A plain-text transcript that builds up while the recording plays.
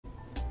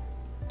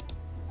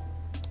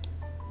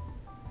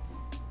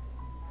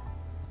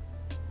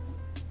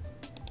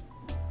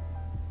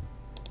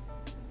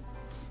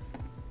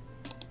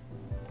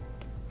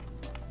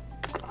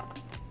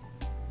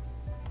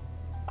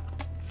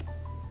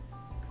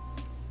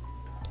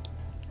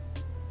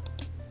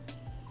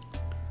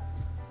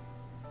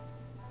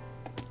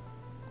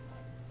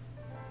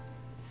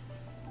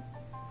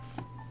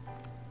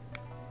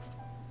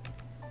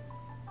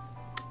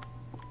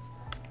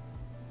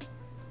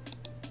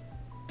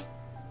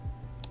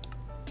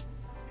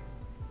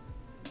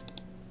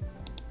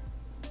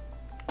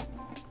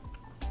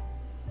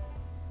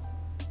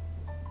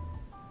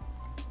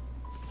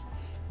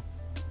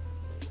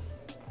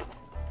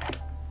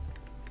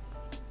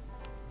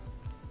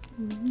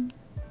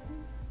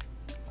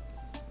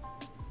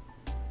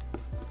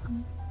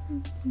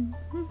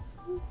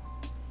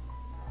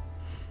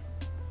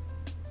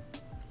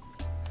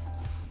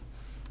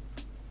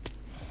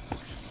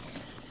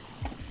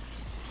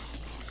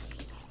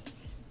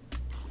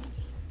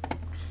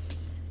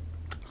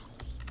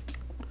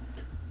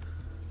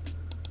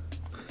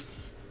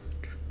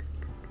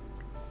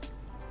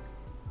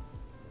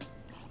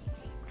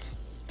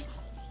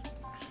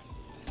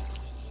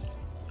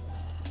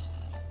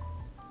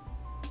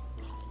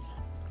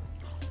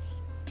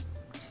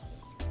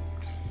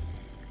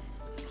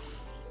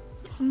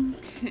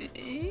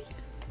Okay.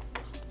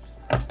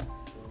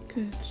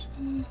 Good.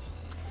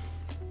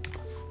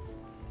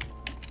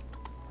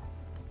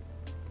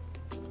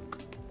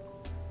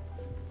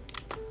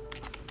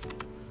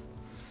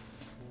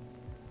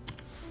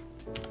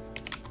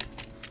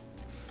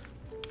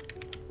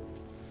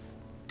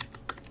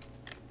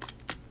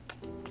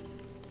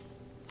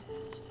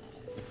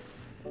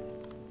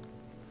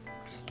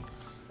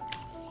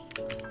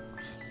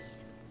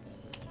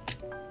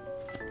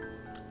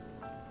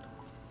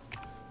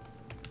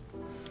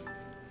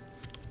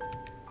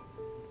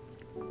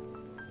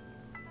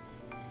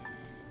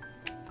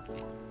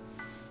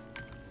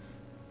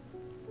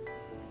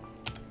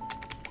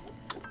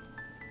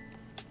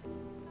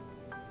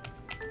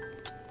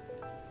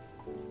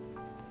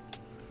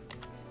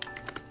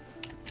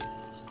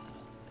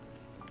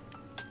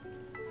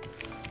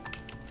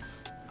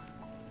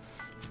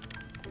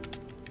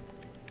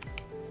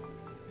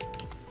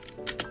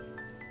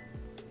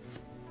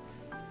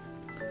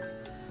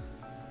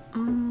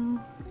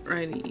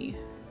 Alrighty.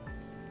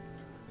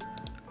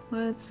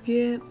 Let's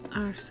get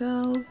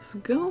ourselves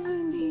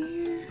going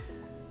here.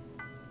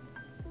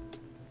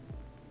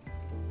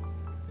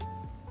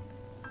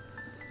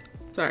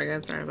 Sorry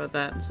guys, sorry about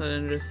that. So I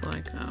didn't just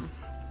like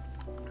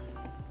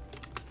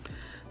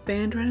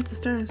banned right at the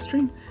start of the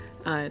stream.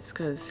 It's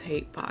because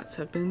hate bots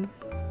have been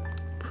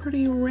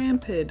pretty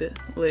rampant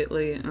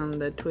lately on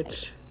the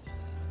Twitch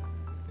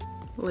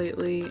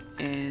lately,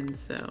 and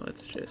so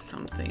it's just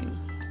something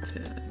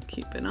to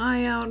keep an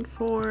eye out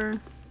for.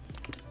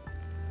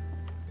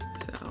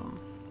 So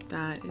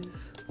that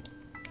is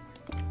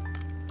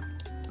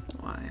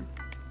why.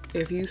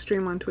 If you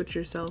stream on Twitch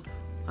yourself,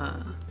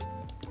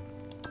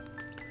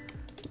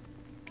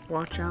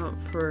 watch out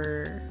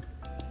for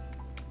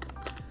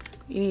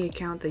any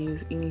account that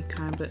use any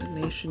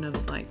combination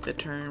of like the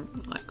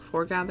term like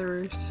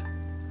foregatherers,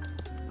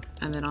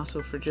 and then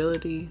also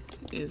fragility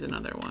is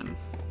another one,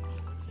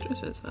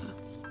 just as a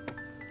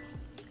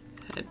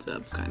heads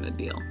up kind of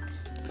deal.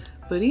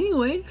 But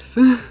anyways,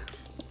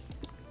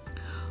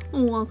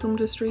 welcome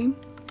to stream.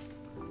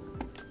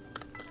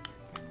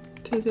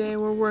 Today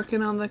we're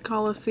working on the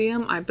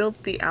Coliseum. I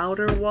built the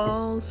outer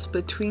walls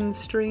between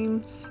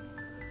streams,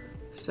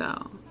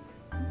 so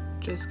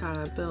just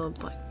gotta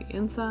build like the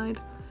inside.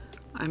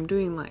 I'm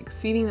doing like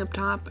seating up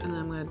top, and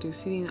then I'm gonna do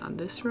seating on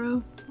this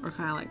row, or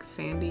kind of like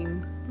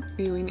sanding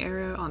viewing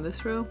area on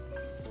this row.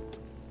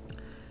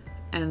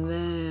 And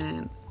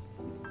then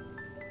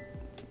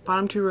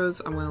bottom two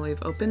rows I'm gonna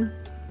leave open,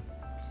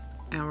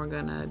 and we're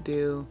gonna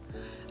do,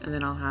 and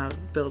then I'll have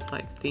build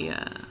like the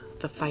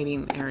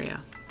fighting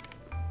area.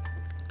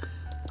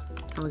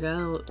 And we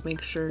gotta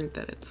make sure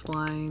that it's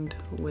lined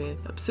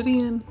with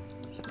obsidian,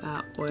 so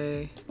that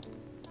way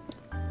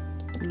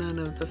none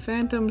of the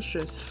phantoms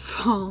just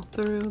fall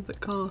through the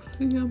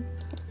Coliseum,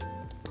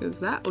 because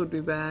that would be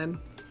bad.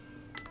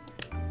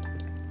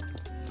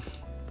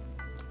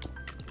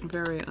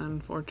 Very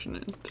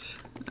unfortunate,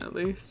 at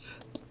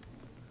least.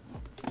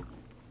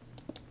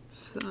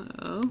 So,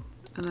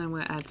 and then I'm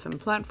gonna add some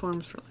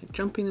platforms for like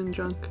jumping and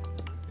junk,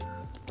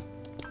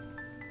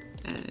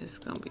 and it's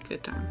gonna be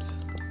good times.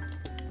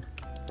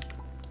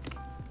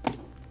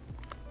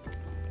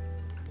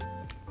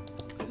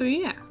 So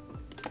yeah.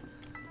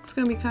 It's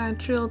gonna be kind of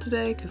chill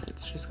today because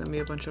it's just gonna be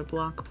a bunch of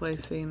block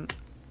placing.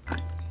 I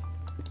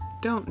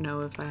don't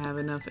know if I have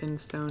enough end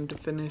stone to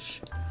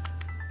finish.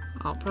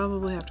 I'll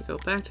probably have to go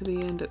back to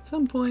the end at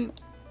some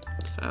point,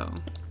 so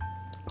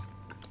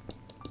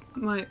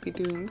might be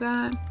doing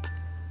that.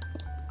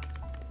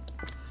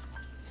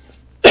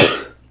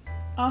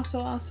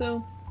 Also,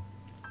 I'll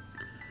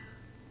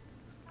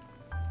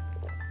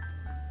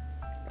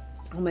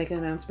make an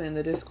announcement in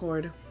the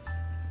Discord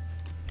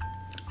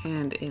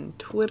and in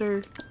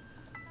Twitter.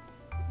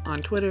 On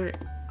Twitter,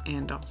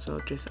 and also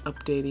just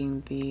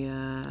updating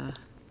the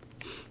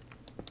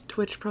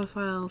Twitch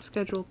profile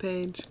schedule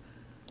page.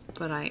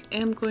 But I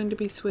am going to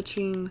be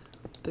switching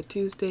the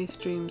Tuesday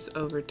streams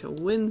over to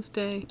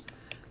Wednesday,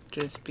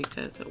 just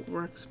because it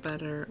works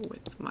better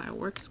with my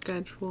work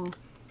schedule.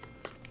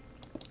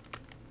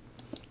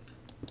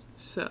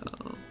 So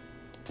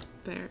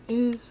there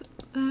is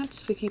that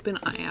to keep an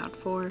eye out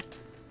for.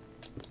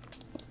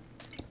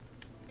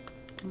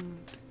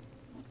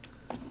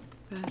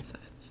 That's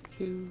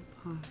too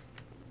long.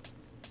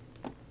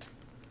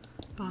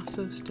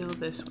 Also still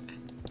this way.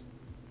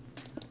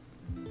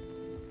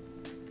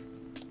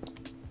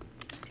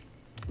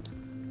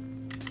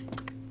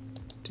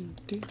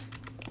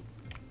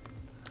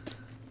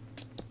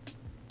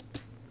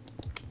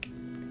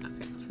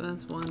 so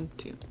that's 1,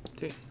 2,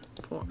 3,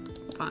 4,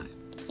 5,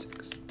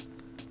 6.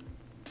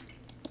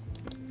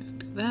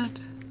 Do that.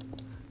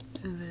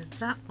 And then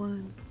that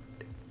one.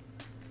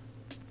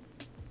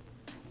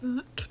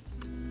 That.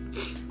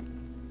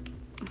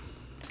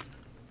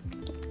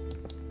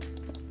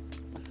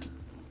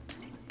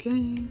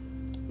 Okay.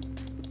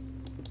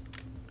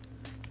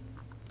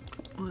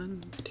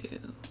 1, 2,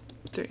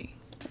 3,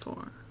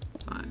 4,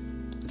 5,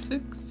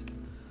 6.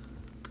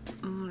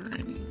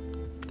 Alrighty.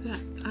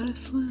 That out of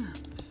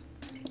slabs.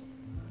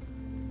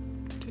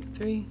 2,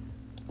 3,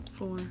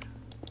 4,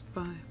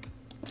 5,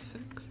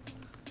 6.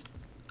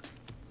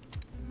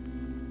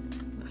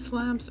 The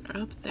slabs are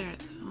up there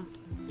though.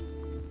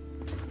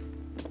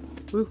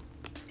 Woo.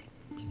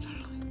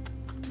 Startling.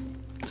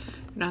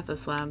 Not the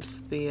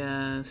slabs,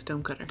 the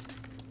stone cutter.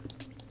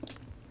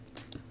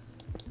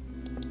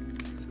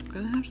 So I'm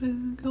gonna have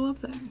to go up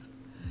there.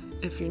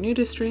 If you're new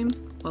to stream,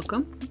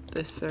 welcome.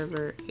 This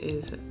server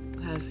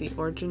has the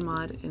Origin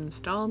mod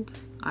installed.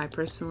 I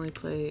personally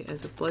play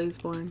as a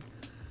Blazeborn,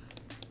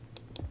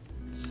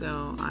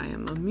 so I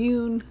am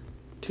immune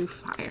to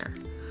fire,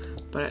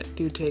 but I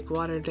do take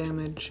water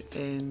damage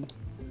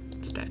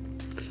instead,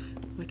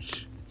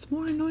 which is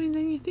more annoying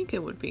than you think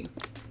it would be.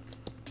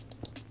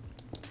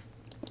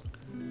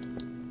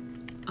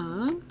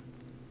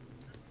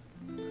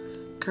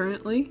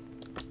 Currently,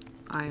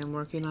 I am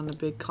working on a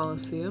big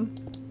Coliseum.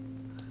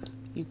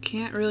 You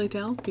can't really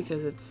tell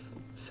because it's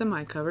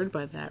semi-covered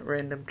by that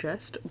random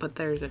chest, but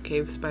there's a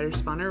cave spider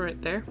spawner right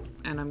there,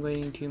 and I'm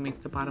going to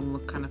make the bottom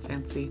look kind of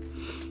fancy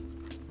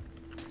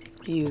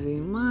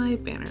using my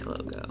banner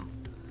logo.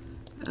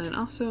 And then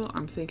also,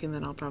 I'm thinking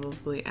that I'll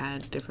probably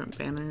add different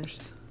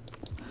banners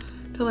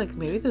to like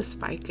maybe the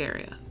spike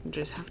area, and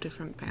just have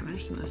different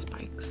banners in the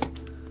spikes.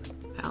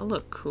 That'll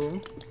look cool.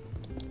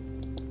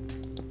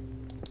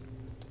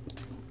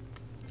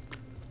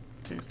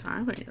 Next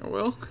time, I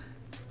will.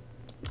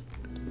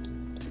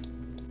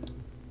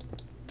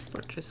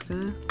 We're just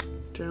gonna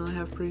generally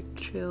have pretty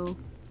chill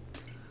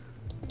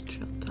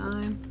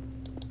time.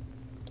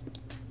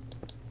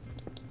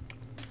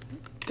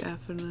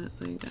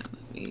 Definitely gonna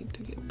need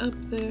to get up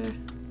there.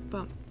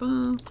 Bum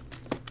bum.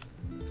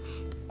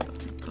 Bum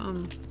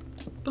bum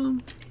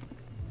bum.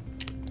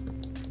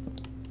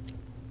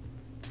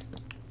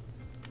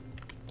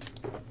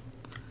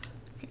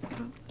 Okay,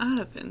 so out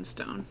of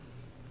endstone.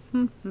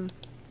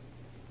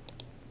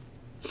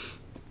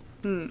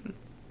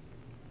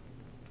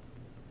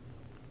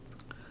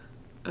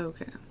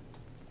 Okay.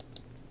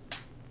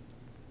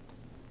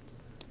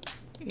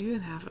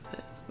 Even half of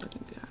this. We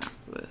can do half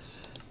of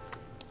this.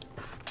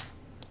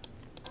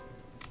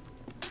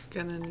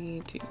 Gonna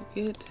need to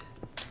get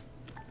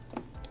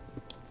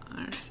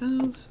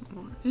ourselves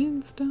more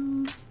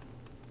endstone.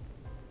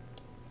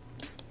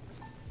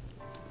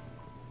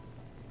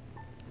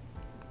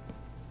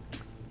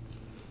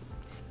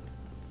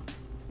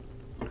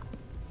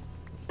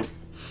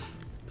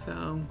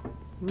 So,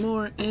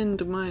 more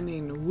end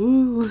mining.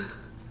 Woo!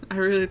 I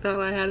really thought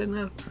I had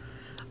enough.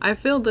 I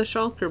filled the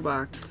shulker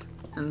box,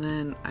 and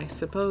then I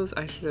suppose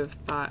I should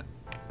have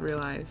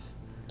realized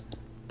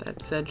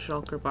that said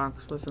shulker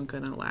box wasn't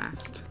gonna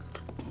last.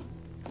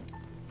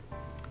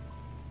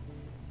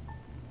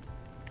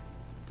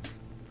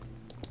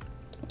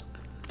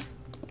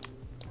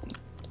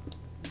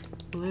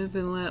 Live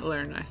and let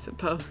learn, I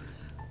suppose.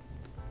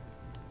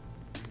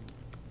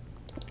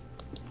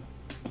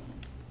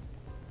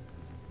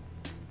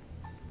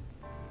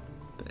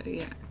 But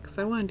yeah, because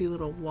I want to do a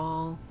little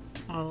wall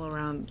all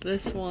around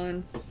this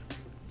one.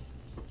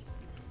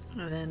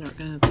 And then we're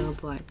going to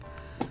build like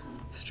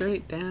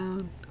straight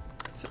down.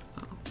 So,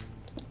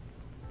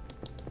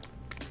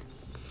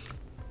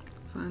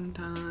 fun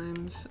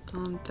times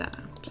on that.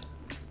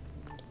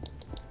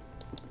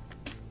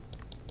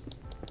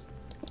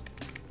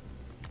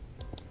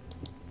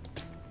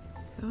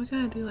 So we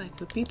gotta do like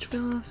the beach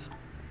villas.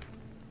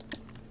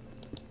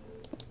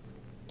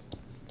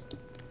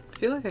 I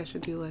feel like I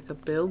should do like a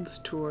builds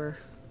tour.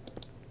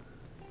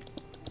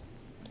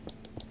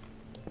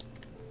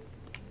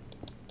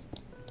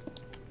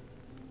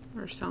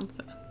 Or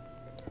something.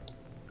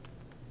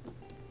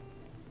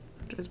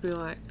 Just be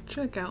like,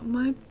 check out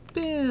my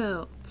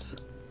builds.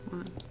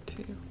 1,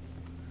 2,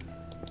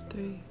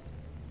 3,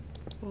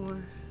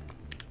 4.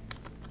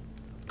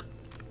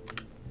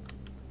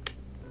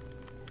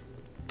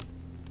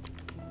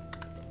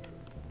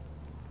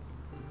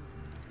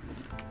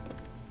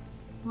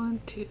 One,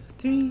 2,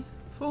 3,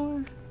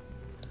 4,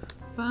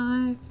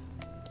 5,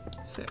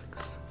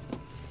 6.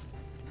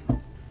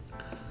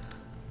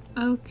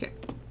 Okay.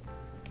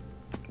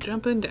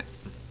 Jumping down.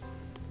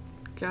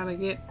 Gotta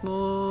get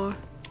more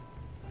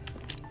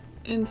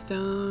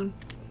endstone.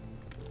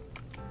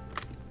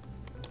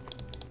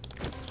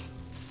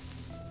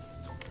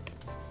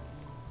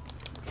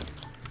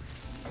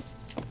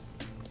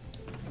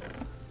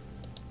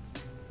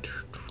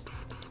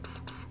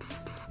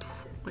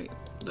 Wait,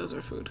 those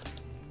are food.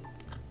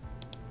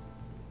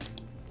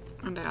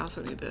 And I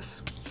also need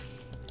this.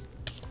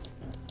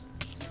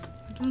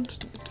 I don't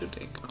need to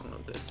take all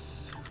of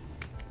this.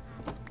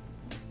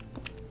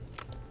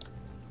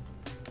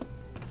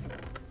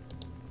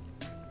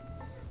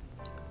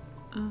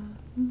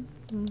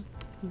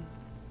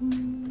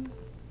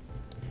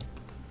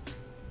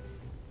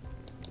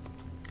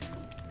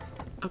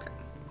 Okay.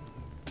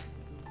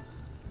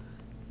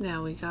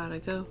 Now we gotta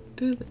go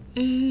to the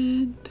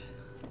end.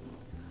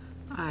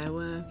 I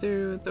went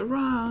through the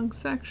wrong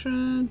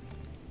section.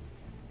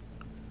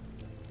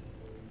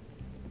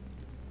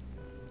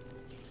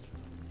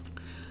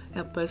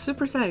 Yep, but it's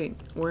super exciting.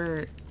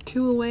 We're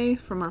 2 away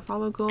from our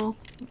follow goal.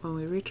 When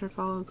we reach our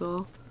follow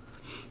goal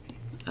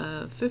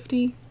of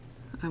 50,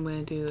 I'm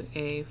going to do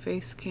a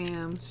face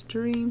cam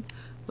stream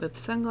with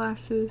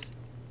sunglasses.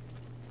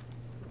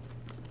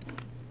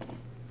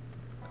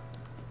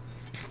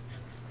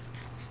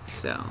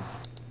 So,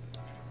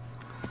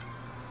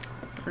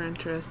 if you're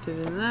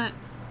interested in that,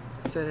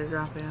 consider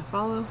dropping a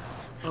follow.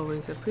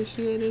 Always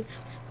appreciated.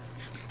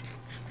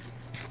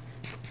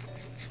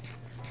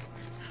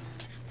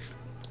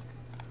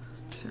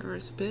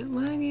 Server's a bit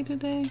laggy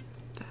today.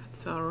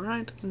 That's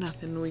alright.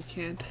 Nothing we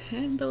can't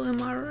handle.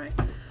 Am I right?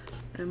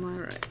 Am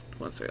I right?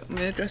 One second. I'm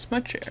gonna adjust my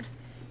chair.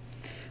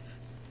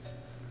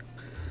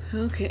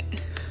 Okay.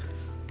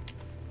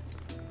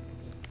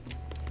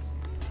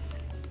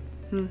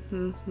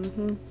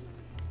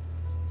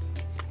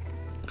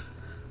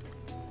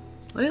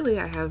 Lately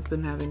I have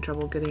been having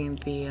trouble getting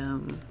the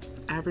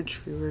average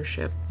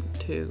viewership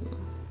to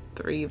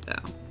 3 though.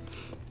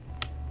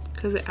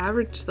 Because it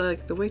averaged,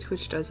 like, the way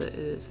Twitch does it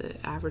is it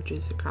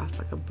averages across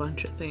like a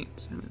bunch of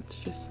things and it's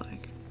just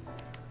like,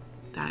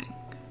 dang.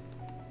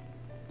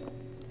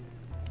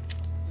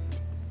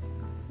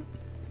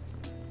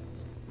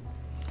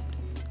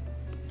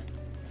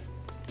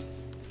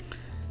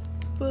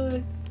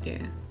 But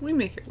yeah, we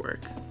make it work.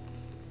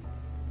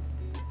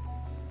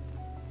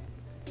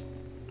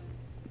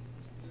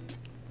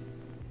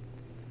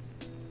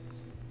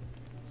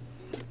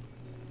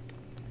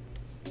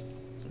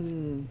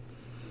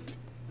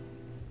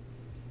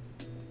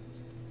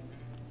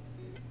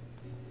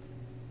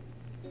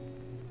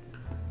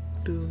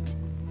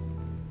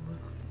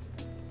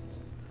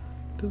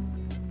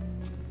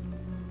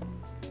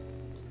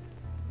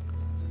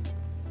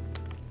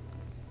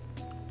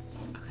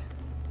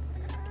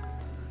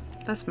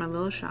 That's my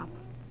little shop.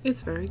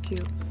 It's very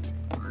cute.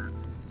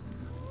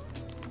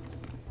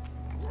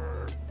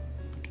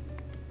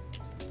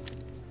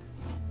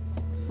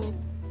 We'll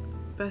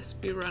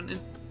best be running.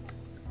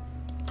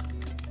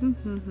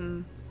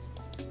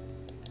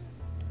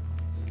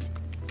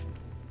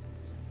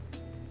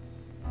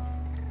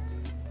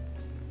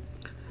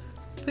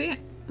 But yeah,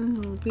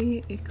 it'll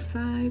be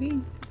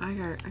exciting.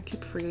 I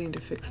keep forgetting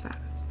to fix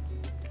that.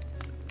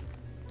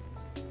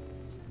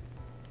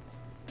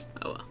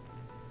 Oh well.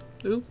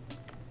 Oop.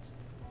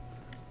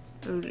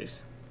 Oh jeez.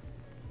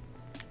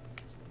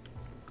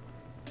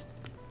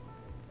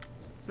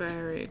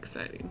 Very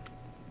exciting.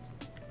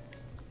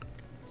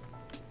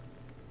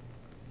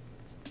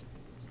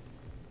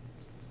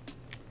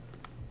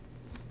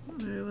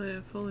 Maybe let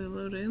it fully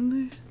load in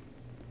there.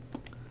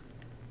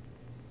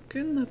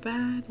 Getting the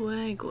bad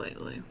lag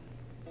lately.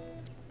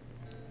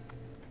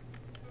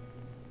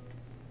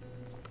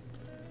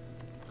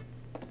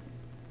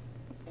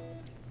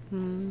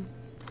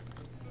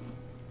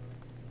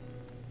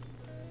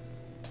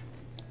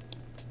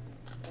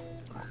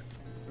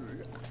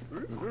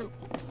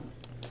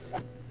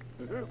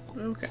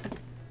 Okay.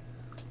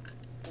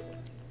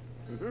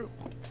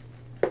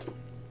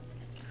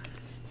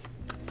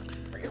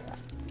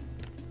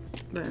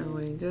 There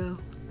we go.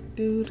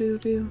 Do do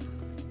do.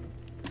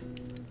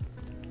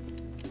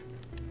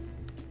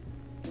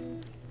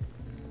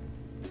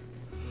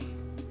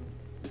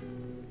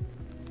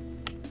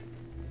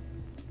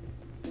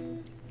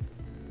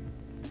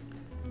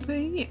 But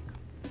yeah,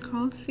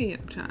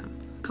 Coliseum time.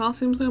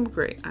 Coliseum's gonna be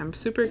great. I'm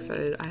super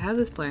excited. I have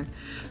this plan.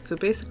 So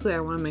basically I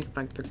want to make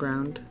like the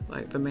ground,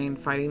 like the main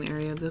fighting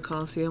area of the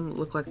Coliseum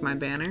look like my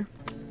banner,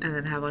 and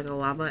then have like a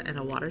lava and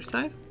a water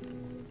side.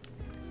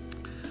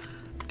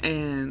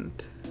 And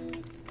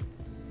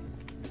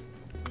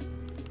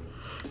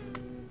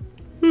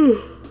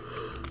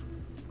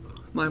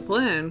my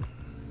plan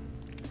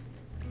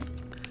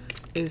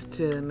is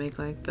to make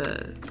like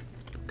the,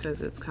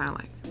 because it's kind of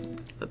like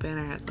the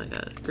banner has like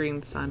a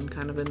green sun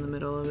kind of in the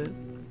middle of it.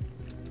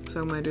 So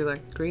I'm going to do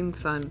like green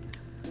sun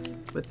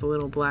with the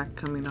little black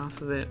coming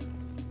off of it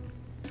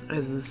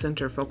as the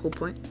center focal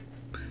point.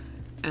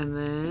 And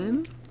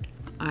then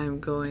I'm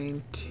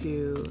going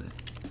to,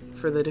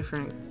 for the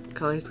different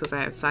colors, because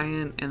I have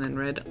cyan and then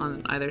red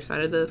on either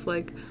side of the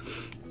flag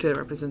to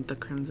represent the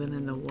crimson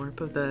and the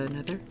warp of the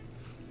nether.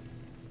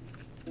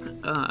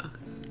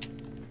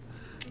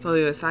 So I'll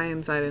do a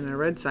cyan side and a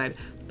red side,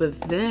 but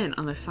then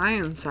on the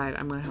cyan side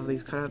I'm going to have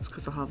these cutouts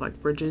because I'll have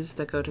like bridges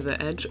that go to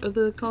the edge of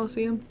the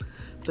Coliseum,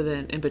 but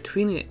then in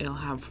between it it'll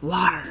have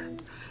water.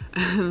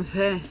 And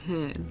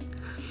then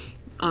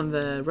on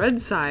the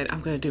red side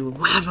I'm going to do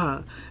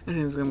lava, and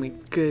it's going to be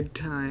good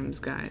times,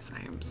 guys. I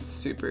am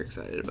super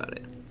excited about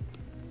it.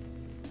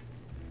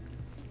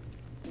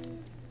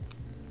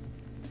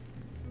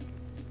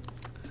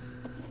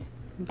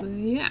 But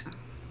yeah.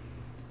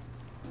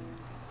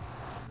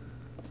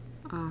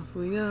 Off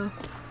we go.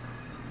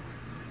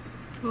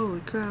 Holy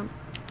crap.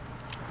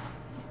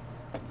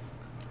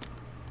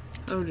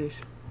 Oh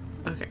jeez.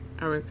 Okay,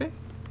 are we okay?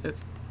 Okay.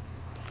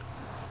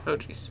 Oh,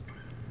 jeez.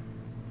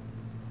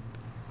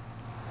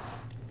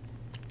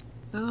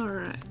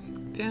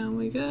 Alright, down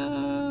we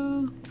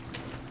go.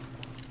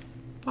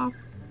 Pop.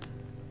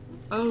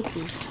 Oh,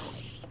 jeez.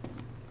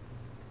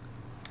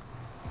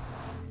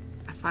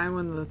 I find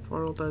when the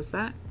portal does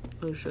that,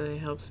 usually it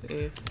helps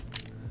if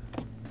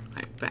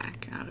I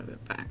back out of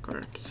it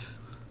backwards.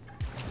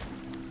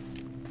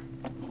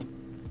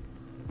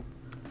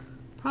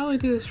 Probably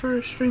do a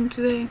shorter stream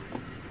today.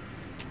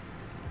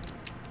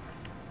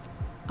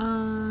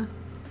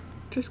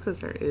 Just because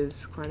there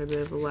is quite a bit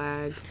of a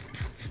lag.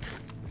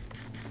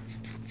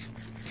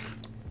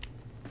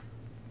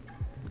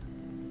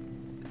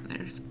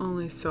 There's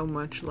only so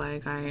much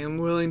lag I am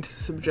willing to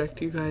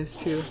subject you guys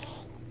to.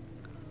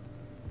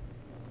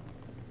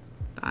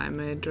 I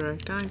made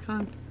direct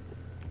icon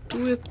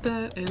with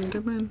that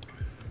Enderman.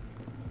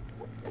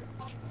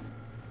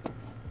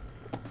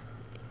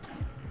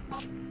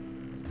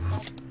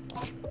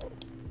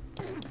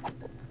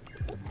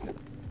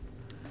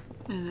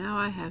 And now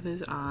I have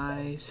his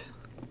eyes.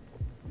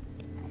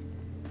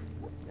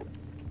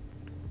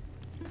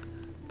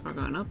 We're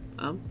going up,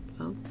 up,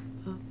 up,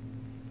 up.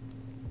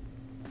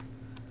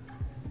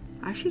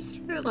 I should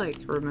start like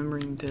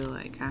remembering to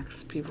like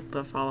ask people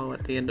to follow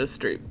at the end of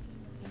stream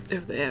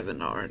if they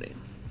haven't already.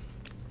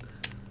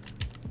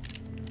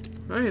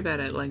 Very bad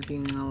at like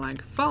being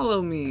like,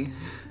 follow me.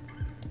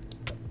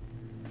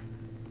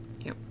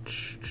 Yep.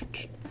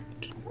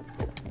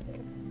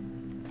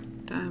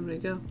 Time to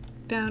go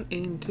down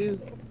into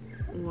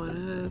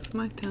one of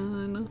my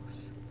tunnels.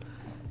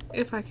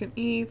 If I can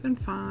even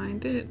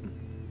find it.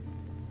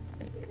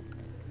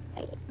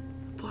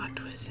 Plot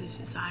twist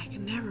is I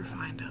can never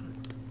find them.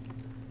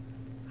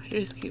 I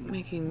just keep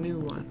making new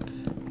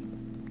ones.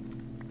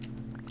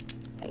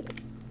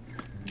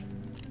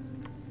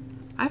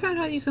 I found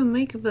out you can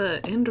make the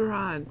end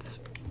rods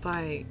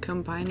by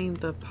combining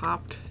the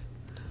popped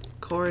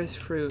chorus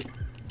fruit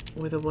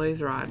with a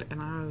blaze rod, and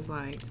I was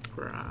like,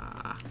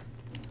 bruh,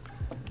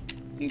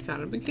 you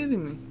gotta be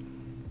kidding me.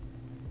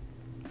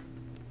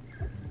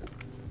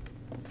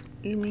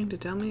 You mean to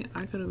tell me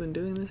I could have been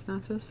doing this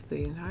nonsense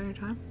the entire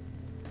time?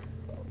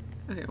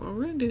 Okay, what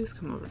we're gonna do is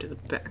come over to the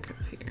back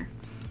of here,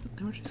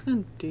 and we're just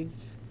gonna dig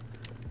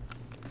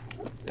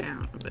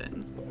down a bit.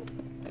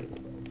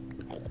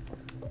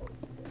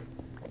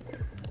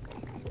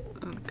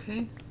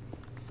 Okay.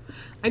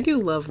 I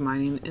do love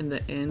mining in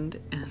the end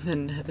and the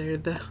nether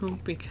though,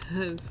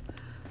 because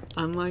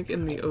unlike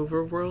in the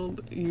overworld,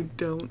 you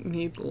don't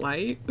need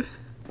light.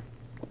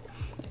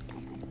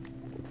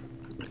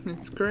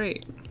 It's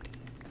great.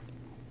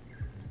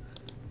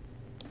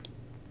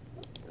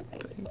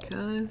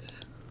 Because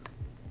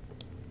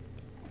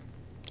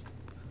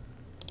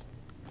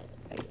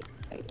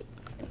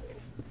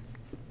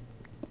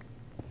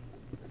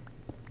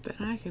then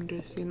I can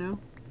just, you know,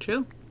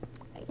 chill.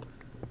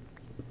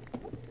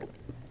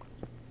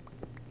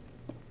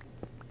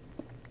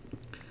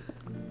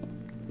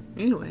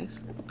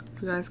 Anyways,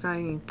 if you guys got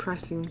any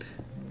pressing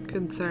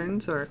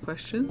concerns or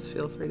questions,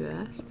 feel free to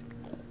ask.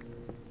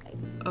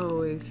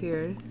 Always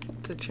here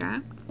to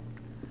chat.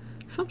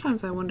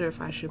 Sometimes I wonder if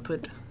I should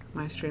put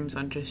my streams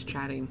on just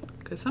chatting,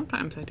 because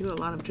sometimes I do a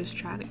lot of just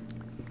chatting.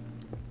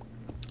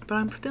 But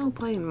I'm still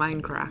playing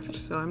Minecraft,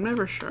 so I'm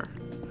never sure.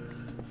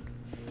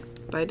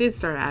 But I did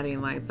start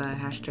adding like the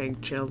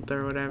hashtag chilled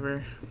or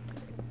whatever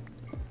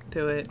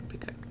to it,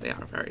 because they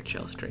are very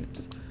chill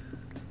streams.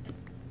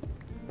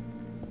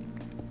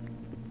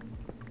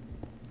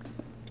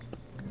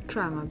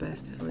 Try my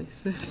best at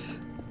least.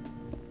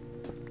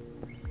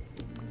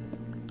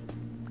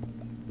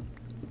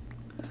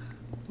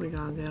 We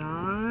gotta get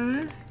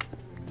our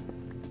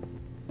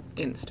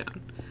endstone.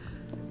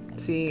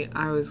 See,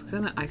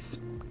 I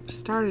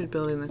started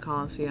building the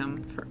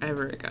Colosseum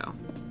forever ago.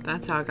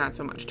 That's how I got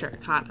so much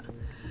terracotta.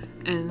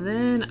 And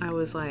then I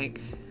was like,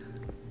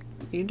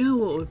 you know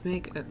what would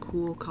make a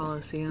cool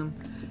Colosseum?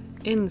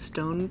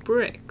 Endstone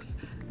bricks.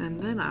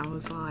 And then I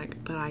was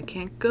like, but I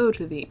can't go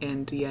to the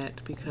end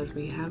yet because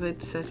we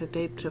haven't set a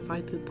date to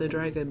fight the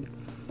dragon.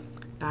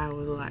 I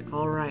was like,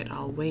 alright,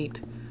 I'll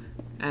wait.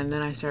 And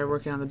then I started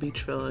working on the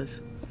beach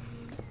villas.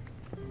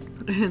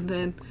 And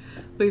then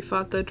we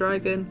fought the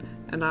dragon,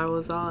 and I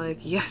was all like,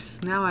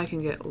 yes, now I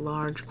can get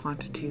large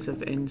quantities of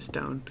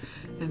endstone.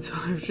 And so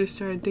I just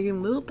started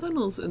digging little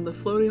tunnels in the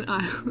floating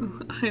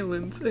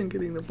islands and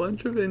getting a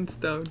bunch of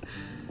endstone.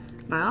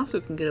 I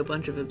also can get a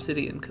bunch of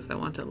obsidian because I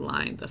want to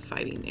line the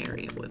fighting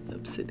area with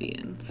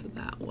obsidian, so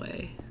that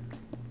way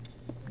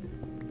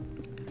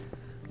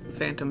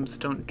phantoms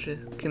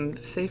can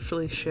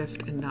safely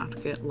shift and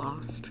not get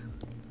lost.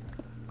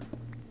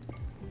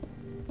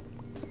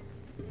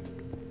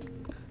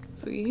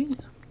 So yeah,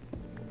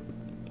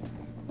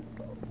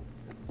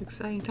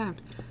 exciting times.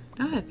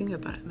 Now that I think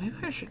about it, maybe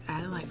I should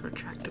add like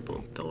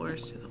retractable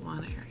doors to the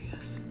one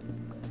areas.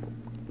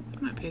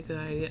 That might be a good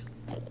idea.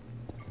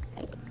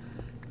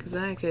 Because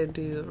then I could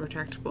do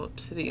retractable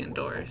obsidian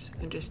doors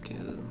and just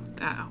do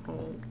that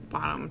whole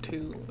bottom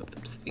 2 with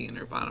obsidian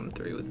or bottom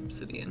 3 with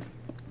obsidian.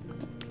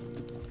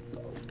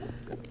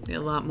 be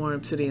a lot more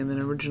obsidian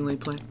than originally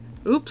planned.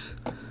 Oops!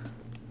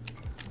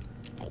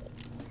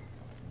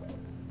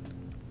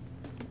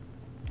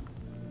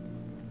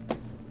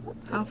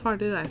 How far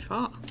did I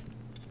fall?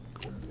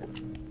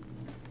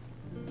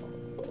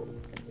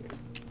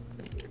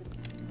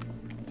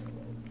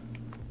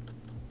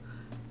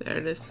 There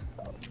it is.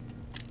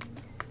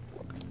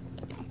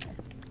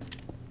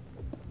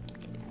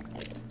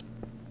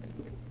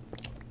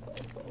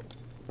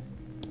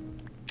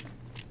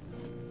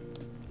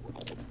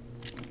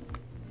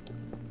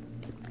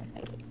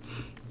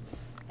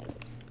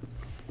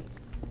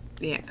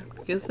 Yeah,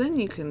 because then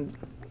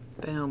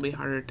it'll be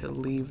harder to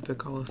leave the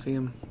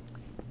Colosseum.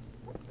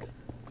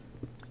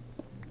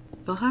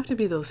 They'll have to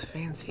be those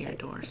fancier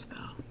doors,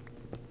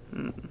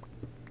 though.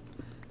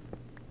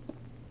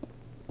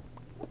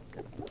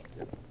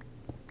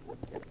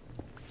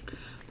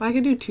 But I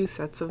could do 2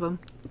 sets of them,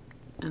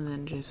 and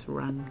then just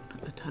run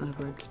a ton of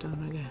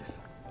redstone, I guess.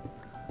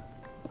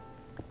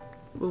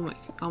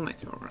 I'll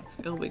make it work.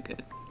 It'll be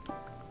good.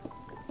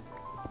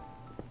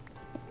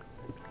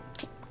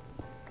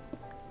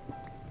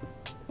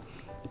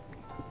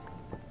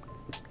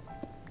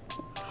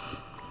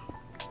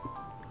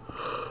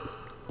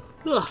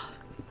 Ugh.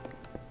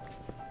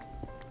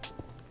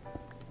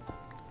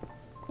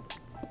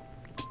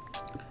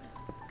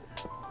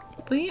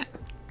 But yeah,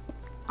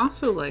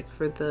 also like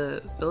for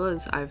the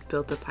villas, I've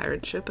built a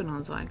pirate ship, and I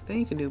was like, then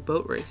you can do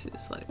boat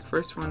races. Like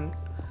first one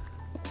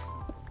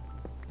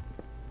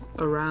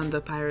around the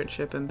pirate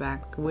ship and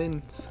back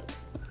wins.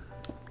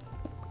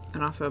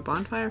 And also a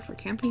bonfire for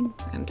camping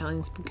and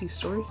telling spooky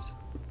stories.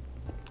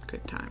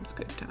 Good times,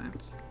 good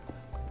times.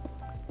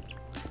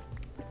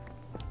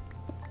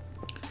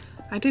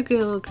 I did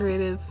get a little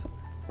creative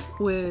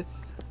with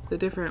the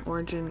different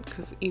origin,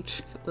 because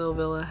each little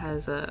villa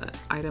has a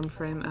item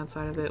frame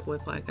outside of it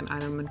with like an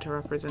item to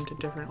represent a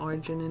different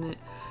origin in it.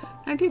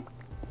 I did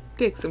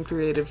take some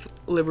creative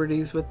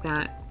liberties with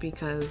that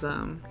because,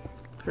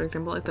 for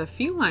example, like the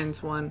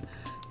felines one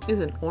is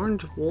an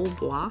orange wool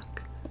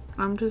block.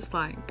 I'm just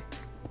like,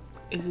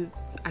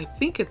 I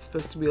think it's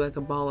supposed to be like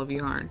a ball of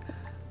yarn.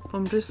 But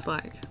I'm just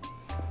like,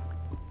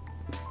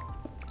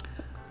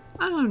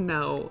 I don't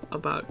know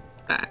about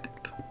that.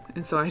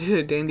 And so I did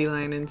a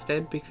dandelion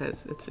instead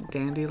because it's a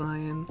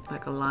dandelion,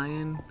 like a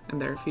lion, and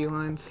they're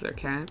felines, they're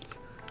cats.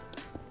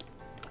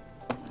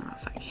 And I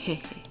was like,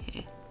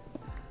 hehehe.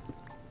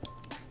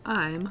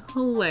 I'm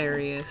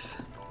hilarious.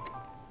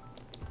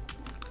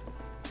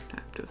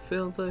 Time to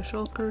fill the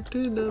shulker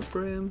to the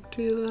brim,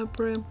 to the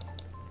brim.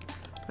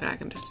 But I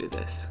can just do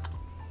this.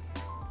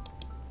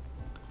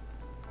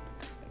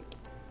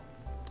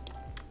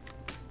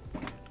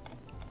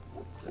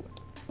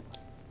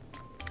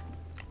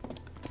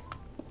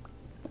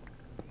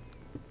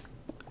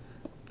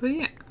 But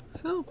yeah,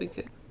 so it'll be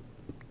good.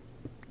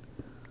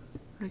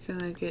 We're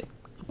gonna get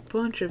a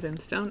bunch of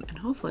endstone, and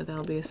hopefully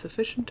that'll be a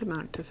sufficient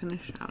amount to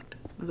finish out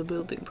the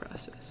building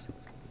process.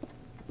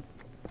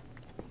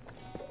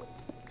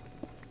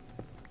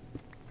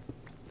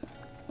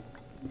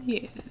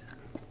 Yeah.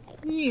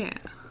 Yeah.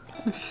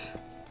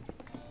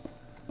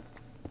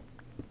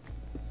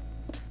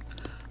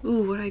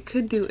 Ooh, what I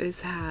could do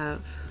is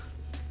have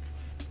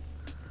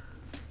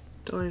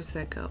doors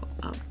that go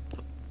up,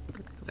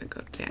 that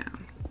go down.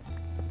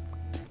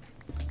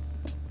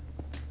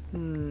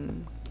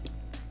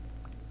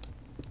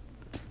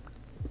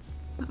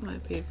 That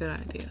might be a good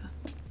idea.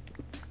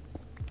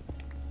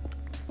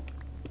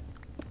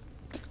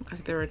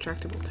 Like the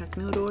retractable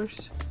techno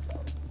doors.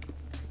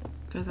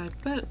 Because I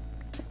bet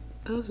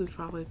those would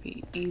probably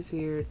be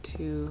easier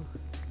to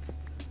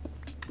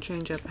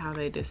change up how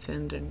they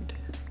descend and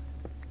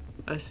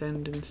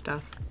ascend and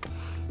stuff.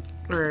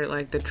 Or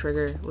like the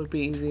trigger would be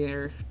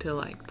easier to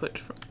like put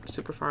from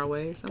super far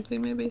away or something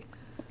maybe.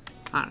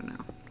 I don't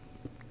know.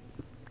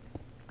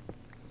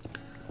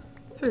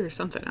 Figure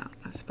something out,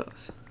 I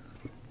suppose.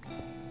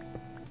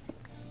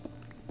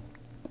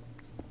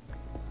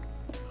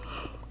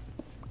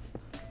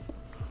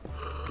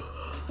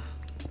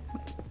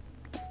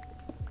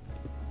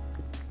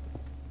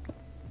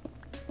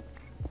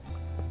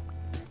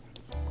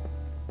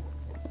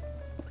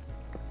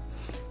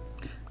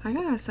 I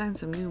gotta assign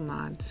some new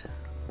mods.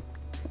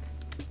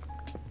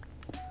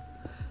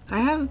 I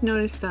have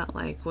noticed that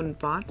like when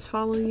bots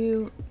follow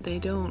you, they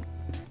don't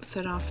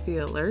set off the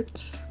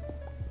alerts.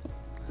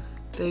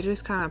 They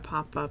just kind of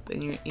pop up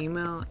in your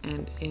email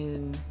and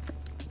in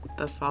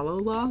the follow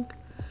log.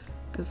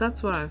 Because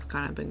that's what I've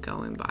kind of been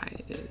going by,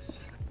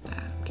 is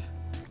that.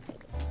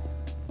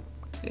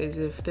 Is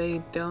if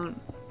they don't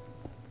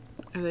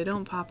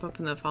pop up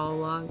in the follow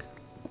log,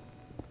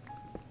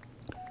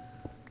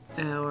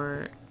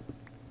 or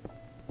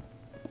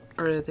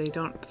they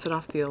don't set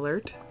off the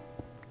alert,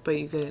 but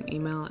you get an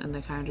email and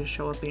they kind of just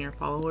show up in your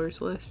followers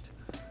list,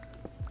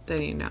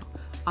 then you know.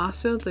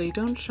 Also, they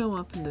don't show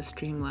up in the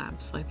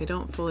Streamlabs, like they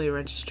don't fully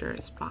register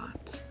as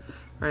bots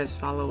or as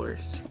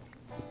followers.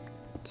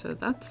 So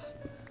that's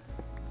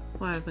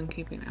what I've been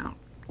keeping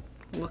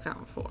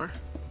lookout for.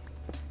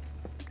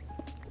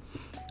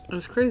 It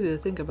was crazy to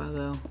think about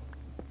though.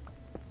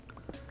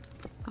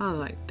 I was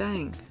like,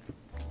 dang.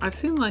 I've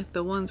seen like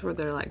the ones where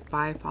they're like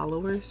buy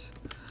followers.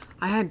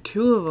 I had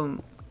 2 of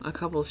them a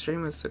couple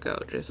streamers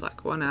ago, just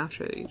like one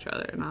after each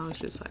other, and I was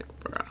just like,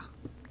 bruh.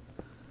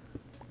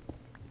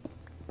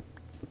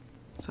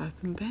 So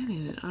I've been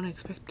banning an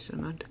unexpected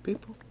amount of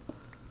people.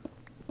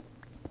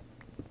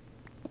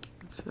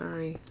 It's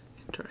very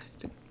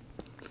interesting.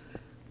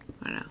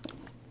 I know.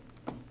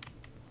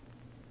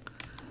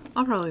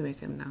 I'll probably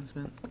make an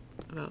announcement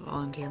about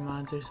volunteer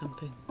mods or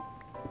something.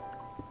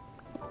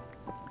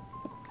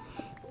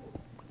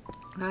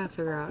 I gotta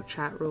figure out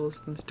chat rules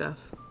and stuff.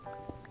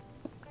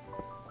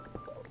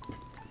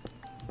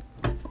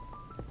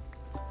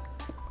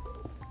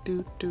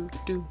 Do.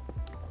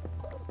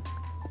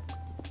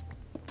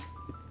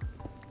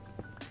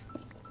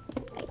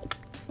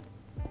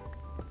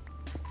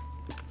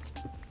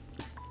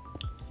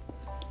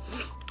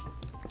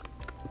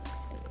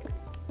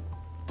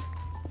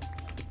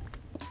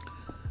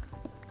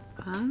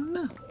 I don't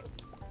know.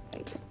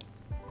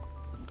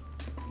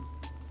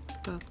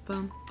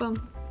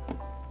 Bum.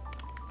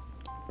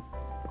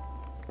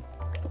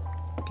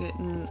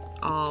 Getting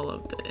all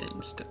of the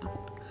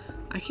endstone.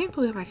 I can't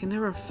believe I can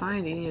never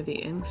find any of the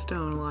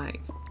endstone like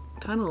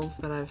tunnels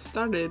that I've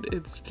started.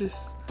 It's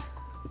just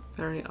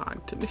very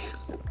odd to me.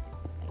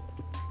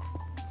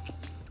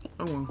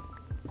 Oh well.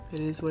 It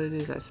is what it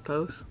is, I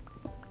suppose.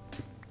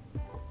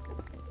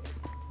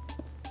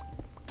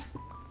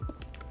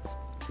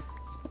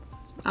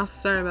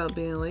 Also sorry about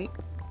being late.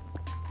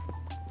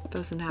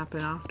 Doesn't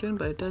happen often,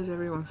 but it does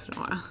every once in a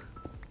while.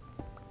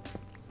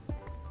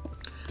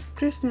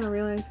 Just now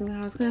realizing that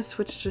I was gonna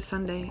switch to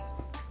Sunday,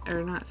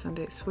 or not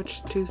Sunday,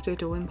 switch Tuesday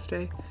to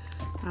Wednesday.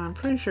 I'm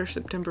pretty sure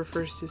September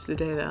 1st is the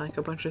day that like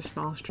a bunch of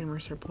small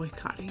streamers are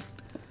boycotting.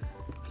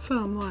 So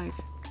I'm like,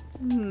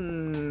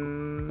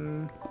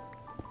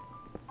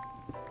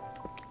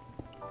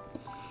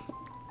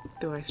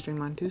 do I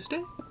stream on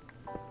Tuesday?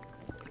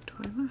 Or do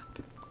I not?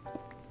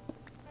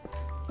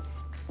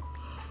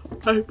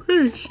 I'm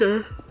pretty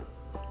sure.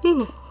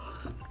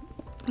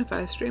 If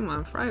I stream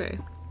on Friday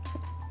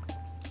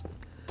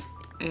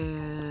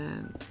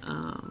and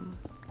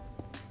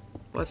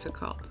what's it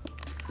called?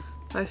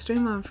 If I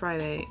stream on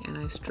Friday and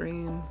I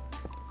stream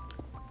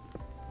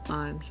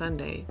on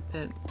Sunday,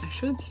 then I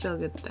should still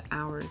get the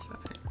hours that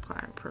I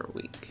require per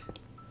week.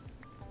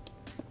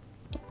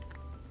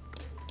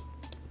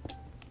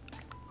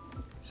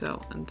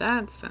 So in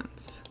that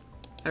sense,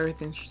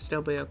 everything should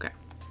still be okay.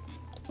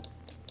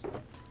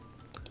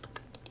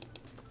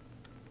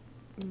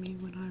 Me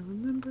when I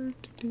remember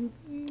to do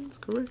things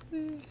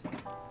correctly.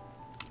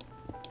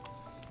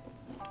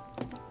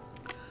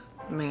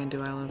 Man,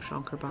 do I love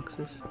shulker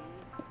boxes.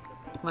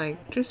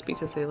 Like, just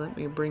because they let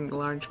me bring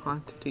large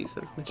quantities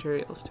of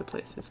materials to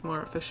places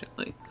more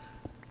efficiently.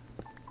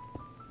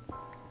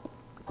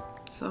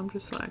 So I'm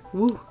just like,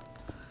 woo!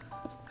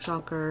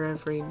 Shulker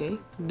every day.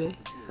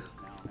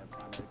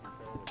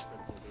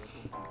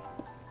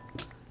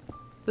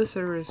 This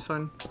server is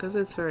fun, because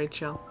it's very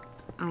chill.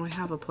 And we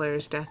have a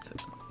player's death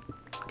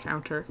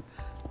counter,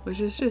 which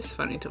is just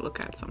funny to look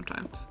at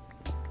sometimes.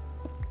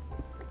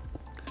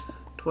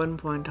 At one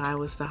point I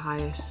was the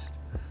highest.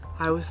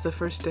 I was the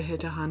first to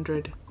hit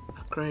 100,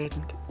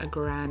 a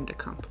grand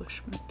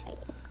accomplishment.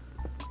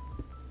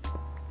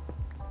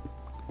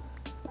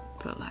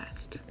 But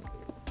last.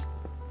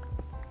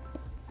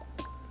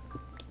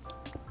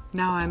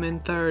 Now I'm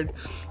in 3rd.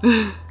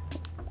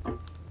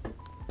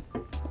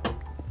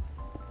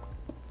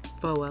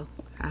 But well,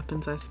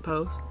 happens I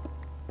suppose.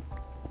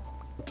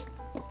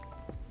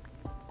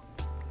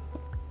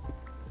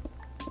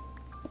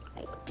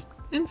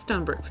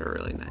 Endstone bricks are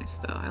really nice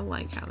though. I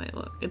like how they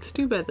look. It's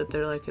too bad that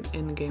they're like an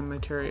in-game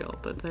material,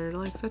 but they're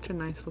like such a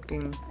nice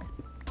looking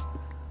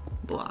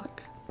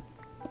block.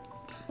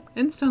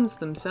 Endstones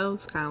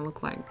themselves kind of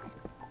look like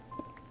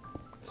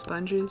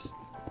sponges,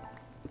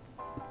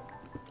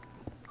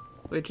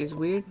 which is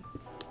weird,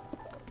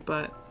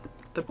 but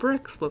the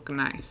bricks look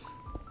nice.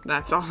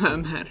 That's all that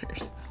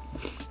matters.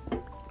 They're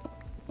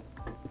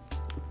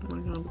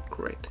gonna look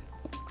great.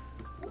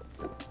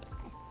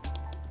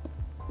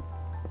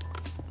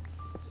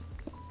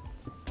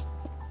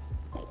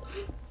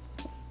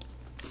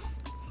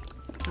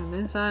 And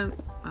this time,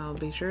 I'll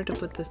be sure to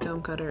put the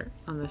stone cutter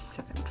on the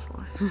 2nd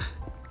floor.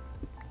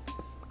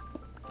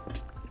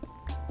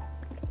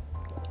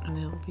 And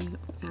it'll be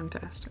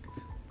fantastic.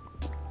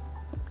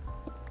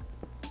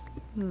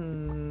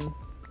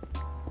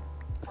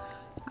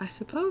 I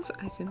suppose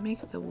I could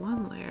make the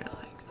one layer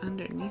like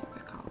underneath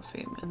the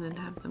Colosseum and then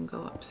have them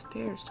go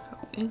upstairs to go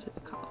into the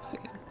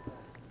Colosseum.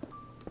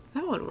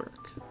 That would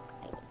work.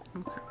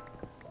 Okay.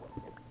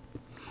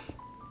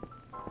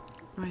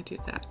 I might do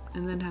that.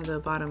 And then have the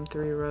bottom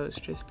 3 rows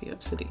just be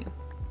obsidian.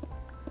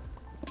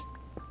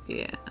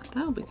 Yeah,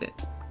 that'll be good.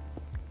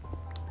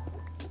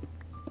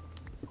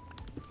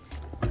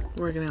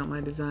 Working out my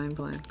design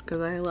plan.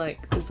 Because I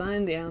like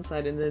designed the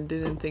outside and then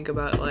didn't think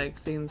about like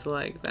things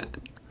like that.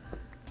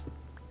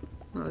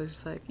 I was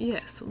just like,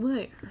 yes,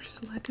 layers,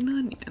 like an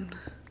onion.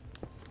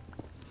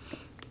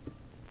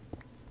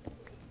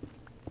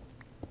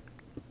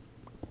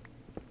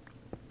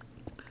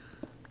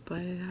 but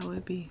that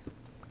would be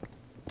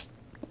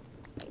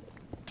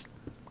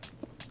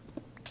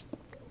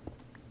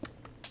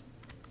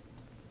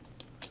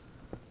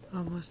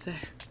almost there.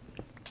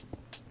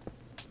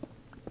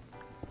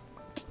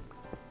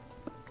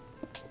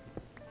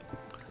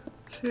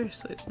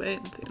 Seriously,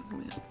 debating things,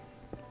 man.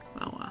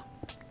 Oh wow.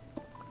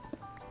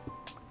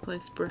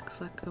 Place bricks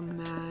like a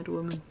mad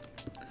woman.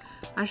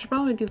 I should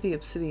probably do the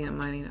obsidian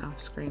mining off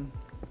screen.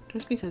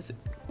 Just because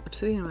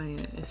obsidian mining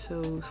is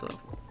so slow.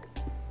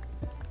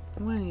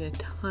 I'm gonna need a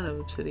ton of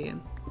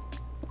obsidian.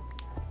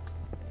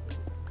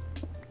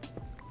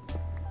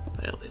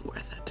 But it'll be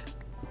worth it.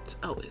 It's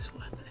always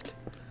worth it.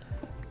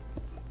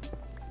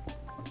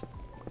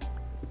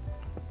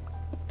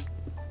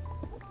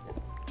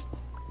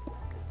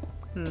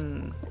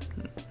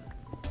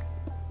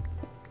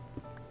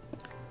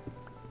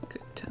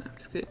 Good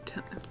times, good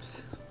times.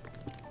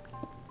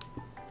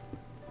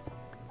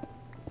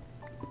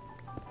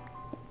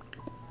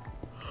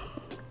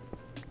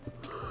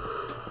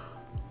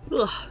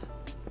 Ugh,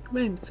 I've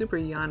been super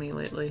yawny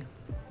lately.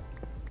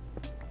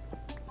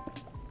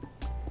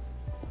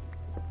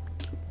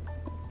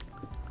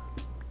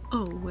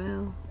 Oh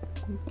well.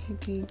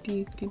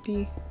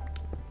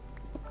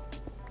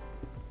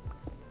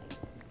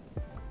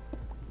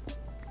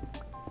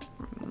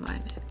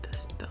 Reminded the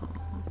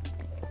stone.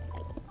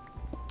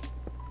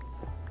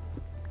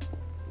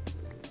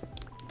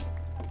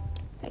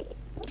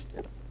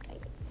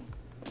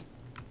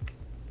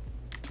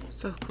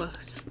 So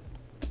close.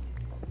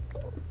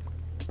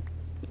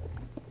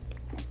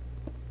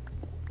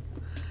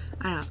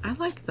 I don't know, I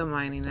like the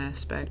mining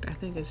aspect. I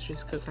think it's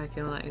just because I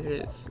can like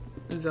just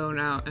zone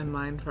out and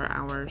mine for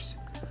hours.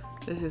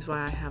 This is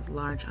why I have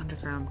large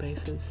underground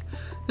bases.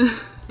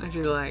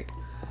 I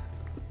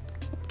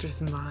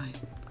just mine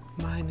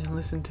and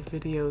listen to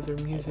videos or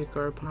music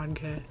or a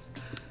podcast.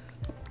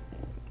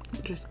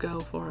 Just go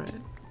for it.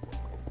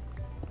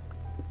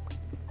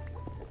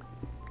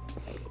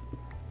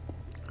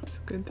 It's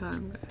a good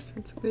time, guys.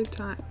 It's a good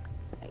time.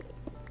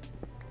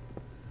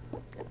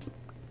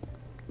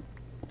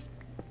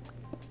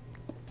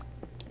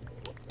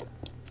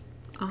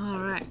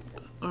 Alright,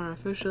 we're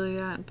officially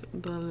at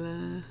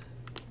the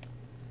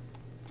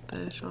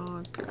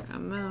sugar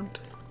amount.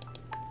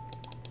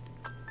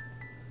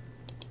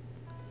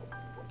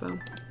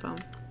 Boom, boom.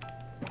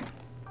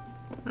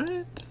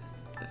 Right,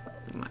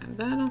 mind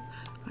that up.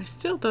 I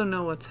still don't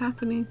know what's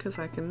happening because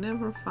I can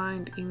never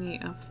find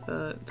any of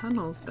the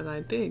tunnels that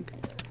I dig.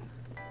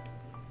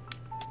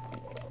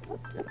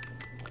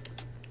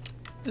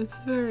 It's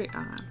very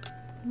odd.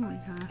 Oh my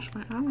gosh,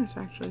 my armor's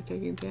actually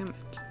taking damage.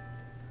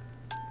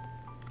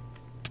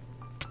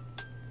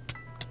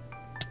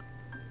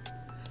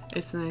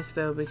 It's nice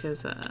though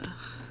because oh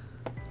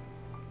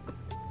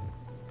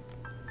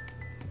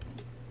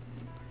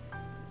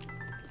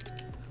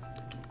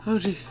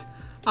jeez,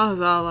 I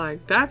was all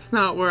like, that's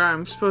not where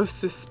I'm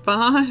supposed to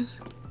spawn.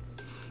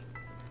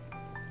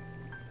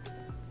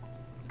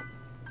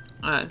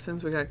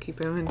 Since we gotta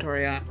keep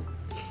inventory out,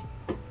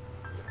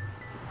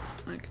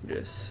 I can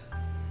just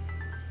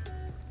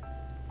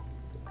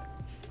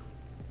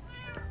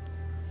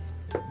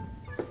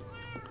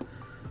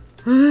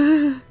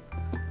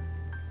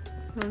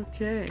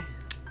okay.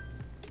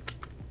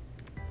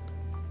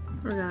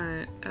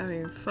 We're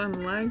having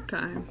fun lag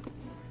time.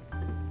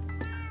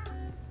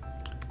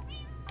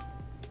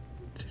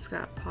 Just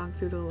got pog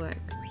through the leg.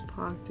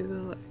 Pog through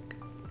the leg.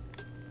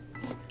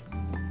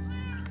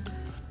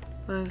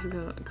 Let's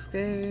go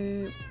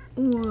escape.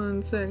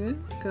 1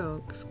 second.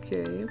 Go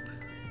escape.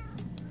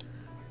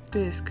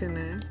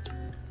 Disconnect.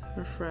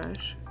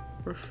 Refresh.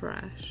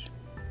 Refresh.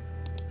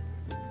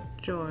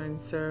 Join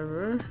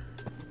server.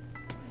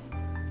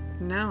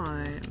 Now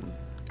I'm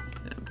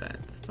in a bad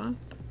spot.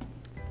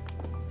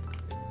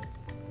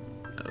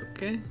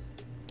 Okay.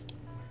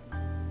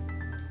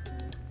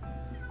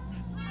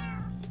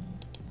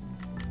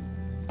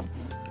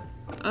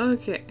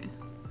 Okay.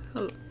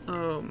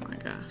 Oh my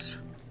gosh.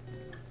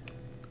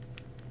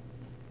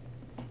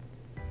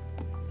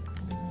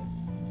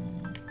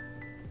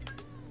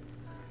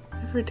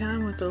 Every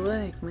time with the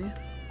lag, man.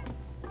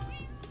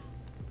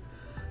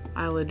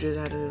 I legit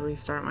had to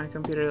restart my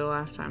computer the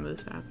last time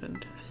this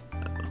happened. So.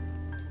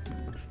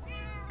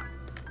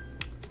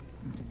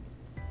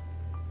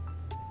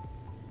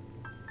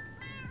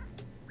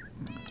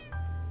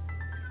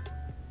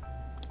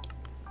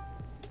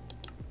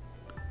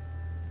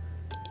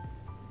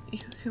 You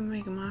can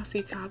make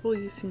mossy cobble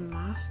using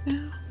moss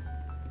now?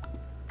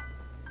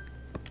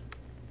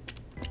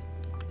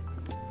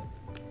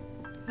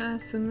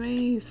 That's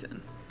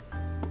amazing.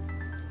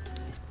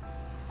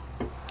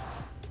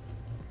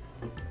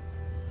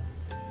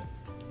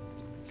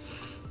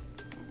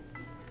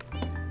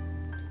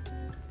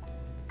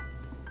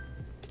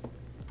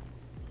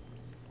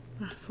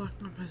 It's like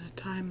I'm in a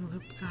time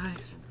loop,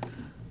 guys.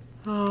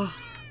 Oh.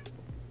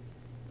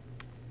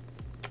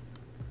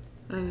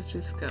 I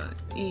just got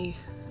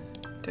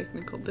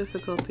technical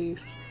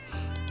difficulties.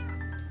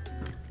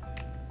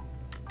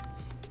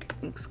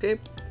 Escape,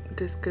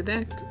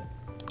 disconnect,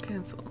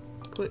 cancel,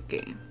 quit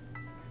game.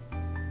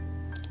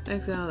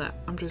 Exile that.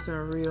 I'm just gonna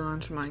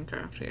relaunch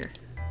Minecraft here.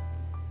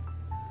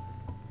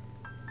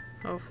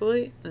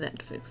 Hopefully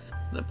that fixes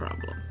the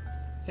problem.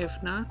 If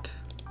not,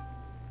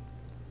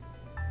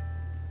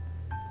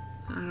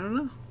 I don't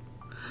know.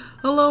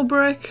 Hello,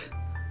 Brick!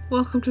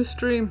 Welcome to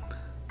stream.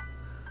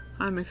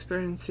 I'm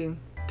experiencing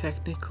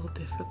technical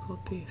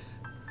difficulties.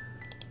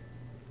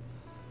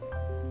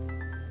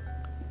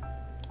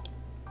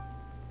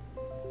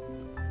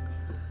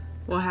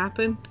 What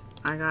happened?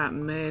 I got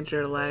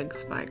major lag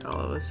spike all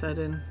of a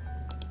sudden.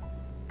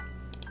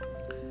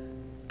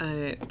 And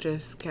it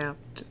just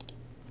kept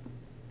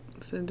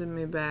sending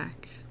me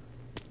back.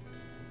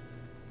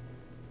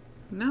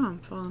 Now I'm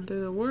falling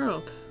through the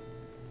world.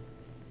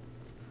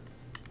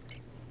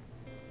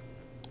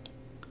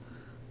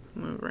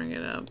 I'm gonna bring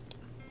it up.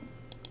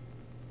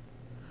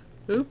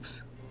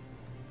 Oops.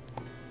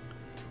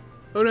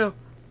 Oh no.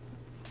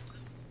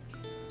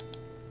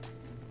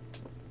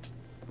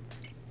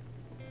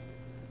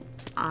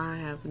 I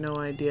have no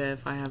idea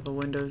if I have a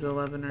Windows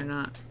 11 or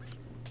not.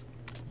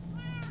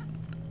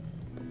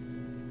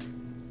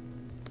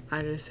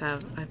 I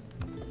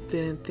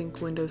didn't think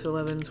Windows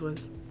 11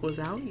 was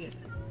out yet.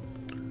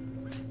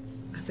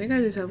 I think I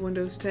just have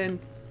Windows 10.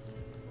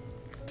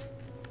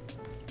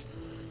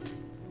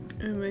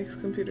 It makes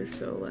computers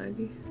so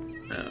laggy.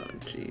 Oh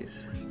jeez.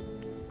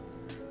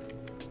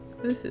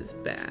 This is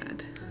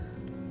bad.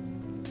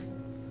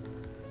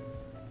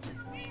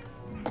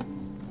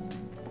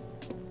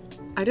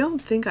 I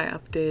don't think I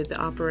updated the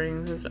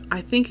operating system.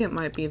 I think it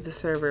might be the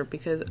server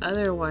because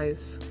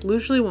otherwise,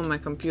 usually when my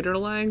computer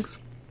lags,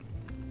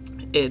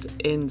 it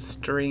ends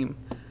stream.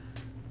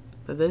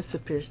 But this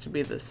appears to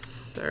be the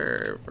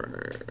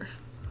server.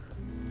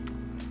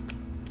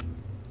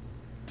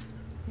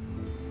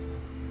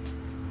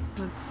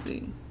 Let's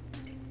see.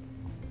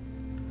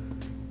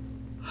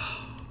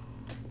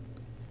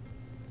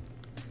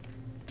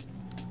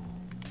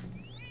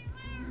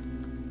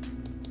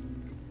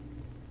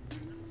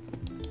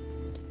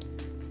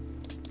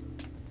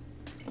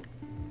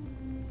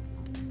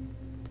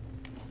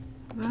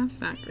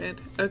 That's not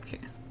good. Okay.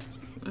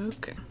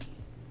 Okay.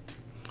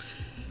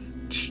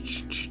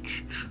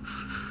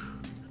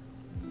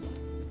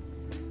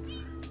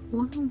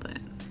 Well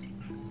then,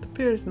 it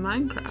appears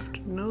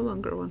Minecraft no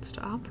longer wants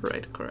to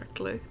operate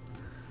correctly,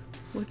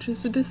 which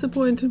is a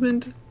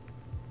disappointment.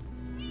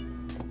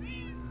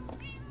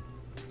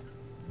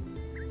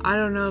 I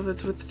don't know if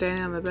it's with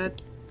standing on the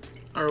bed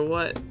or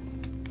what.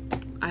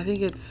 I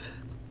think it's...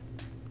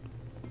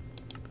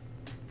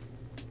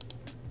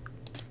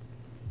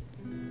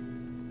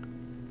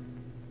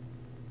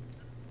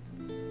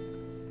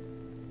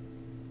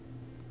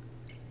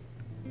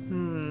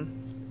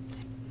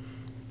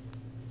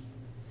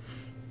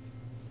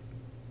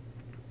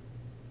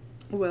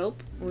 Well,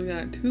 we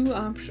got two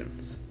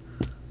options.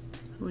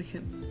 We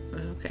can...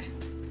 Okay.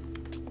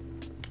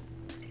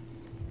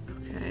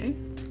 Okay.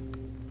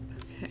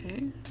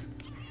 Okay.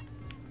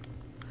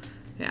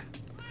 Yeah.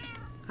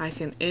 I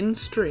can end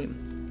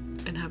stream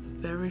and have a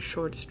very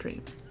short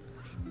stream.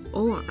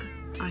 Or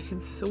I can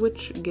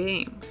switch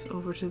games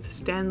over to the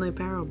Stanley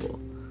Parable.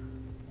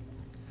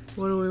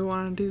 What do we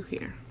want to do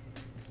here?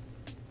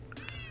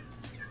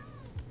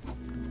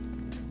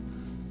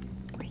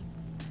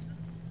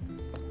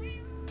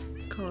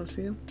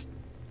 Coliseum.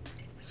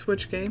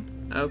 Switch game?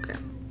 Okay.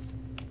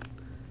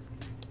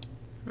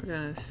 We're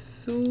gonna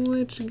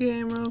switch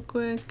game real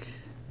quick.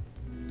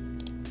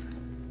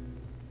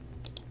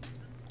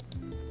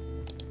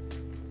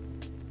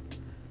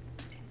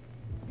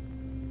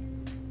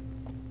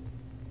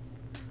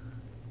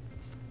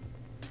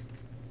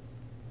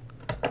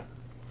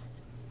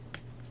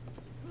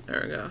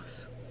 There it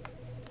goes.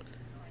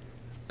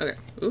 Okay,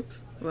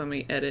 oops. Let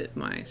me edit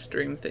my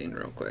stream thing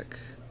real quick.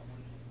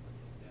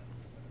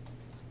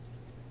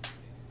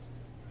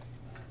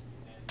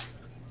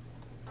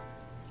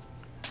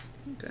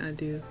 Gonna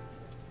do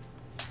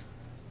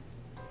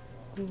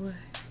like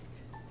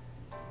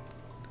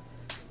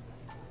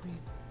we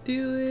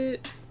do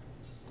it,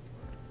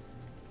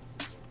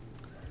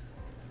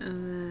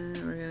 and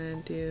then we're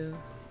gonna do.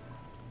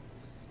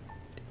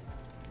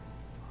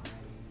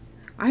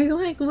 I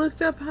like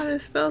looked up how to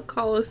spell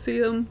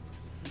Coliseum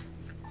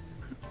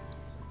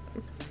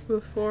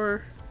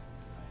before.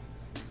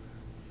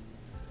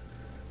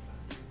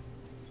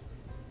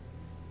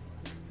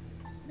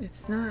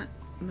 It's not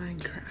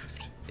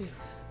Minecraft.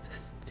 It's the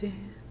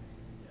stand.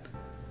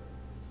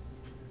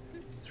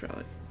 It's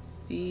probably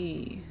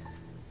the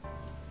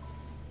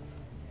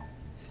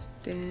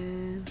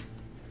Stanley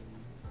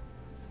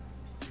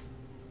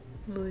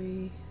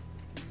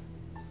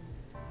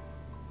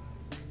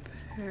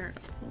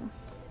Parable.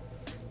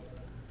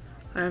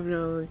 I have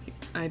no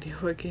idea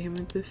what game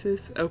this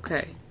is.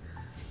 Okay.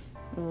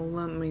 Well,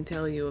 let me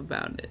tell you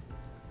about it.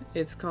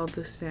 It's called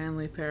the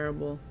Stanley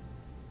Parable.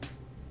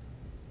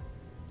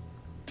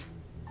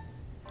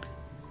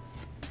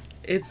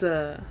 It's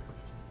a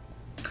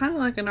kind of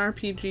like an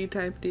RPG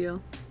type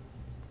deal.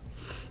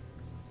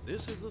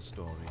 This is the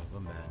story of a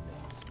man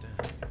named Stan.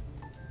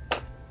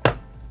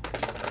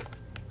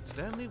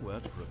 Stanley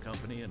worked for a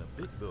company in a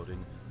big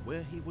building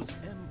where he was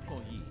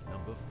employee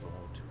number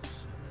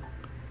 427.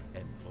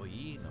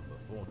 Employee number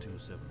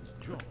 427's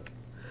job.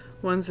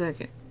 1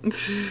 second. Let's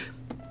see.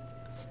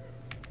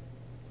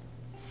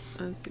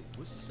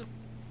 Was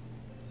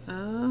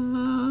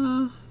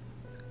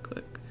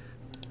Click.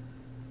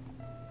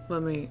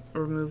 Let me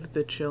remove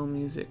the chill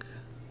music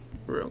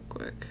real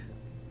quick.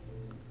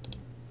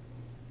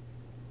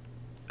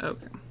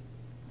 Okay.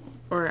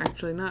 Or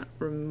actually not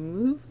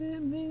remove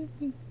it,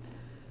 maybe.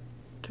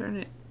 Turn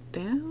it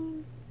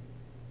down?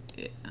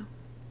 Yeah.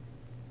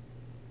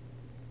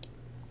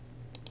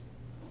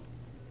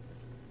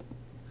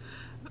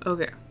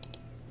 Okay.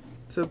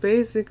 So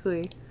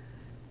basically,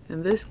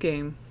 in this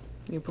game,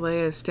 you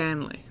play as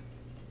Stanley,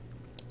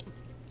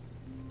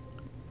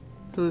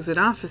 who's an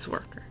office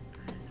worker,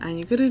 and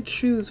you get to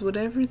choose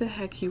whatever the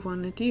heck you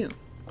want to do.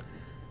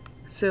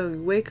 So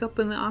you wake up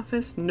in the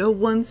office, no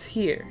one's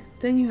here.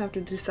 Then you have to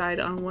decide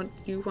on what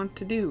you want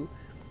to do.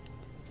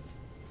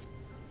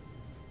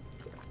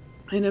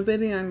 And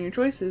depending on your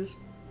choices,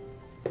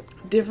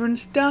 different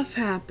stuff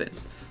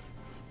happens.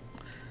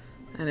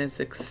 And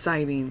it's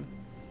exciting.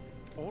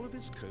 all of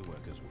his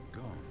co-workers were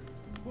gone.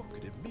 What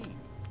could it mean?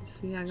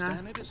 See, I got...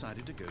 Stanley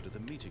decided to go to the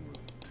meeting room.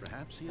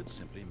 Perhaps he had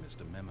simply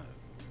missed a memo.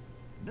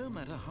 No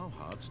matter how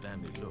hard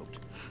Stanley looked,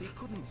 he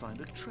couldn't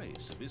find a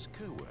trace of his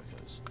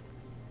co-workers.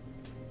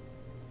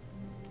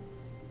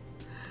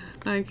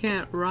 I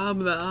can't rob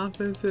the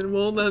office. It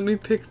won't let me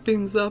pick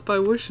things up. I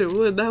wish it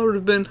would. That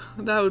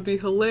would be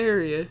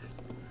hilarious.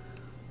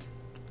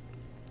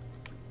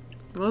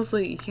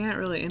 Mostly, you can't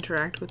really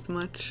interact with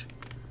much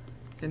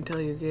until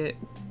you get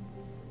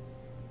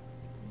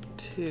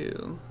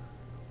to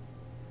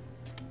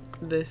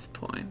this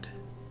point.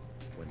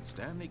 When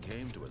Stanley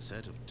came to a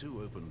set of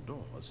 2 open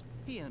doors,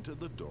 he entered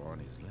the door on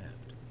his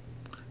left.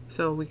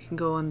 So we can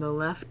go on the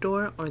left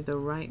door or the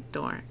right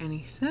door. And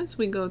he says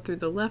we go through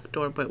the left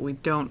door, but we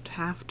don't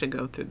have to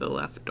go through the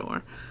left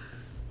door.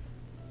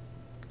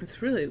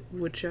 It's really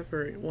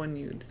whichever one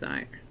you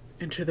desire.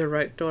 Enter the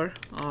right door.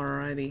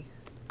 Alrighty.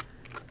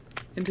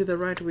 Into the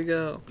right we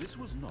go. This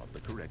was not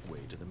the correct way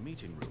to the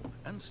meeting room,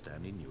 and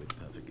Stanley knew it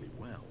perfectly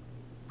well.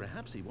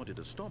 Perhaps he wanted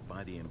to stop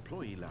by the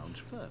employee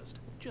lounge first,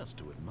 just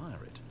to admire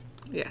it.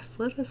 Yes,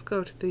 let us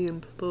go to the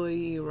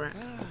employee rack.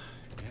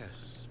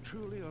 Yes,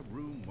 truly a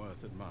room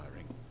worth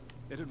admiring.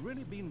 It had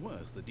really been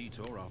worth the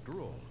detour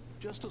after all,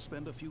 just to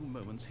spend a few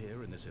moments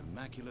here in this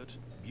immaculate,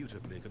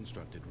 beautifully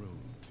constructed room.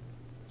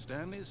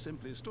 Stanley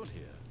simply stood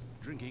here,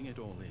 drinking it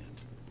all in.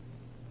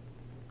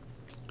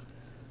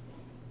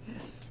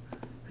 Yes.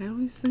 I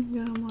always think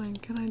that I'm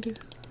like, can I do...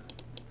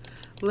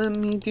 Let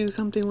me do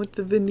something with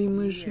the vending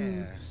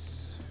machine.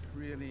 Yes,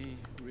 really,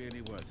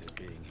 really worth it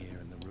being here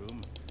in the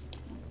room.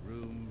 A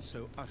room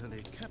so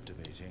utterly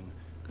captivating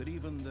that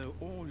even though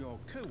all your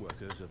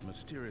co-workers have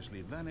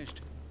mysteriously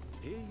vanished,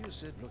 here you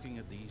sit looking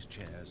at these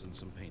chairs and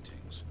some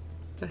paintings.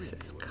 This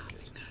Really is worth coffee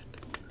it.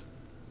 nut.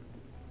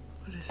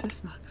 What does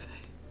this mug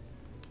say?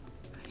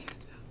 I can't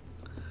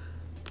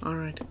tell.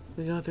 Alright,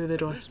 we go through the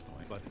door. At this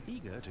point, but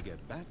eager to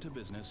get back to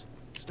business,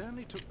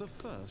 Stanley took the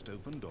first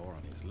open door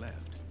on his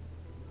left.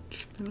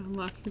 And I'm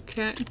like, you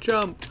can't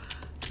jump.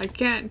 I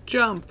can't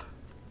jump.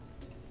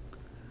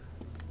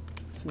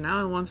 So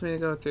now it wants me to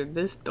go through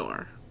this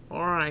door.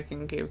 Or I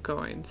can keep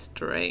going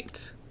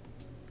straight.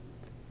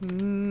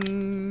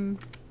 The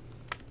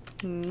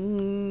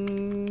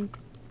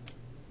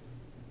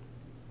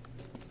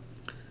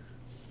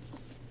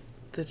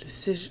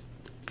decision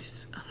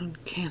is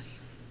uncanny.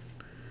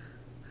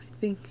 I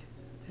think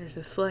there's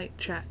a slight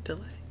chat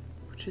delay,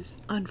 which is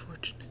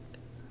unfortunate.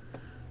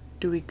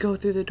 Do we go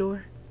through the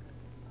door?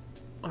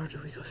 Or do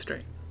we go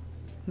straight?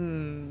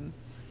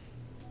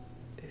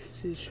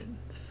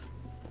 Decisions.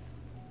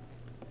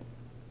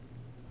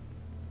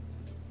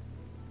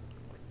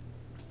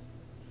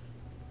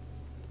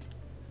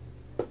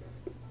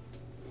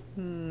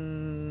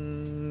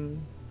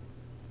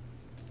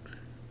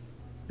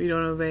 We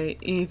don't obey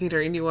anything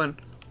or anyone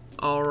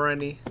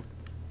already.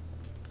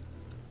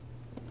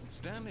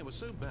 Stanley was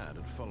so bad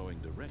at following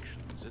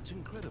directions, it's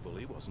incredible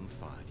he wasn't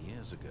 5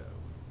 years ago.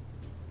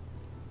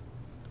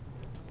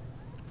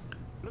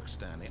 Look,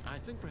 Stanley, I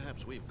think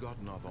perhaps we've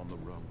gotten off on the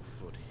wrong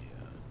foot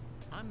here.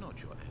 I'm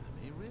not your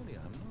enemy, really,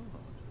 I'm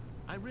not.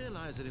 I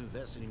realize that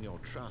investing in your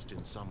trust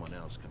in someone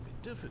else can be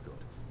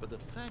difficult, but the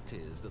fact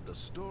is that the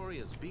story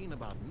has been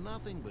about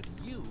nothing but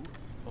you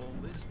all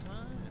this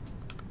time.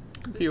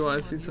 If you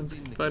want to see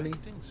something funny.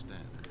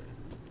 Stanley.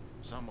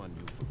 Someone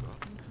you've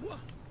forgotten. What?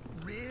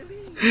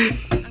 Really?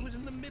 I was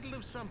in the middle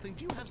of something.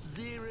 Do you have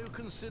zero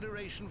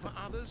consideration for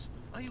others?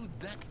 Are you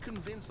that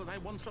convinced that I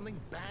want something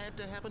bad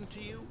to happen to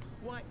you?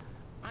 Why,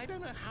 I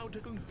don't know how to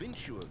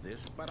convince you of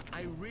this, but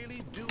I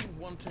really do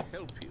want to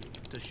help you,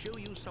 to show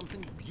you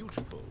something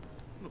beautiful.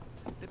 Look,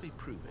 let me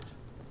prove it.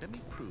 Let me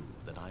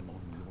prove that I'm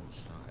on your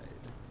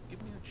side.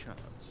 Give me a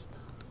chance.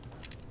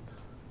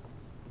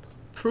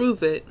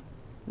 Prove it.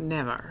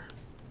 Never.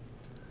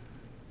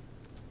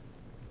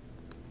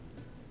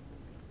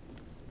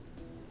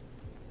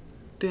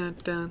 Dun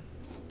dun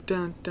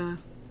dun dun.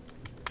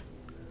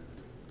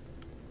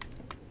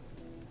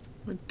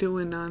 We're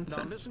doing Now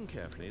nonsense. listen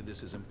carefully,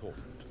 this is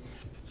important.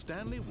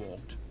 Stanley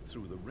walked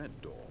through the red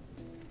door.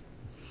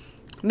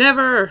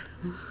 Never!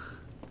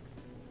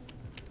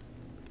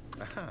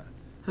 Aha,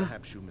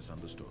 perhaps you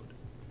misunderstood.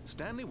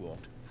 Stanley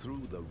walked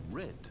through the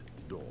red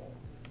door.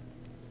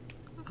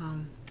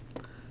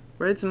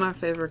 Red's my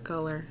favorite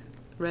color.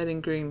 Red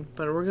and green.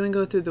 But we're gonna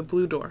go through the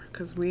blue door,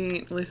 because we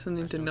ain't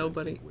listening to I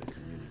nobody. don't think we're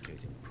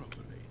communicating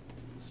properly.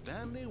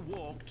 Stanley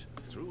walked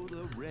through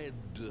the red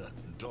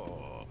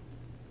door.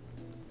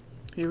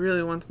 He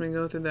really wants me to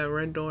go through that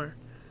red door.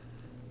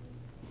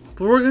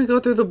 But we're gonna go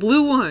through the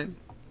blue one!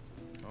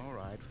 All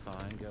right,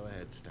 fine, go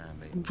ahead,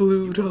 Stanley.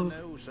 Blue You door. want to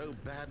know so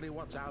badly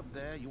what's out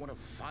there? You want to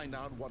find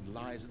out what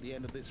lies at the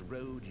end of this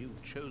road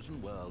you've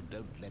chosen? Well,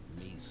 don't let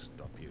me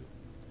stop you.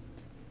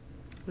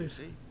 You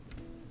see,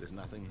 there's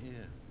nothing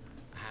here.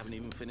 I haven't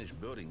even finished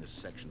building this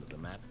section of the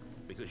map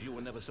because you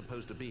were never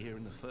supposed to be here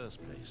in the first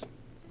place.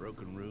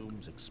 Broken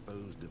rooms,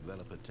 exposed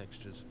developer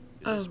textures.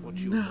 Is this what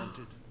you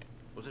wanted?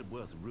 Was it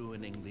worth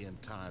ruining the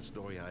entire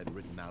story I had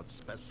written out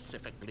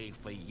specifically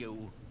for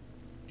you?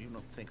 Do you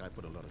not think I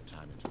put a lot of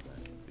time into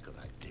that? Because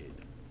I did.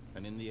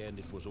 And in the end,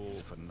 it was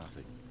all for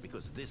nothing.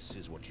 Because this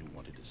is what you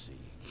wanted to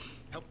see.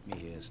 Help me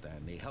here,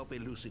 Stanley. Help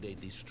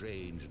elucidate these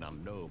strange and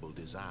unknowable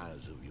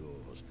desires of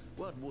yours.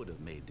 What would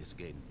have made this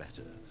game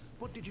better?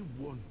 What did you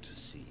want to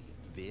see?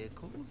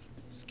 Vehicles?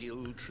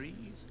 Skill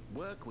trees?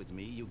 Work with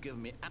me. You've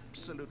given me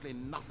absolutely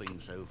nothing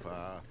so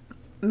far.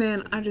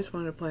 Man, I just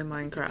want to play Take a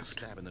Minecraft.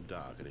 stab in the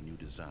dark at a new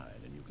design,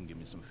 and you can give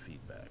me some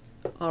feedback.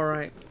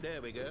 Alright. There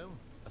we go.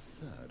 A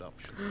third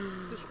option.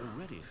 This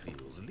already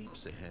feels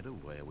leaps ahead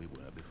of where we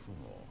were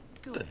before.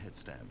 Go ahead,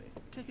 Stanley.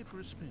 Take it for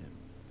a spin.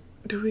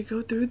 Do we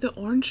go through the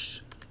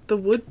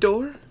wood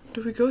door?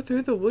 Do we go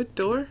through the wood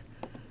door?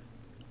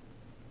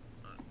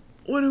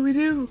 What do we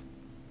do?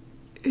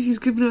 He's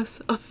given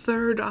us a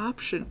third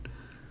option.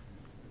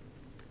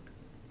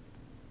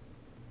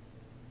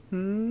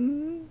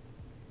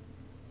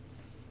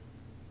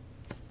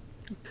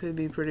 Could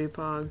be pretty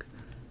pog.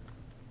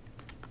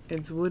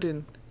 It's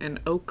wooden and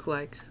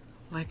oak-like,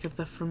 like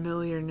the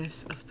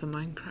familiarness of the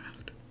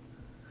Minecraft.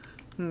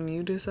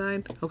 You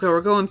decide? Okay, we're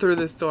going through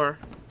this door.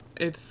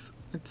 It's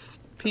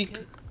peaked.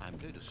 Okay, I'm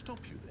going to stop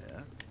you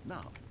there.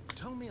 Now,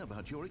 tell me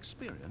about your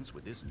experience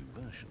with this new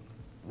version.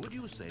 Would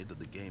you say that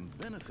the game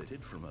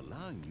benefited from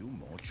allowing you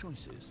more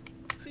choices?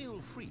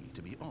 Feel free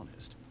to be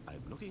honest.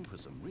 I'm looking for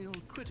some real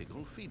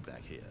critical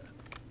feedback here.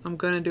 I'm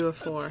gonna do a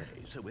 4. Okay,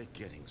 so we're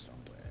getting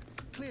somewhere.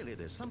 Clearly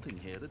there's something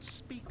here that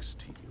speaks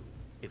to you.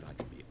 If I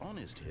can be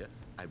honest here,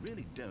 I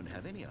really don't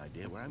have any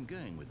idea where I'm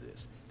going with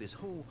this. This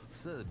whole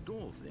third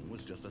door thing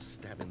was just a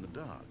stab in the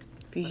dark.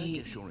 But I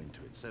guess you're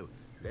into it, so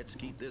let's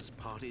keep this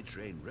party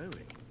train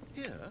rolling.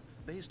 Here,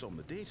 based on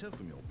the data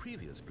from your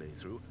previous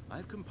playthrough,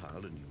 I've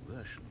compiled a new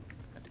version.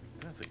 And to be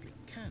perfectly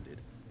candid,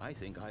 I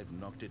think I've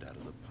knocked it out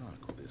of the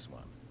park with this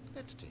one.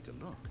 Let's take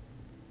a look.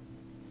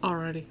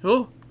 Alrighty.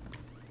 Oh!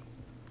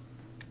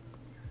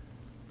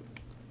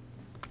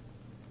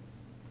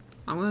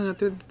 I'm gonna go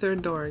through the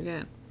third door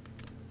again.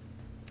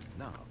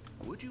 Now,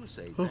 would you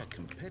say that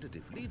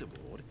competitive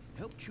leaderboard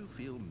helped you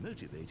feel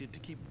motivated to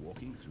keep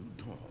walking through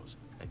doors?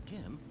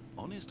 Again,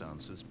 honest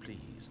answers,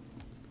 please.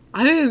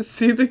 I didn't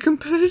see the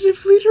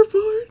competitive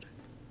leaderboard.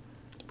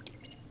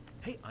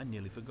 Hey, I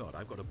nearly forgot.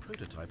 I've got a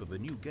prototype of a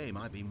new game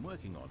I've been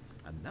working on,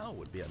 and now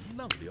would be a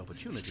lovely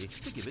opportunity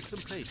to give it some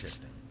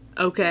playtesting.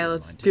 Okay,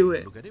 let's do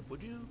it. Look at it,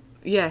 would you?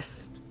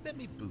 Yes. Let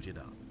me boot it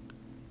up.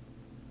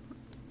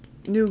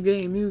 New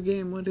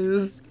game, what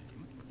is... This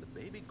game, the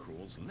baby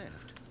crawls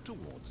left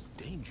towards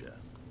danger.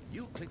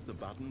 You click the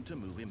button to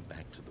move him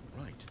back to the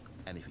right,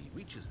 and if he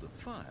reaches the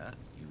fire,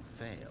 you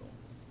fail.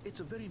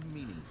 It's a very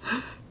meaningful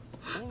game,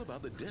 all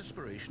about the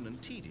desperation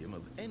and tedium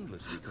of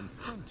endlessly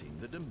confronting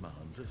the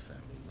demands of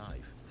family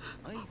life.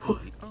 I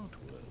think the art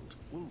world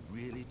will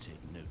really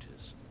take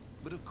notice.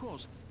 But of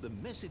course, the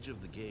message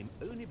of the game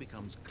only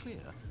becomes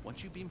clear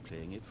once you've been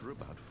playing it for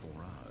about 4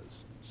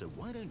 hours. So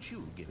why don't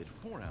you give it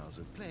 4 hours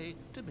of play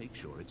to make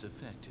sure it's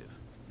effective?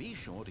 Be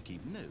sure to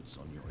keep notes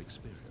on your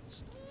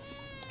experience.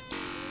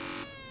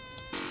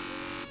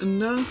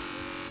 No.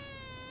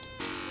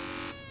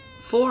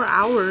 4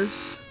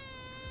 hours?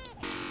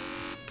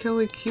 Can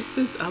we keep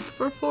this up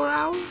for 4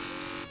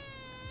 hours?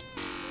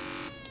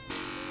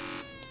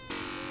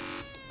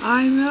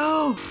 I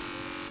know.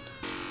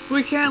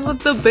 We can't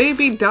let the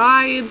baby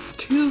die. It's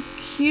too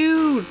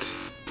cute.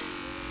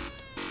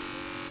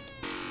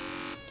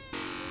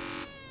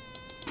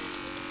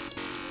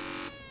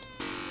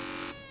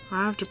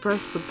 I have to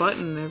press the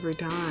button every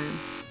time.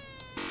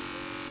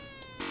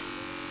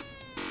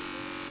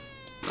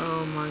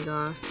 Oh my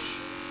gosh.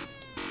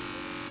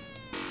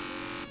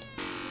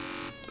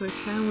 But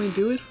can we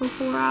do it for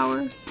 4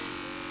 hours?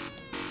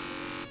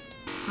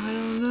 I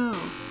don't know.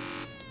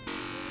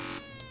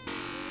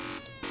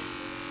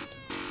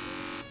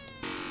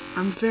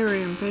 I'm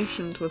very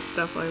impatient with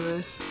stuff like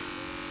this.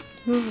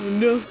 Oh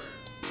no.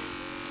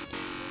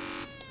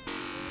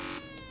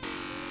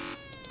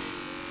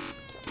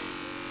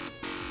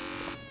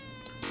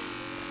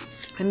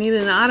 I need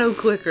an auto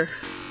clicker.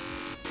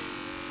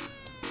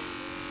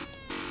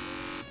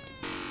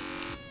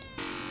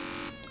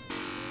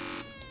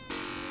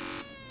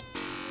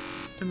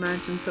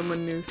 imagine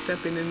someone new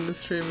stepping in the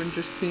stream and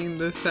just seeing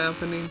this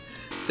happening.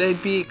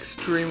 They'd be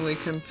extremely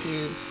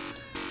confused.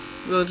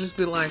 They'll just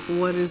be like,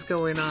 what is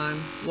going on?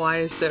 Why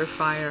is there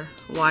fire?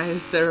 Why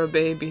is there a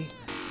baby?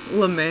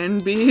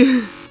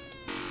 Lamanby?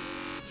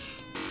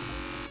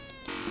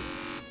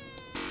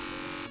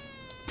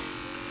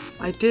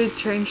 I did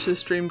change the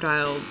stream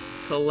dial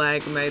to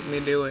lag made me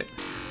do it.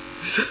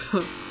 So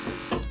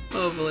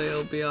hopefully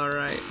it'll be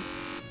alright.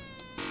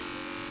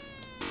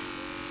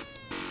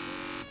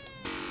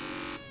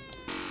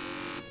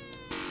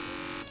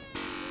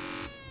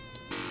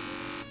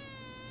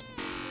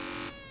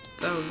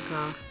 Oh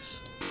gosh.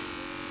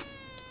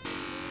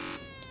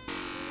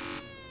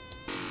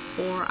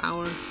 4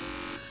 hours.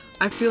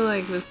 I feel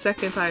like the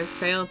second I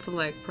fail to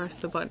like press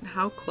the button,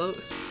 how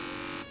close?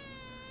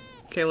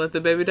 Okay, let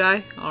the baby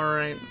die?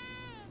 Alright.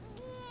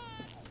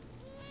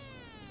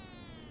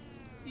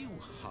 You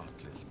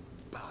heartless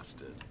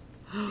bastard.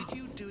 Did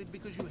you do it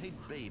because you hate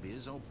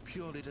babies or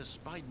purely to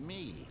spite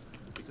me?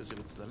 Because if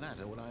it's the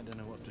latter, well, I don't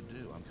know what to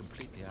do. I'm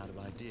completely out of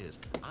ideas.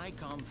 I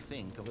can't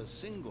think of a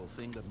single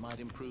thing that might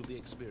improve the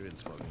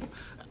experience for me.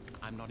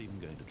 I'm not even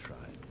going to try.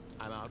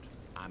 I'm out.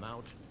 I'm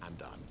out. I'm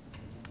done.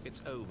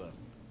 It's over.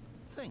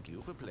 Thank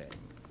you for playing.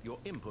 Your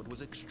input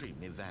was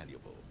extremely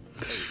valuable.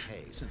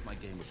 Hey, since my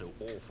game was so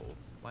awful,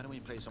 why don't we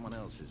play someone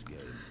else's game?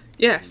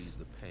 Yes. Ease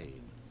the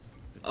pain.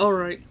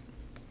 Alright.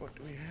 What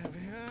do we have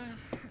here?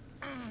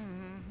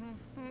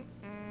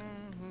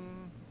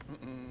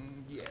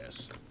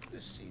 Yes,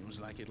 this seems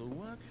like it'll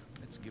work.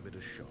 Let's give it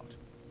a shot.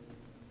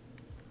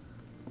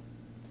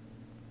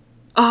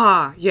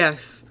 Ah,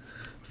 yes.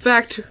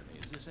 Fact. Is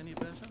this any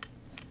better?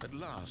 At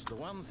last, the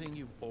one thing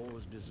you've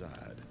always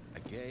desired. A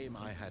game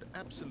I had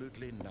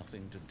absolutely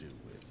nothing to do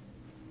with.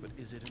 But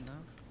is it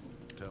enough?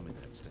 Tell me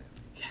that, Stan.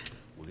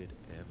 Yes. Will it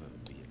ever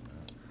be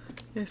enough?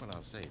 Yes. Well,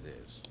 I'll say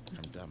this.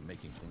 I'm done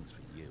making things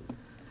for you.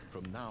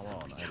 From now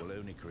on, I will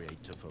only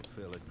create to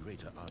fulfill a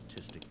greater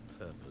artistic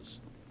purpose.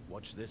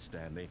 Watch this,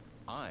 Stanley.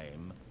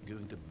 I'm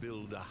going to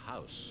build a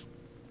house.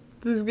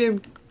 This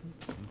game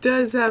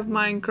does have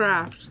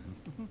Minecraft.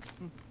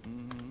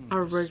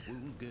 Or This will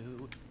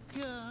go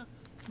here.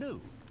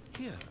 No,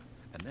 here.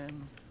 And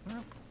then...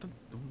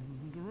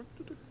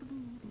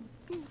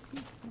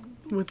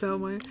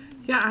 without my...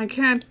 Yeah, I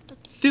can't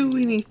do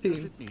Does anything.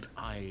 it need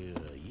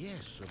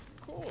yes,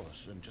 of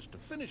course. And just to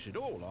finish it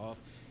all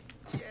off,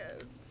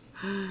 yes,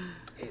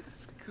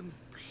 it's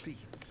complete.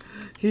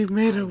 He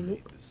made I a...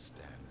 made this,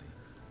 Stanley.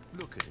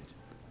 Look at it.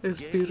 It's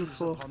Gaze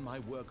beautiful. upon my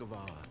work of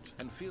art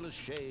and feel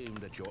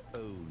ashamed at your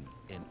own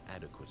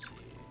inadequacy.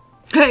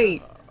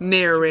 Hey,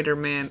 narrator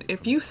man,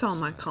 if you saw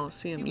my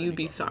Coliseum, you'd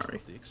be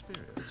sorry. The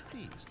experience,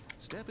 please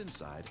step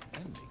inside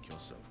and make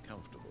yourself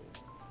comfortable.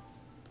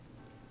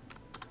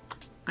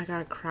 I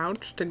gotta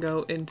crouch to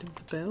go into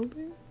the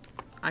building?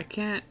 I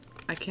can't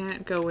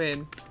go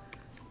in.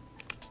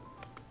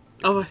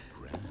 Oh,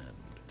 Grand.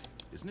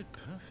 Isn't it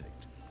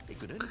perfect? It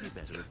could only be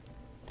better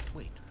if...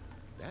 Wait,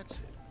 that's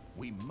it.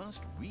 We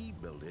must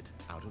rebuild it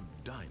out of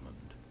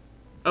diamond.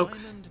 Okay.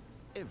 Diamond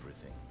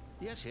everything.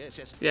 Yes.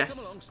 Yes. Come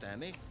along,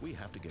 Stanley. We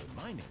have to go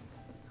mining.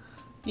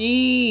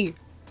 yee!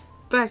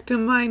 Back to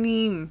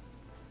mining.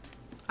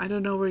 I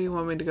don't know where you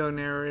want me to go,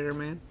 narrator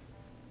man.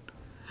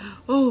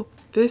 Oh,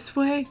 this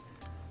way?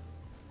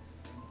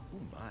 Oh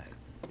my,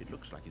 it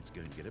looks like it's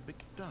going to get a bit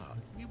dark.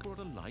 You brought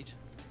a light?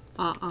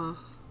 Uh-uh.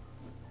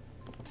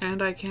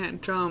 And I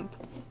can't jump.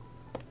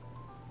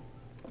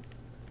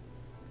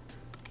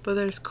 But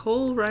there's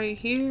coal right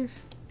here.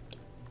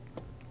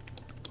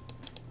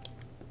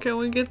 Can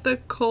we get the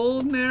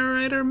coal,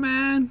 narrator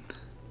man?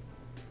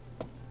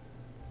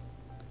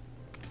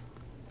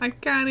 I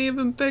can't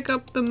even pick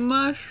up the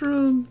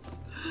mushrooms.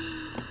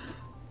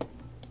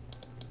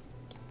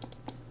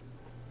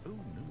 Oh,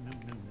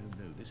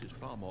 no. This is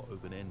far more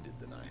open-ended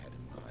than I had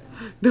in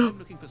mind. No. I'm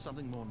looking for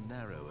something more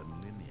narrow and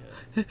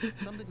linear.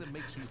 Something that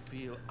makes you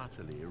feel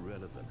utterly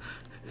irrelevant.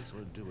 This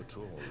won't do at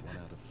all. 1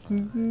 out of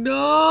 5.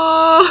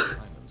 No!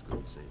 Simon's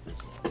called save this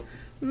one.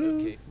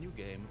 Okay, new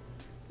game.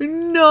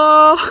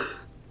 No!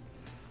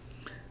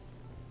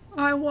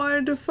 I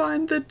wanted to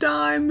find the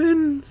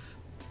diamonds.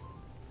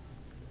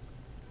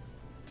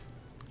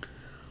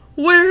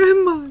 Where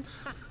am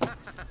I?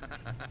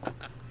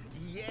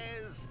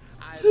 Yes!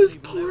 I This don't is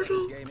even know what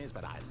Portal. this game is,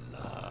 but I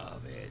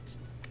love it.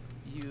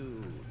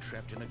 You,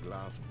 trapped in a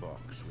glass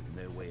box with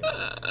no way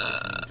out,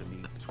 listening to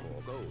me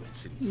talk. Oh,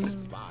 it's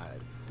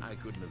inspired. I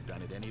couldn't have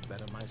done it any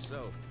better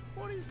myself.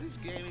 What is this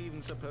game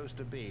even supposed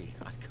to be?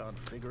 I can't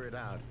figure it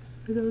out.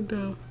 I don't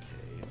know.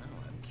 Okay, now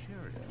I'm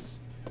curious.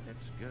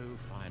 Let's go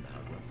find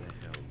out what the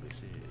hell this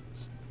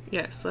is.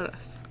 Yes, let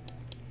us.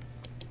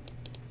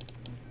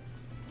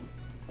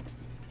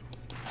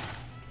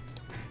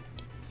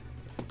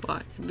 Well,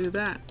 I can do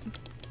that.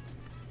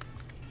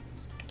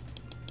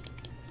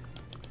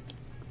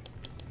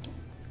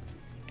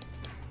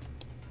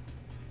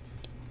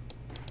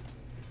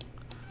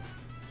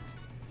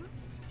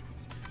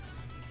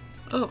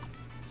 Oh.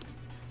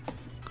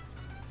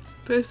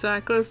 Pierce, I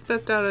could have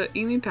stepped out at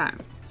any time.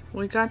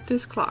 We got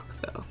this clock,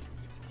 though.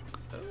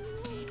 Oh,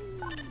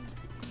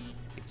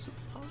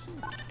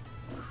 proposal?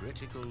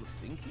 Critical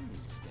thinking,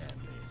 Stanley.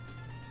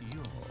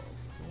 Your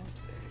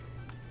forte.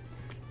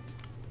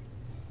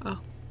 Oh.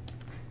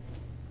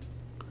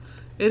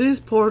 It is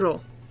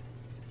Portal.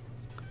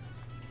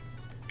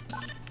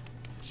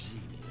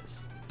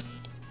 Genius.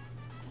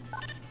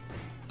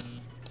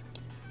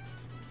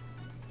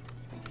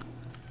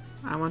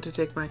 I want to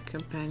take my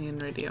companion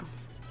radio.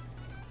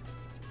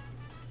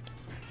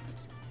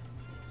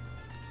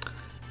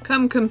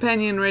 Come,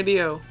 companion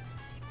radio.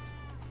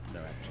 No,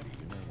 actually,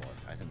 you know what?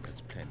 I think that's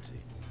plenty.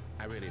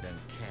 I really don't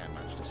care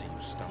much to see you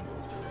stumble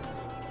through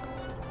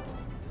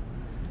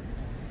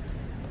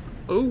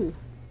it. Ooh.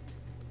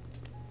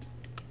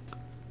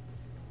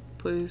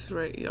 Please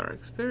rate your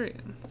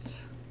experience.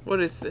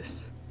 What is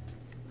this?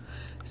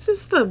 Is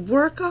this the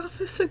work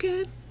office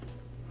again?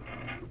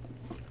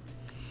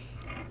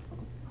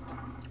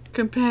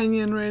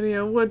 Companion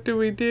radio, what do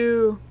we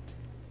do?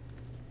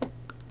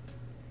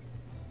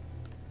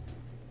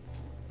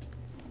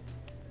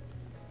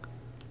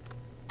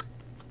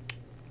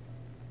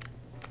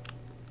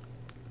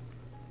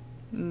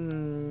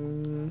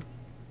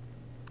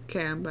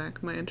 Okay, I'm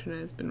back. My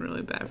internet has been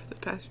really bad for the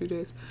past few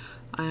days.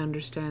 I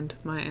understand.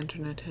 My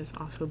internet has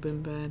also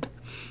been bad.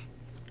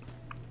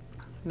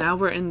 Now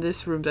we're in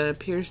this room that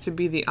appears to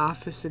be the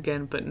office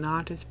again, but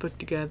not as put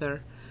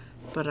together.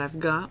 But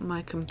I've got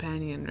my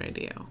companion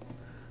radio.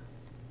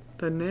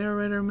 The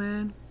narrator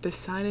man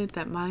decided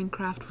that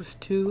Minecraft was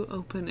too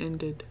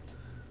open-ended.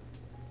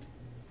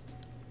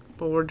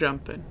 But we're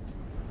jumping.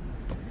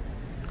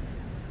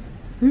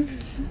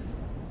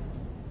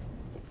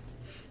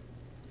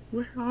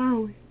 Where are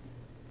we?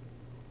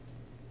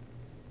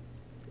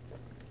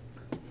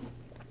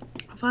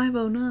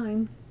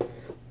 509.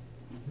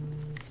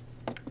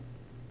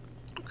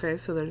 Okay,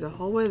 so there's a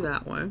hallway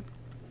that way.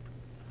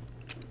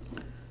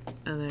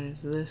 And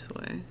there's this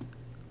way.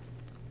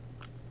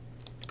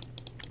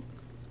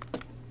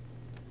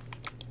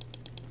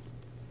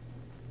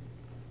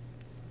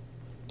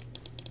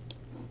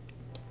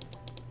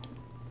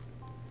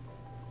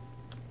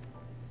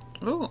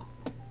 Oh.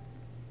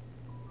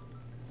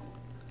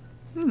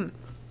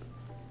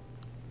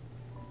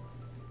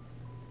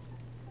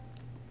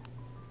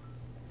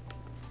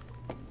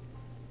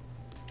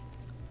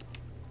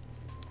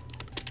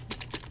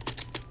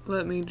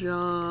 Let me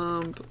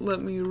jump.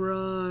 Let me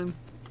run.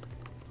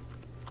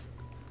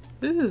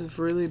 This is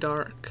really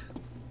dark.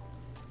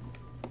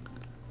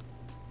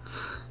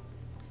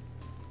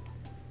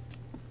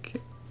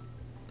 Okay.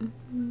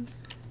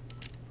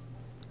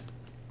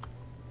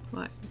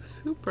 Like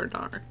super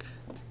dark.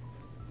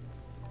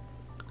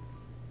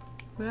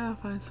 We gotta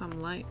find some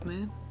light,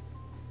 man.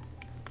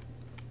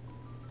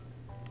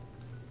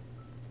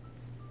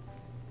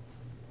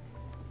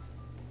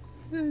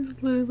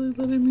 It's literally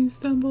letting me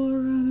stumble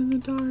around in the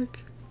dark.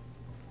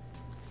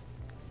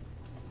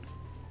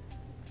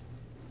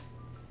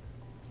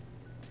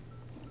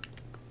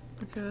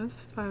 Okay,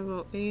 that's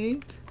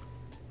 508.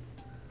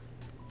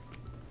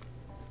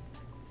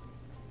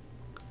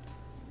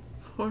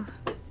 Four.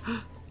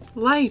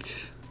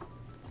 Light!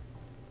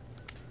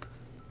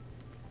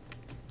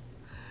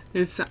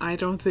 I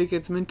don't think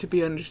it's meant to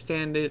be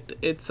understood.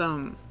 It's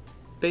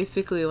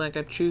basically like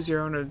a choose your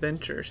own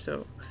adventure,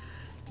 so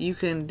you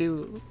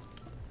can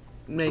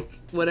make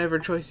whatever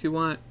choice you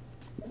want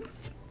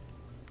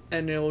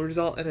and it will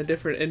result in a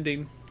different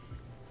ending.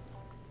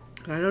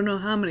 I don't know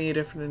how many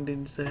different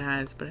endings it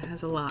has, but it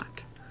has a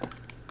lot.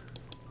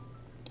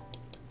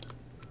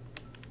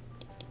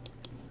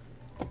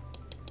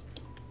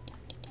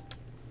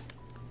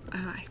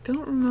 And I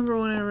don't remember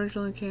when it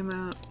originally came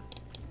out,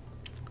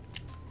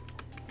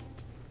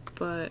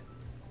 but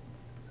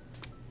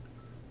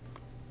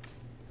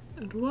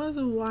it was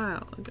a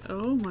while ago.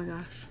 Oh my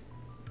gosh.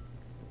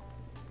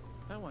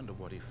 I wonder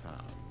what he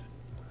found.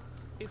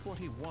 If what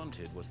he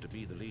wanted was to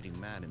be the leading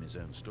man in his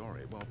own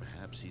story, well,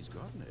 perhaps he's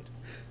gotten it.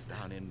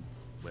 Down in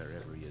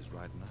wherever he is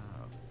right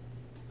now.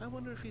 I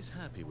wonder if he's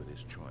happy with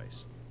his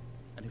choice.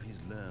 And if he's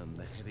learned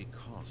the heavy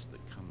cost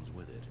that comes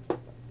with it.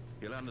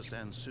 He'll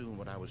understand soon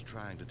what I was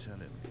trying to tell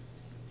him.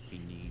 He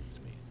needs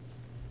me.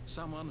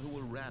 Someone who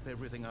will wrap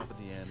everything up at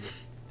the end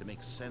to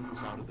make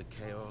sense out of the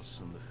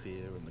chaos and the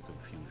fear and the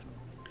confusion.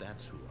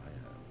 That's who I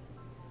am.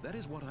 That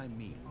is what I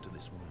mean to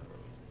this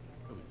world.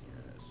 Oh,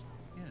 yes.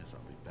 Yes,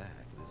 I'll be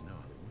back. There's no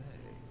other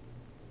way.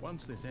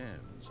 Once this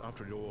ends,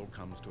 after it all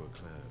comes to a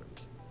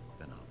close,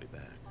 then I'll be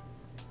back.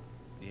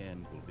 The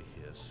end will be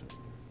here soon.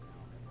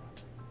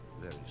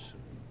 Very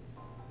soon.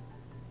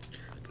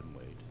 I can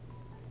wait.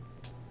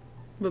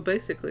 But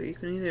basically, you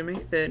can either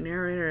make the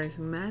narrator as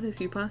mad as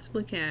you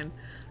possibly can,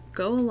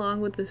 go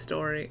along with the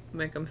story,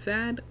 make them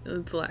sad,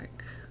 it's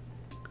like...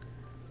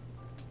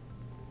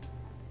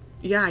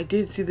 Yeah, I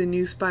did see the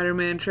new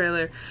Spider-Man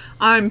trailer.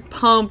 I'm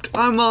pumped.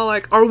 I'm all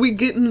like, are we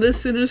getting the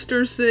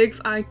Sinister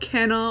Six? I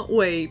cannot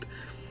wait.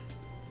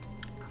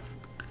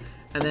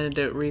 And then it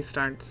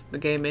restarts. The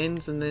game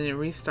ends and then it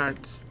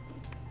restarts.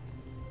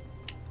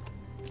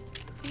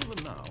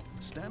 Even now,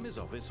 Stanley's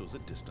office was a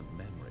distant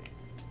memory.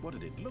 What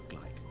did it look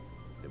like?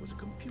 There was a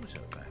computer,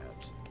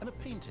 perhaps, and a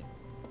painting.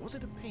 Was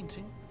it a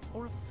painting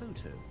or a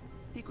photo?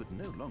 He could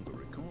no longer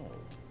recall.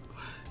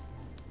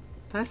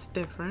 That's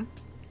different.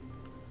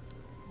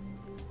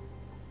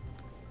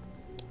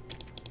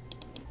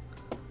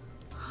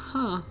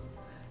 Huh.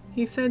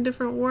 He said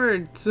different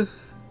words.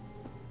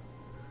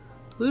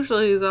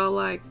 Usually he's all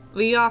like,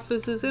 the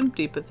office is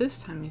empty, but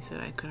this time he said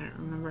I couldn't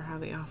remember how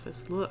the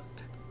office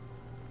looked.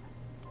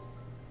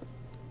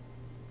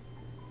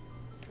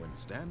 When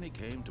Stanley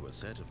came to a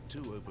set of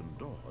 2 open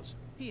doors,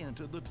 he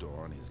entered the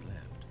door on his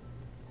left.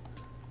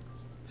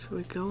 Should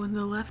we go in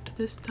the left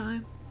this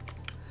time?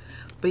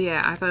 But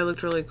yeah, I thought it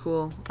looked really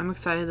cool. I'm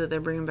excited that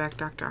they're bringing back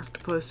Dr.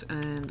 Octopus,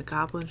 and the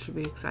Goblin should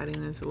be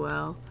exciting as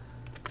well.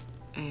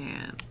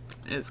 And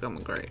it's gonna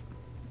be great.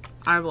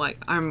 I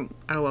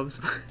love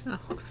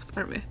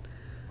Spider-Man.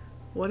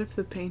 What if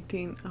the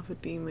painting of a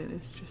demon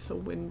is just a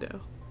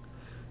window?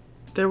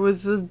 There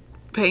was a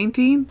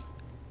painting?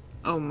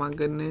 Oh my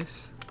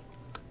goodness.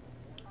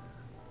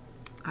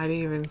 I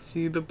didn't even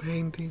see the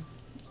painting.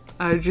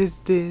 I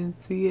just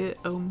didn't see it.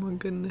 Oh my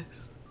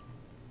goodness.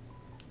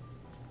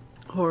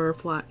 Horror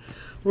plot.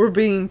 We're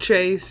being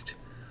chased.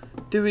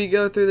 Do we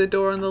go through the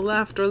door on the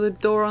left or the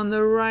door on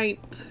the right?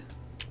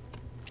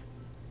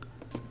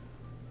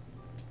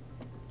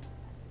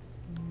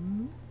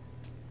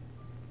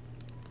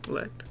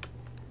 Left.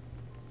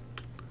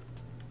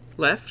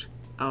 Left?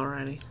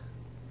 Alrighty.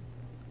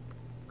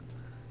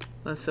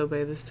 Let's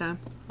obey this time.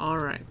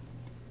 Alright.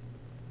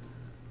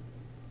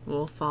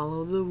 We'll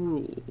follow the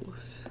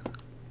rules.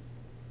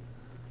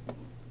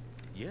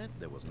 Yet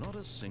there was not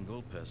a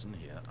single person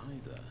here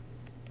either.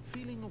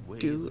 Feeling a wave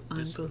Do of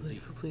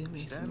disbelief, unbelievably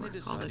amazing Stanley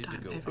work all the decided to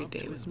time, go every up day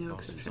to with his no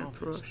boss's exception of office,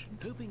 promotion.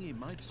 hoping he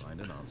might find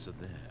an answer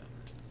there.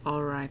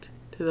 Alright,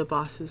 to the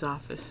boss's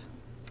office.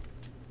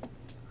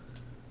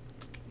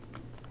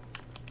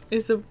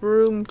 It's a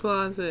broom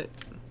closet.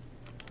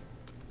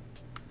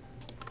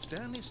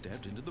 Stanley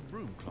stepped into the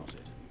broom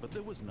closet, but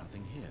there was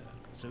nothing here,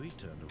 so he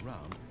turned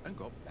around and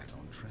got back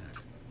on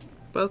track.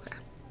 Okay.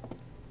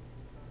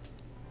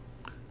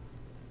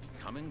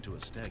 Coming to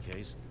a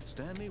staircase,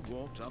 Stanley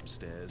walked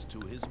upstairs to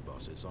his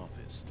boss's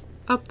office.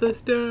 Up the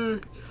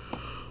stairs.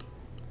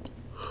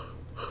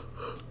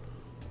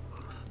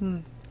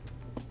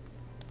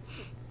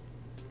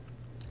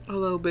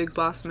 Hello, big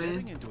boss Stepping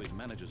man. into his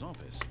manager's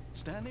office,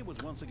 Stanley was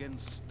once again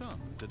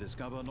stunned to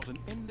discover not an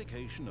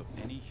indication of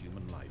any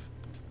human life.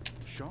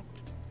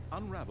 Shocked,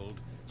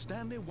 unraveled,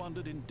 Stanley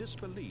wondered in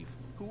disbelief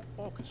who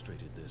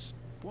orchestrated this,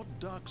 what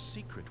dark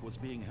secret was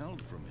being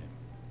held from him.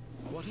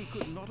 What he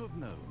could not have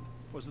known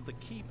was that the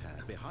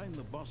keypad behind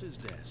the boss's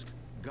desk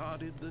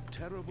guarded the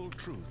terrible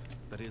truth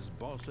that his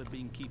boss had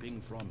been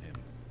keeping from him.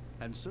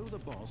 And so the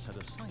boss had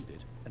assigned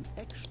it an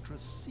extra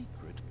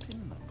secret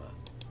PIN number.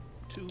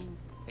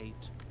 28.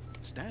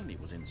 Stanley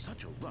was in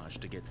such a rush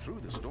to get through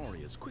the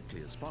story as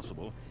quickly as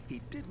possible,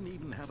 he didn't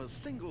even have a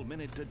single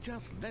minute to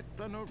just let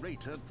the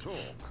narrator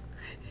talk.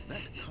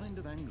 That kind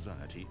of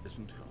anxiety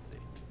isn't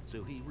healthy,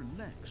 so he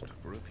relaxed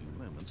for a few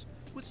moments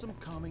with some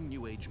calming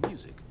New Age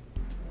music.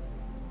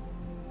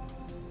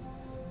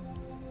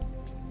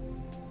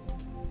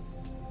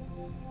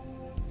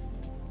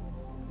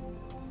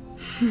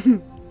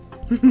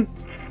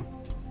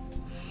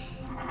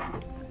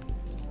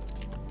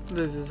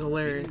 This is Feeling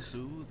hilarious.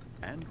 soothed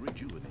and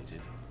rejuvenated,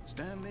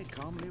 Stanley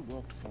calmly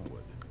walked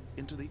forward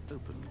into the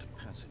opened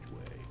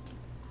passageway.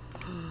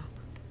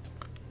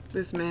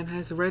 This man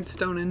has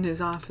redstone in his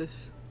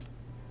office.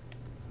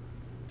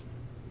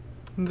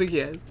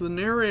 Yeah, the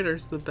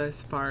narrator's the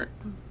best part.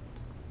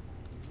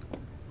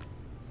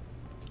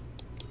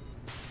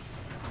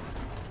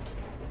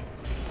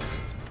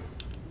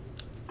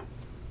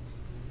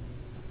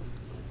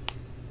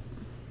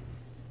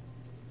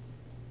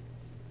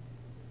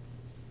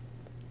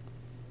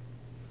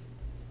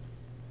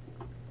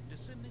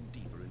 Descending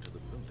deeper into the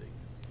building,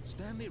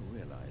 Stanley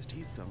realized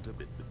he felt a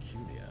bit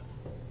peculiar.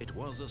 It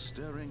was a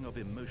stirring of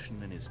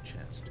emotion in his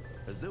chest,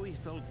 as though he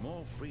felt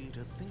more free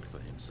to think for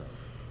himself,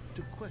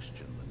 to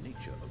question the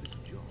nature of his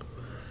job.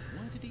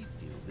 Why did he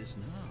feel this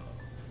now,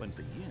 when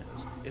for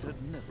years it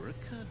had never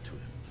occurred to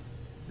him?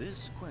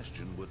 This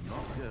question would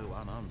not go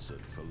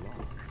unanswered for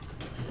long.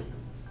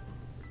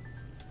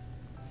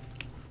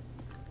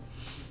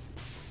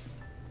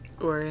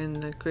 We're in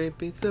the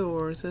creepy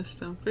sewer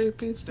system.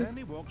 Creepy sewer.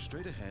 Stanley walked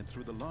straight ahead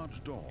through the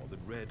large door that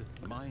read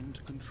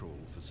Mind Control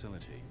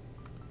Facility.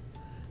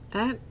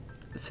 That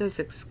says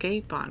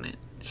escape on it.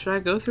 Should I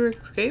go through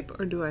escape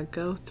or do I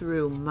go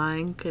through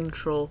mind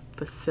control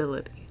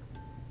facility?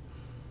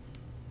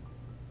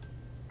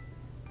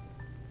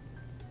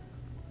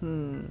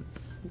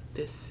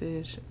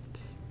 Decisions.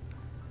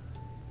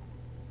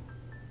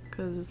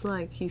 Because it's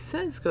like, he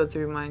says go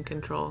through mind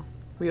control.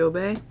 We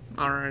obey?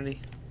 Alrighty.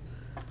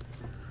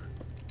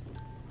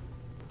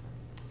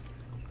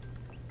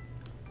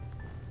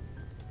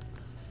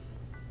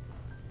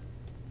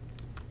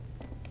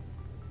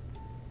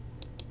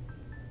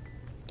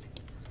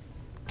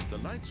 The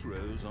lights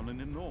rose on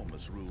an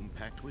enormous room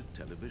packed with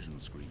television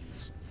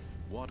screens.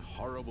 What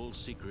horrible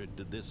secret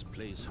did this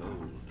place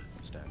hold?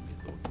 Stanley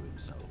thought to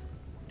himself.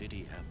 Did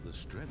he have the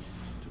strength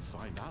to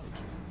find out?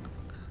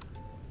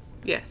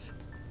 Yes,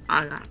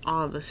 I got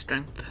all the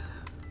strength.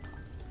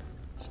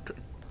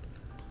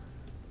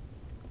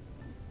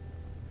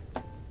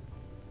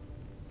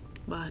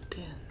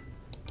 Button.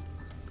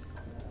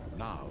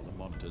 Now the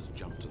monitors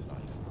jumped to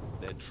life,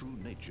 their true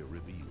nature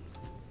revealed.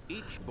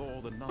 Each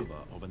bore the number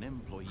of an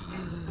employee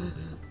in the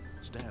building,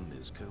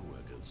 Stanley's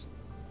co-workers.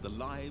 The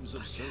lives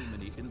of so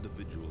many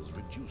individuals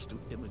reduced to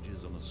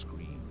images on a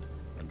screen,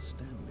 and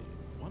Stanley,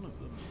 one of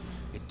them,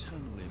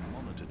 eternally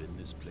monitored in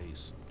this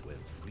place where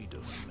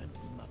freedom meant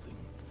nothing.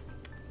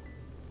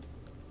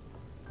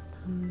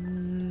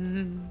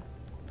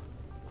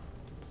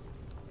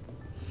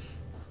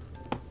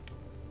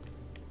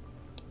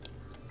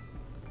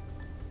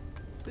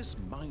 This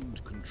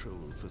mind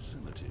control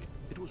facility,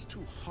 it was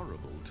too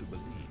horrible to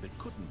believe. It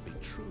couldn't be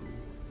true.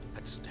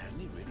 Had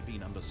Stanley really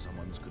been under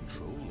someone's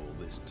control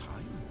all this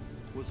time?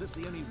 Was this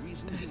the only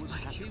reason he was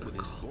happy with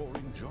his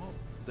boring job?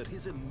 That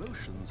his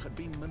emotions had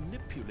been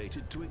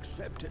manipulated to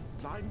accept it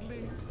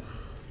blindly?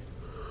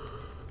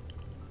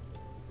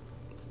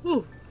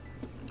 Ooh,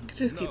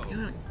 just keep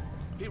going.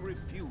 He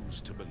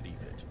refused to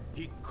believe it.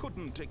 He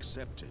couldn't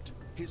accept it.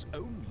 His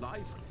own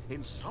life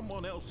in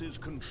someone else's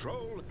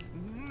control?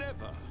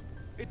 Never.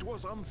 It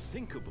was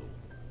unthinkable,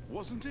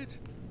 wasn't it?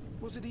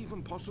 Was it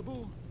even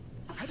possible?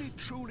 Had he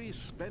truly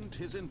spent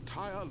his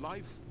entire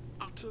life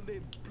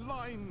utterly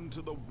blind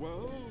to the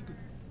world?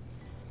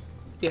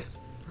 Yes.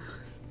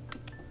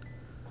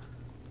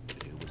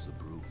 Here was the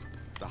proof.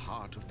 The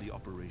heart of the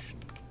operation.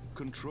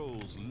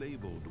 Controls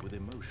labeled with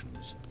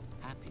emotions.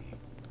 Happy,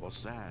 or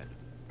sad,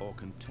 or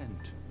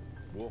content.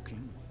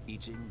 Walking,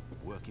 eating,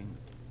 working.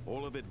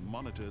 All of it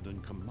monitored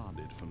and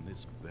commanded from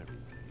this very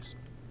place.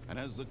 And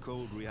as the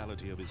cold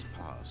reality of his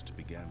past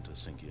began to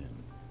sink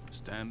in,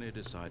 Stanley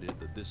decided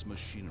that this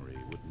machinery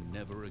would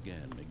never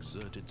again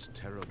exert its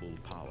terrible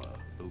power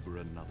over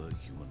another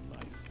human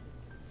life.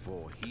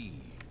 For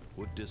he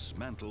would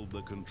dismantle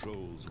the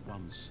controls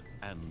once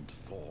and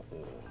for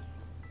all.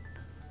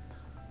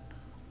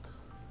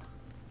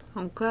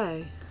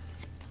 Okay.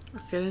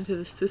 Let's get into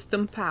the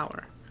system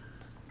power.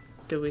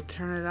 Do we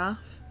turn it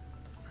off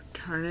or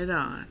turn it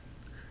on?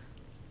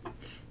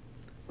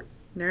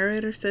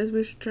 Narrator says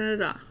we should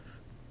turn it off.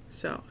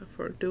 So if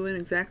we're doing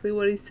exactly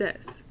what he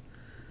says,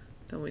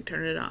 then we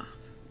turn it off.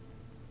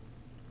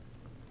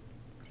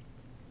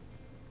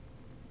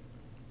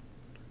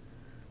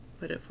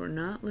 But if we're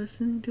not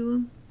listening to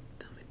him,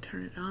 then we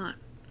turn it on.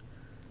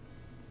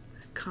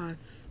 It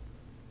causes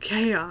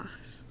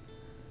chaos.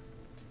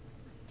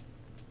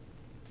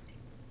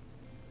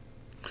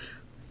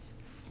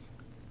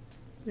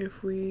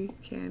 If we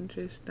can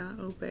just not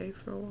obey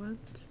for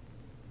once.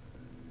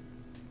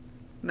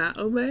 Not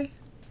obey?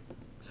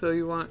 So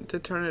you want to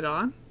turn it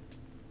on?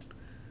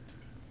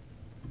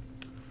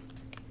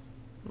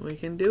 We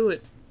can do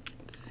it.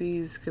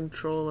 Seize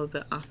control of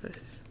the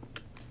office.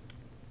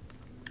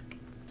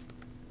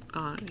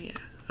 On, yeah.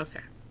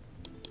 Okay.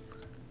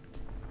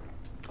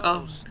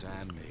 Oh,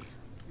 Stanley,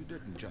 you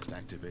didn't just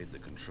activate the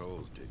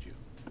controls, did you?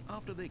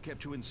 After they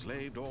kept you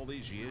enslaved all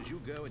these years,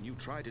 you go and you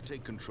try to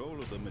take control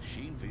of the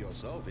machine for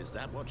yourself. Is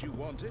that what you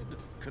wanted?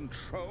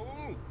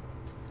 Control?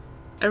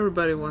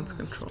 Everybody wants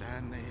control.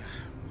 Stanley,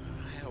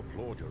 I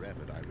applaud your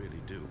effort, I really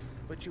do.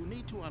 But you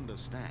need to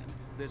understand,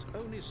 there's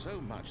only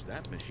so much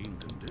that machine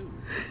can do.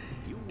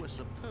 You were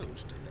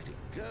supposed to let it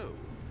go.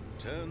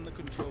 Turn the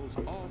controls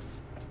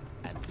off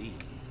and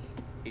leave.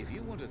 If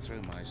you want to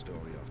throw my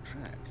story off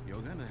track,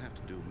 you're going to have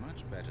to do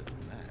much better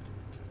than that.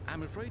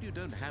 I'm afraid you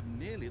don't have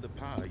nearly the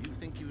power you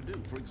think you do.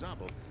 For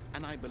example,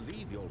 and I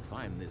believe you'll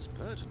find this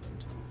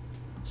pertinent,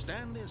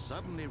 Stanley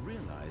suddenly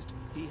realized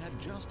he had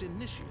just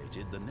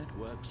initiated the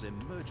network's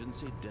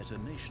emergency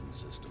detonation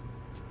system.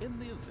 In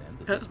the event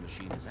that this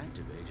machine is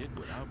activated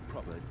without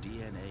proper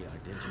DNA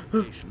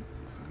identification,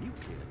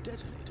 nuclear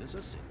detonators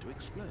are set to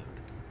explode,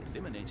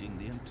 eliminating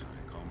the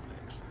entire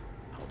complex.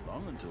 How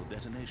long until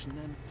detonation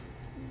then?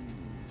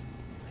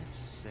 Let's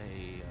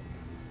say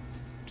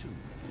 2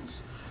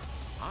 minutes.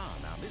 Ah,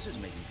 now this is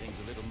making things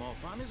a little more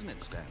fun, isn't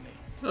it, Stanley?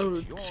 Oh,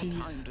 it's your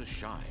time to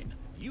shine.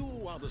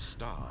 You are the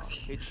star.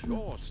 It's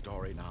your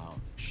story now.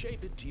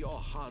 Shape it to your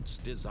heart's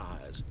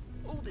desires.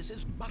 Oh, this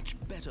is much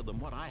better than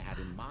what I had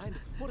in mind.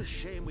 What a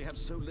shame we have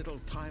so little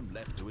time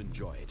left to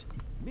enjoy it.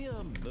 Mere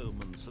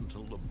moments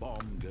until the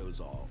bomb goes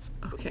off.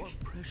 Okay. But what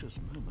precious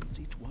moments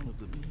each one of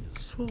them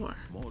is. 4.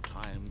 More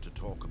time to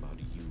talk about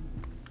you,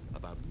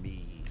 about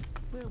me,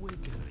 where we're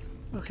going.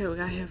 Okay, we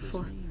got hit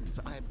 4.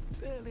 I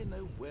barely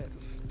know where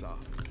to start.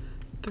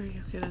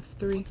 3. Okay, that's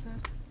 3. What's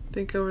that?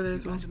 Think over there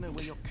as You'd well. like to know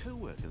where your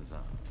co-workers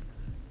are.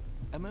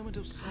 A moment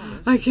of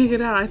solace. I can't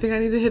get out. I think I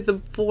need to hit the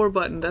 4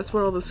 button. That's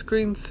what all the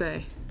screens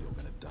say. You're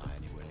gonna die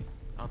anyway.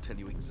 I'll tell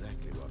you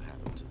exactly what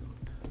happened to them.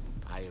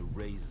 I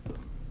erased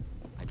them.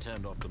 I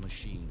turned off the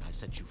machine. I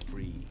set you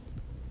free.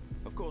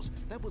 Of course,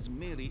 that was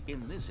merely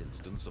in this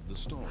instance of the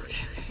story.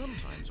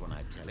 Sometimes when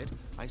I tell it,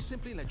 I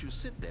simply let you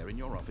sit there in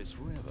your office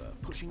forever,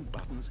 pushing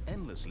buttons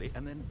endlessly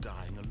and then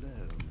dying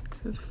alone.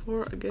 That's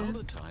 4 again.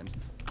 Other times,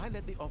 I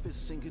let the office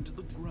sink into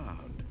the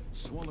ground,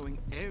 swallowing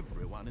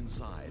everyone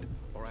inside,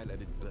 or I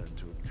let it burn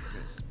to a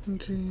crisp. I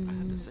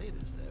have to say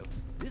this, though.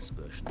 This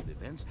version of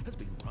events has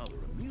been rather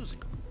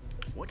amusing.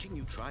 Watching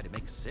you try to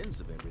make sense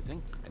of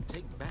everything and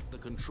take back the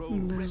control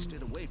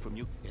wrested away from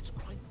you, it's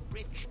quite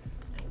rich.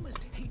 I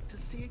almost hate to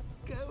see it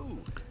go.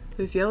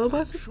 This yellow I'm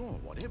button? sure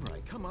whatever I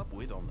come up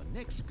with on the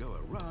next go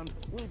around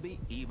will be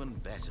even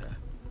better.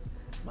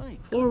 My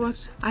 4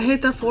 goodness, button. I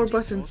hate that 4 34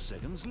 button.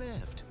 seconds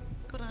left,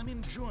 but I'm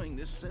enjoying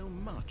this so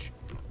much.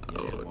 You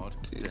know Oh,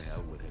 what? To jeez.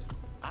 hell with it.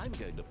 I'm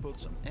going to put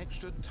some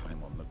extra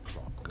time on the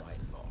clock. Why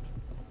not?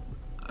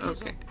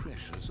 These Okay. are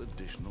precious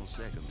additional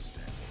seconds,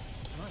 Stanley.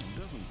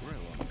 Time doesn't grow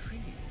on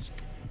trees.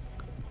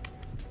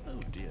 Oh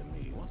dear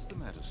me, what's the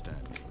matter,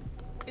 Stanley?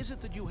 Is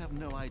it that you have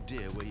no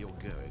idea where you're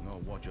going or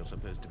what you're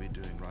supposed to be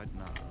doing right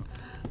now?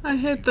 I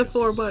hit You the just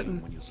 4 assumed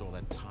button. when you saw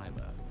that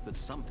timer that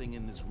something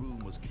in this room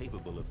was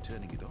capable of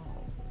turning it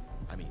off.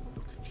 I mean,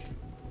 look at you.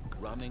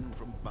 Running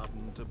from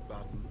button to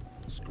button,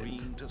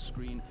 screen to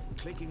screen,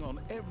 clicking on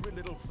every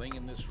little thing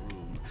in this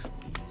room.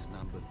 These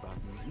numbered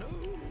buttons, no,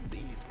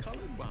 these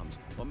colored ones.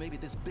 Or maybe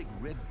this big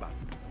red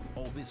button,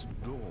 or this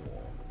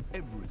door.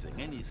 Everything,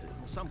 anything,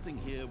 something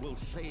here will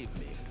save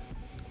me.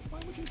 Why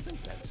would you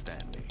think that,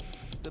 Stanley?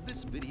 That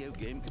this video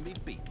game can be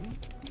beaten?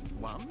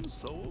 Won?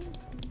 Solved?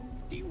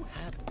 Do you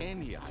have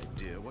any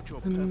idea what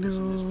your purpose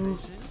in this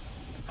place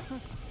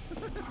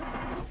is?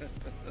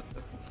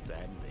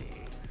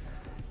 Stanley,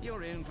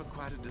 you're in for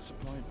quite a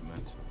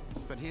disappointment.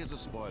 But here's a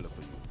spoiler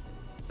for you.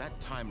 That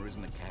timer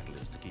isn't a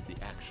catalyst to keep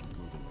the action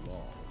moving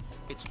along.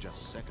 It's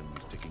just seconds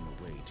ticking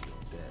away to your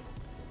death.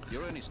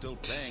 You're only still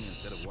playing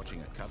instead of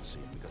watching a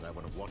cutscene because I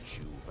want to watch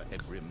you for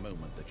every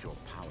moment that you're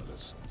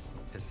powerless.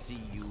 To see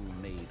you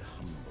made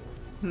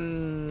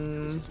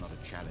humble. This is not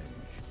a challenge.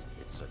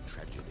 It's a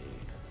tragedy.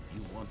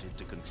 You wanted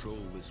to control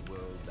this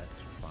world,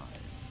 that's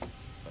fine.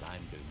 But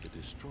I'm going to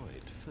destroy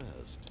it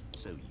first,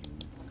 so you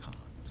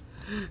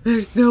can't.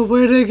 There's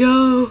nowhere to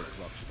go.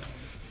 Clock stone.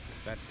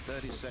 That's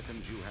 30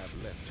 seconds you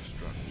have left to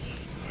struggle.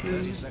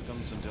 30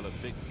 seconds until a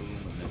big boom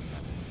and then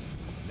nothing.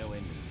 No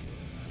ending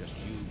here. Just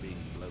you being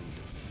blown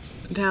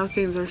to pieces. Now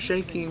things are Will you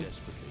cling shaking.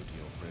 desperately to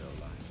your frail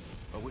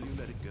life, or will you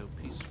let it go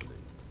peacefully?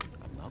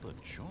 Another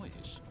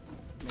choice.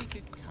 Make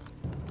it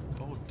count.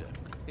 Or don't.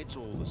 It's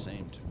all the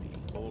same to me.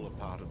 All a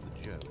part of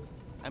the joke.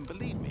 And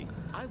believe me,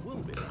 I will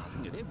be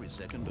laughing at every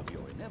second of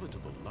your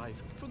inevitable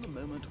life from the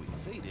moment we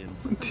fade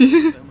in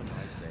to the moment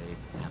I say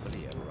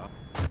happily ever up.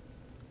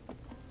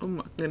 Oh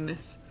my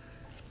goodness.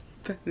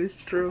 That is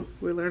true.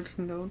 We learned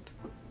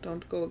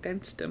don't go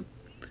against him.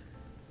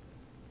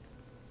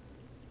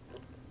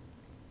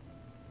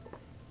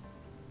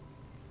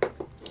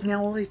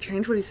 Now will he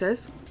change what he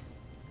says?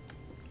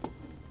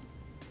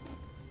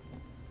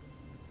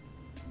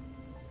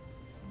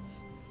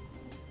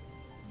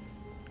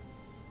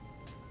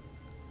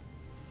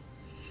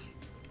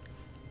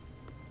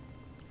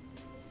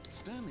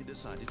 Stanley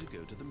decided to go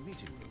to the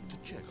meeting room to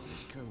check on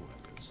his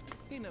co-workers.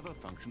 He never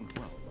functioned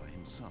well by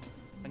himself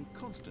and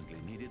constantly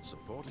needed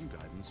support and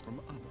guidance from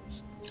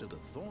others, so the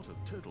thought of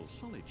total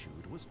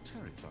solitude was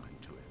terrifying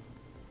to him.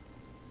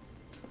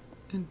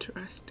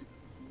 Interesting.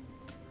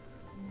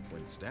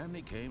 When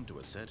Stanley came to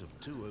a set of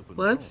 2 open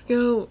Let's doors,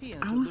 go. he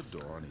entered the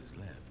door on his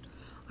left.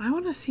 I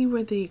want to see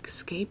where the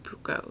escape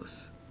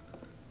goes.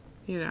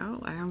 You know,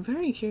 I'm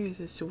very curious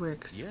as to where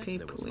Yet escape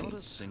there was not a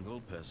leads.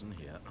 single person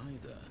here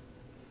either.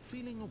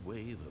 Feeling a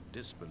wave of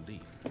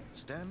disbelief,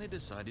 Stanley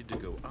decided to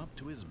go up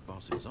to his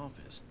boss's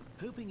office.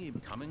 Hoping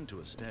he'd coming to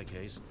a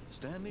staircase,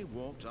 Stanley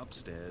walked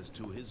upstairs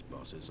to his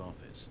boss's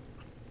office.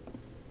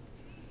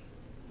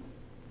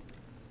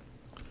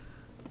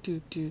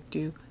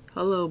 Do.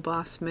 Hello,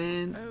 boss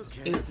man.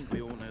 Okay, I It's think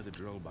we all know the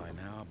drill by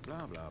now.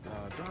 Blah, blah,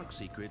 blah. Dark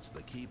secrets,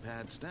 the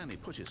keypad. Stanley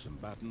pushes some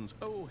buttons.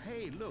 Oh,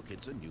 hey, look,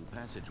 it's a new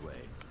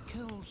passageway.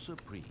 Kill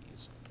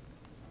surprise.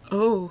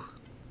 oh.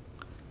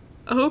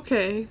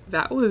 Okay,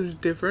 that was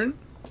different.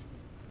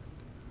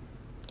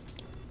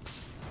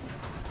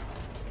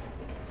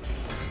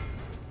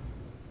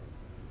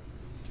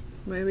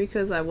 Maybe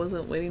because I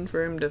wasn't waiting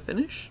for him to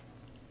finish?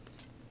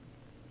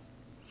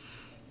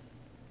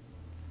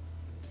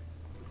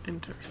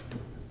 Interesting.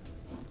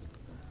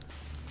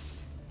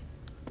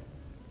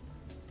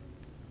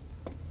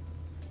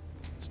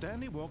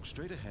 Stanley walked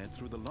straight ahead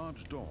through the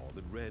large door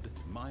that read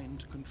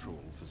Mind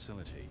Control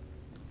Facility.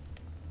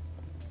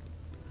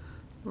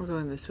 We're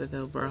going this way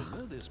though, bro.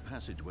 Although this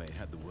passageway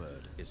had the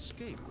word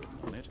escape written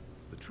on it,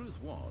 the truth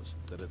was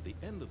that at the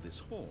end of this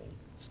hall,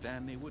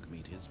 Stanley would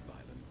meet his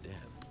violent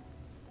death.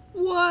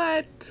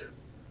 What?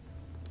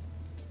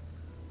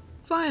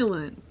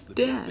 Violent The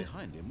door death.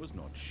 behind him was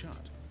not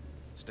shut.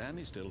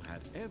 Stanley still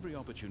had every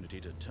opportunity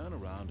to turn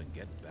around and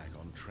get back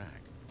on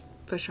track.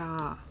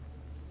 Pshaw.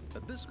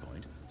 At this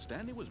point,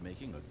 Stanley was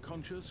making a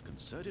conscious,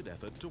 concerted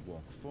effort to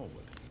walk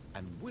forward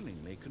and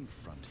willingly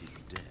confront his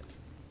death.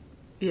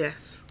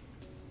 Yes.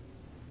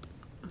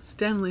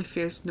 Stanley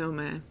fears no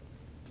man.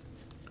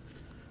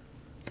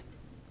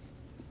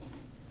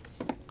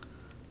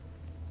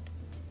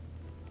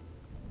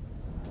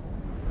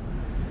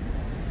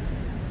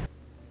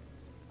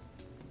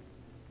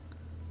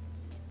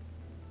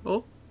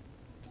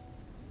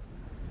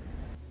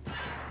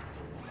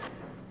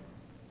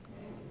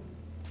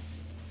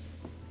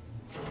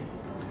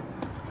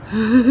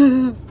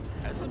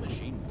 As the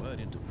machine whirred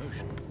into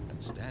motion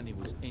and Stanley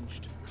was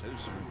inched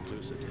closer and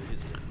closer to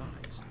his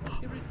demise,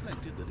 he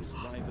reflected that his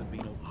life had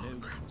been of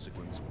no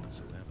consequence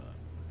whatsoever.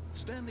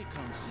 Stanley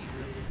can't see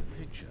the bigger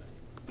picture.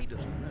 He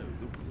doesn't know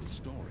the real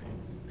story,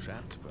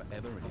 trapped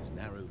forever in his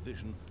narrow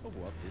vision of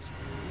what this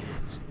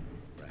world is.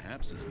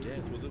 Perhaps his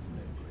death was of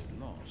no great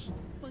loss,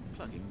 like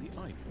plucking the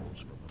eyeballs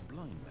from a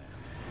blind man.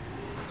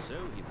 And so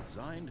he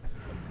resigned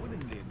and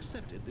willingly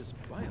accepted this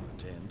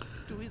violent end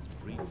to his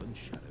brief and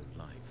shadowed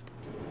life.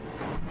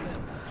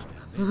 Farewell,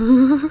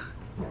 Stanley.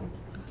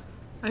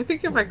 I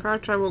think if I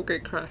crouch, I won't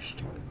get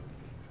crushed.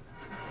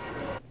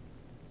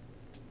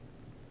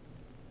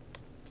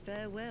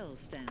 Farewell,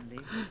 Stanley,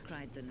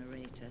 cried the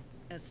narrator,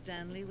 as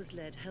Stanley was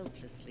led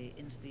helplessly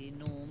into the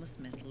enormous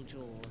metal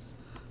jaws.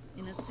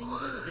 In a single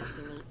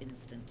visceral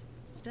instant,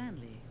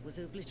 Stanley was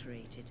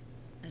obliterated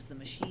as the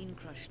machine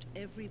crushed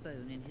every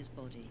bone in his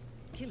body,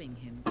 killing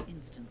him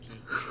instantly.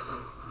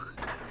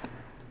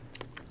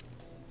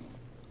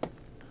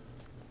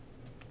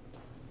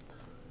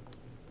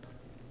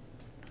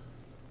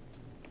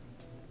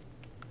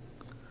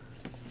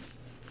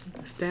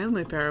 The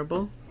Stanley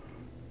Parable.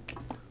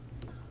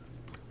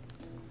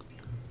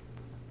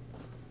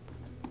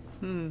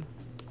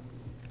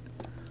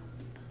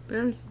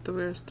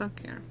 We're stuck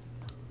here.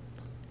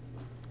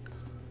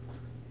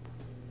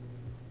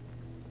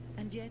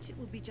 And yet it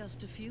would be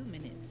just a few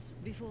minutes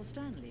before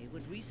Stanley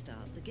would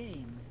restart the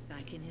game,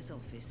 back in his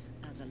office,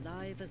 as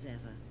alive as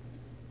ever.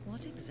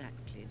 What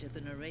exactly did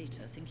the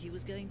narrator think he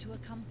was going to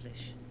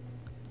accomplish?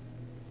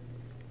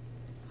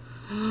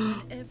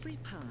 In every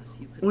path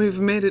you could We've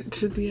made it has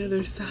to been the other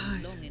created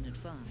side. long in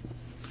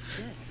advance.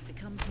 Death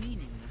becomes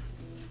meaningless,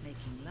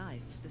 making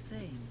life the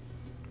same.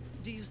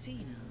 Do you see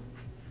now?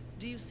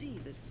 Do you see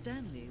that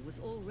Stanley was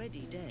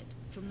already dead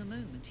from the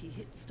moment he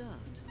hit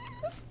start?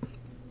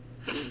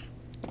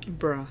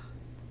 Bruh.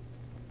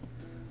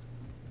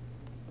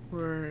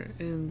 We're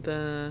in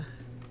the...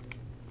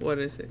 what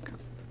is it called?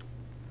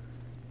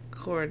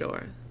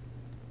 Corridor.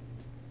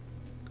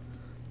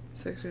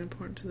 Section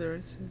important to the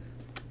rest of...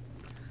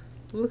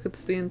 Look,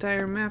 it's the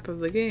entire map of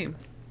the game.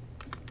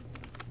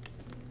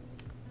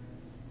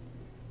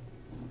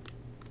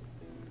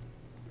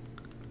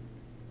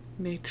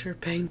 Nature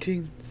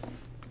paintings.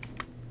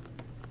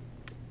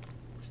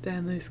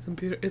 Stanley's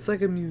computer. It's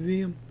like a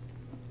museum.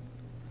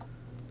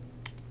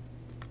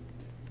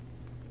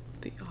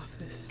 The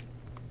office.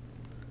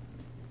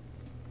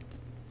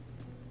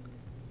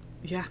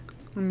 Yeah,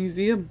 a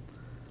museum.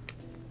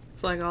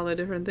 It's like all the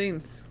different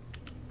things.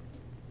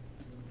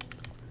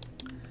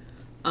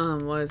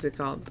 What is it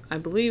called? I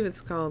believe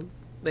it's called,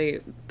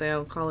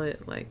 they'll call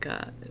it like,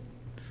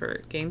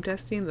 for game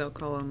testing, they'll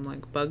call them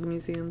like bug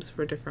museums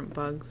for different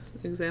bugs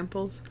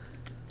examples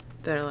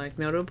that are like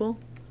notable.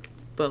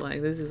 But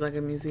like this is like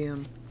a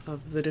museum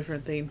of the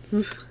different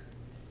things.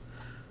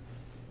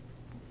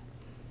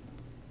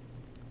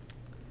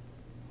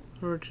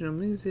 Original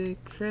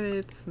music,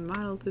 credits,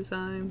 model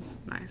designs.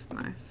 Nice,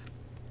 nice.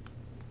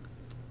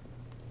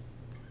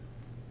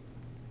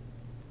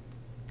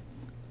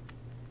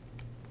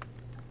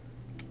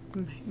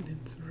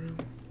 Maintenance room.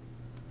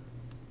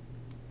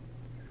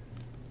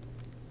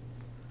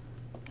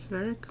 It's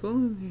very cool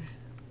in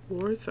here.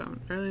 Warzone.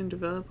 Early in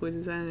development, we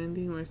designed an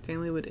ending where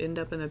Stanley would end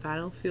up in the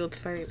battlefield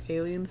fighting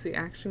aliens. The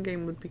action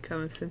game would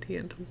become a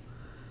sentient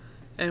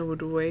and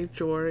would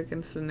wage war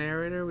against the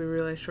narrator. We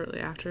realized shortly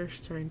after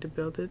starting to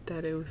build it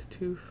that it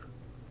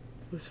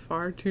was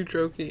far too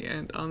jokey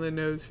and on the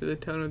nose for the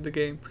tone of the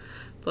game.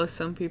 Plus,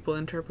 some people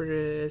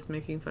interpreted it as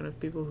making fun of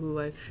people who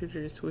like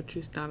shooters, which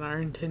is not our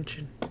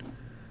intention.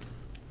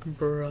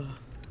 Bruh.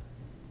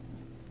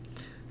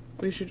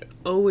 We should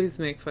always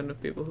make fun of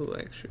people who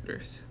like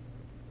shooters.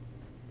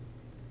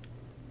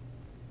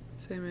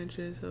 Same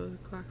edges of the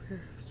clock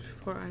there was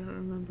before. I don't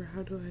remember.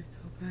 How do I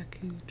go back?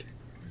 Can you check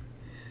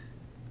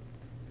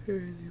for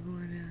me? Fewer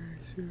more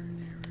errors, fewer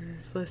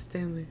narrators, less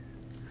Stanley.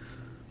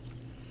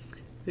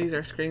 These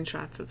are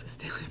screenshots of the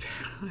Stanley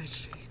Parable.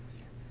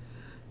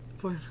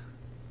 The point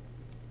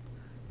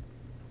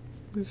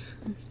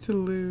is to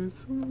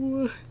lose.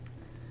 What?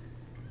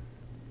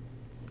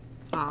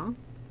 Aw.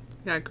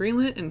 Got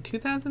greenlit in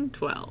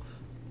 2012.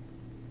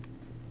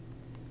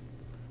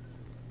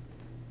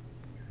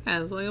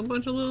 Has like a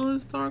bunch of little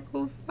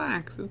historical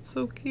facts. It's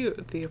so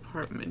cute. The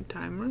apartment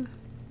timer.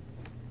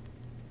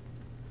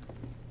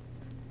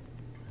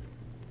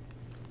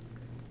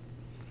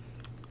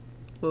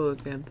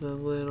 Look at the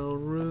little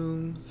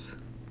rooms.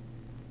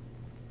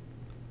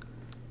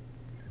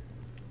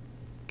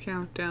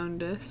 Countdown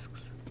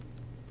desks.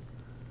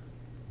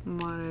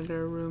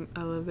 Monitor room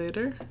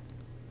elevator.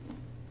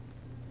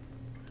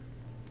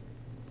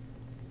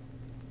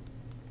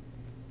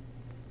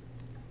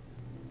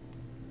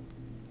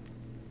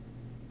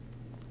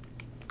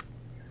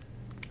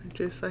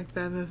 Just like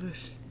that of a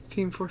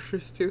Team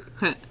Fortress 2.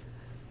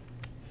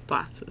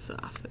 Boss's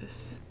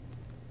office.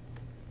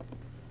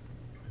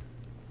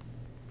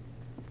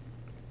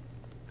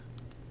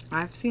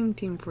 I've seen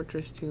Team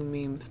Fortress 2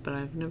 memes, but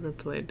I've never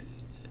played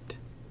it.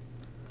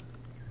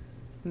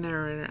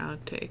 narrator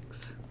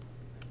outtakes.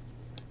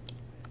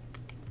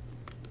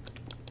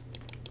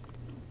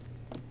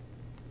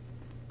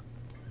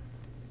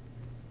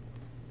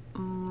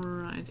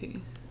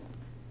 Alrighty.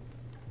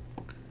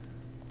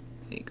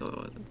 Hey,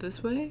 go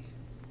this way?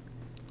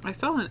 I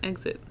saw an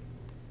exit.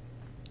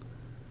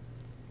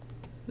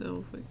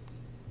 So,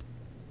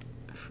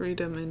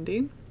 freedom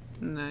ending.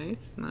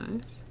 Nice,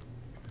 nice.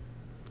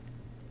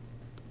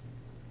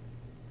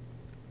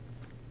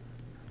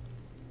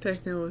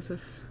 Techno was the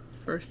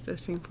first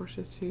testing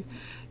Forces 2.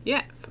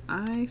 Yes,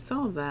 I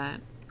saw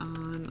that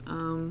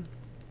on,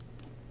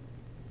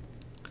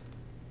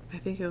 I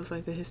think it was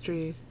like the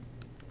history.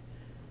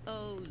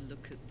 Oh,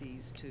 look at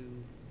these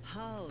two.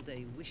 How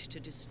they wish to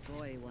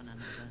destroy one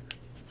another.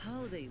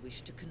 How they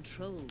wish to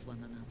control one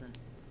another.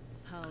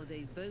 How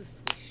they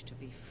both wish to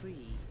be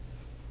free.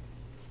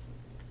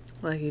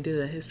 Like he did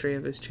a history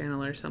of his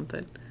channel or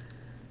something.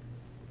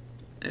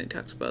 And he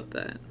talks about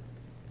that.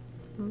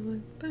 I was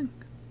like, dang.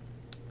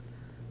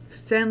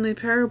 Stanley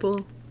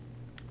Parable.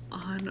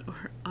 On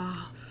or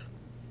off?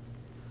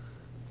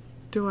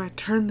 Do I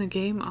turn the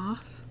game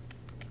off?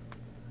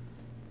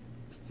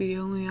 It's the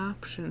only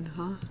option,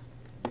 huh?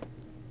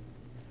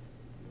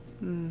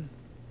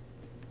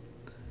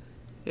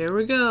 Here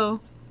we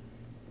go.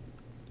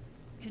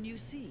 Can you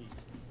see?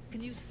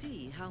 Can you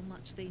see how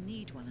much they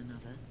need one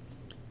another?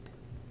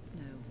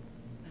 No,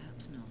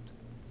 perhaps not.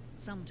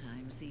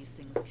 Sometimes these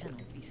things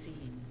cannot be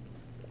seen.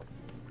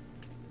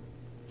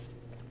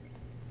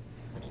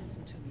 But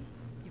listen to me.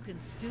 You can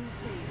still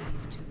save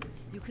these two.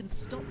 You can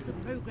stop the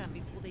program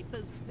before they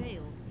both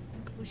fail.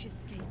 Push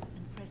escape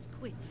and press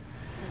quit.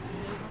 There's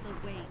no other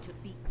way to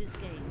beat this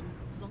game.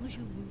 As long as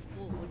you move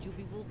forward, you'll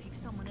be walking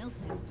someone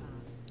else's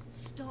path.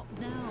 Stop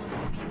now, and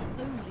it'll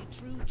be your only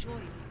true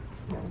choice.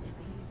 Whatever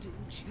you do,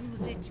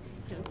 choose it.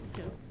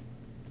 Don't.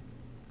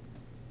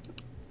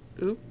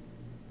 Oop.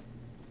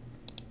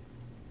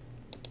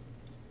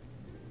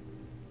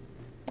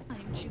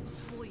 Time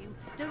choose for you.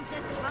 Don't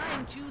let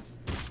time choose.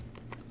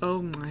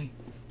 Oh my.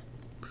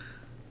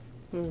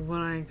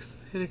 When I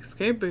hit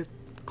escape, it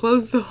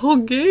closed the whole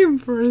game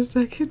for a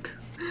second.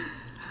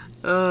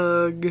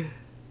 Ugh.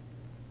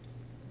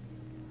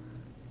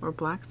 Or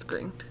black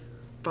screened.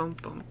 Bum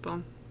bum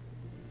bum.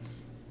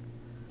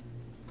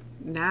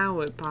 Now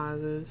it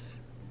pauses.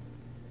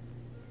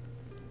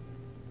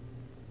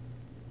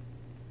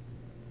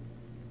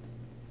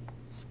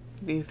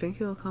 Do you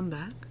think it'll come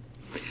back?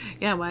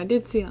 Yeah, well, I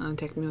did see it on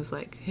Tech News,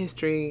 like,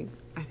 history.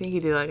 I think he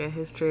did, like, a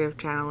history of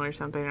channel or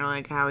something, or,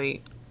 like, how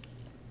he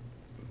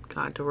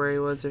got to where he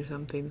was or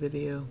something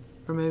video.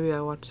 Or maybe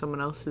I watched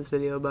someone else's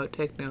video about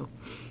techno.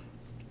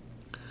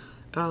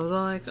 But I was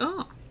all like,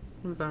 oh,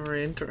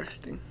 very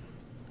interesting.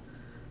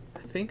 I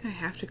think I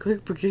have to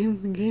click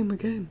begin the game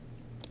again.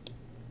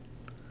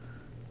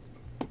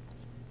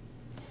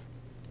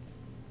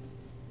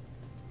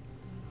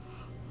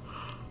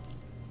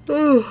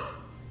 Oh.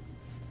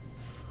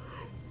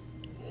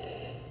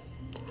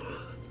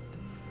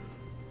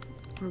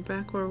 We're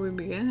back where we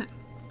began.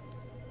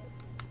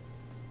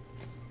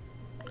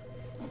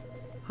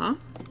 Huh?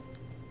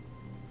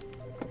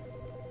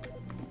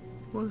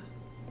 What?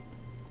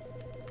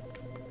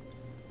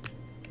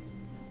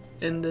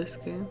 In this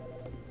game?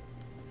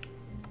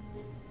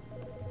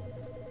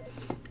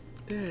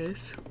 There it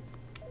is.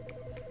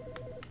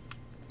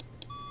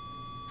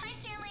 Hi,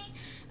 Stanley.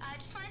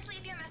 Just wanted to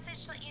leave you a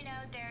message to let you know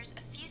there's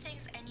a few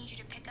things I need you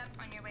to pick up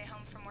on your way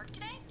home from work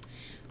today.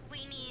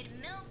 We need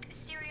milk,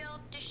 cereal,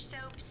 dish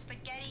soap,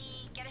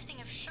 spaghetti, get a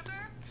thing of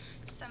sugar,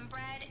 some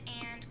bread,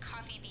 and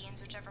coffee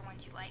beans, whichever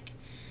ones you like.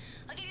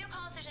 I'll give you a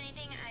call if there's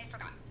anything I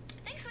forgot.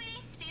 Thanks,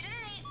 sweetie. See you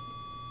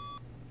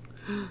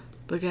tonight.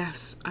 The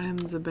gas. I am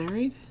the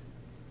married?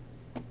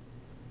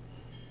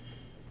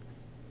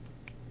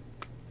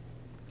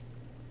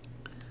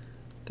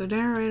 The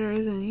narrator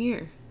isn't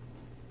here.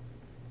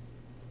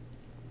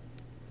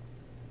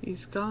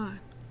 He's gone.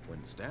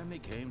 When Stanley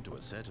came to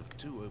a set of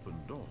 2 open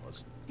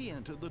doors, he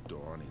entered the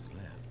door on his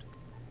left.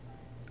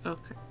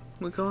 Okay,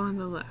 we go on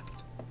the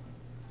left.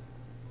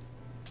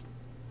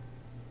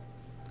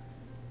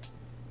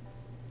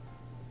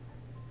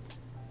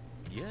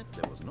 Yet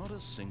there was not a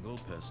single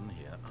person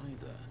here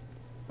either.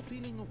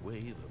 Feeling a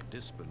wave of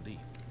disbelief,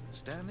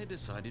 Stanley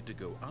decided to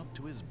go up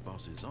to his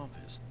boss's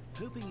office.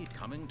 Hoping he'd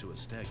coming to a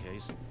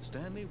staircase,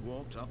 Stanley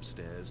walked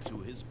upstairs to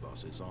his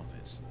boss's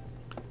office.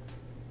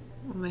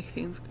 We'll make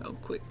things go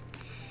quick.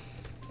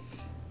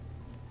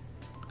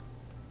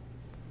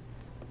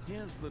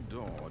 Here's the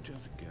door,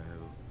 just go.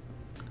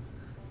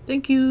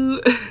 Thank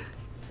you.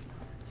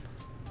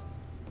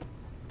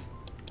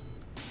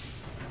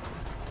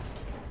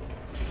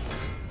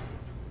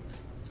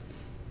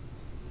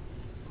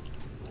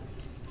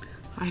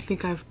 I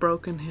think I've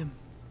broken him,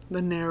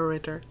 the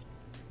narrator.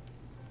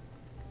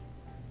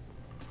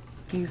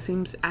 He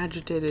seems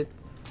agitated.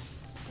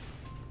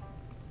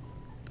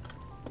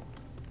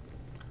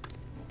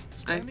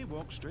 Stanley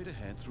walked straight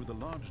ahead through the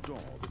large door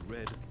that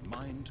read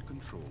Mind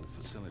Control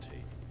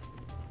Facility.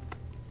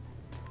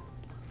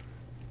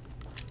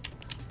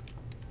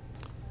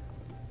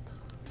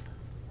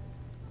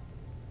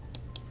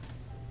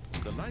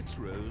 Lights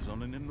rose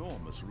on an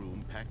enormous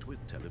room packed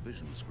with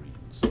television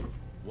screens.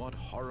 What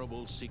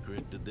horrible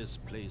secret did this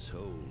place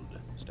hold?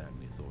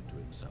 Stanley thought to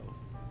himself.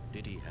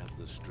 Did he have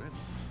the strength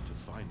to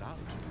find out?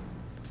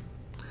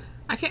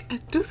 I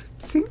can't. Does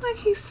it seem like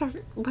he's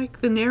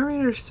like the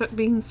narrator's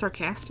being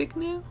sarcastic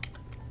now?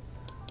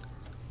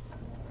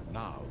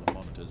 Now the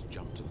monitors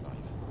jumped to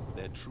life,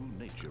 their true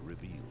nature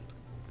revealed.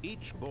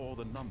 Each bore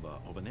the number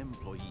of an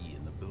employee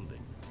in the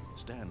building,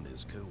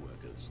 Stanley's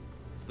co-workers.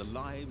 The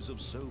lives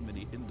of so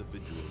many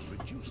individuals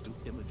reduced to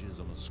images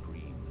on a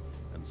screen,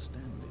 and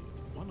Stanley,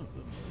 one of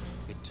them,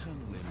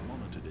 eternally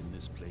monitored in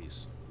this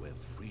place where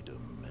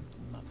freedom meant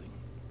nothing.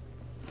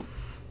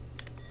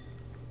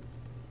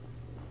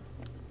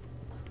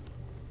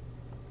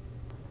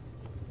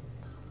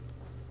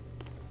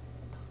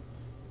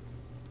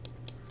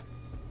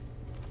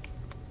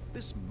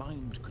 This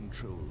mind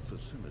control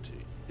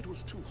facility, it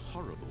was too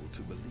horrible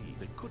to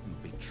believe. It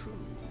couldn't be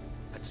true.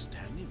 Had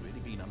Stanley really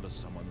been under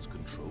someone's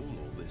control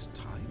all this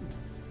time?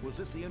 Was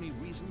this the only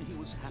reason he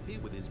was happy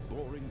with his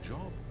boring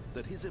job?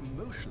 That his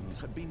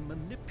emotions had been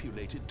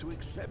manipulated to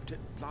accept it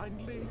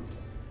blindly?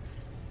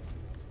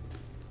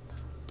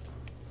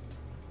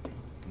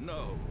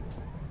 No,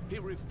 he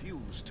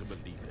refused to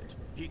believe it.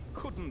 He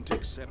couldn't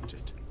accept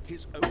it.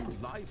 His own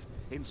life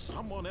in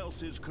someone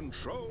else's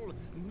control?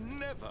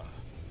 Never.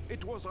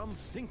 It was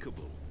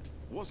unthinkable,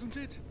 wasn't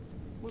it?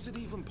 Was it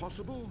even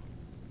possible?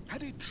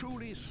 Had he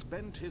truly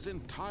spent his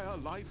entire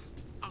life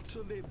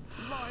utterly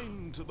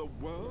blind to the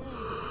world?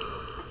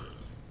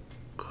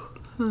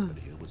 But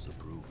here was the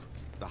proof.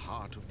 The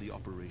heart of the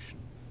operation.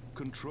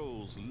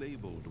 Controls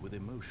labeled with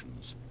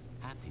emotions.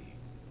 Happy,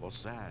 or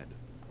sad,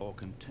 or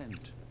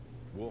content.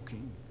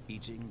 Walking,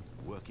 eating,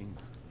 working.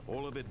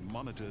 All of it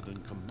monitored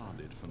and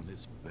commanded from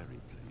this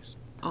very place.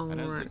 And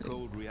as the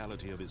cold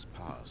reality of his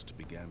past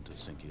began to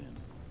sink in,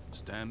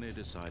 Stanley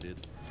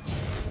decided...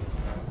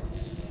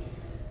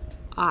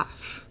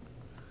 Off.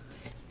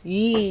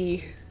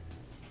 Yee.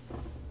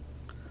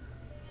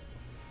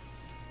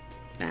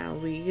 Now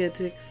we get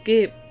to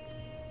escape.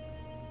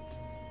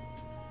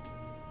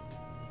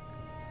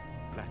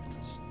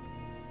 Blackness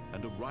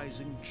and a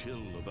rising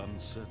chill of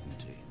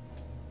uncertainty.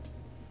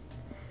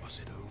 Was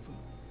it over?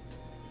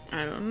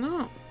 I don't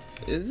know.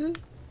 Is it?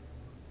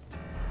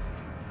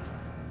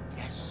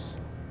 Yes.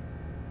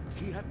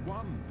 He had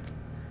won.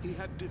 He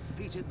had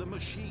defeated the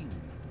machine.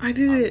 I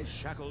did it.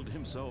 Unshackled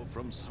himself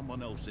from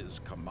someone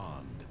else's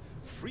command.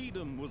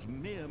 Freedom was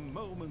mere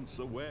moments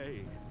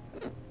away.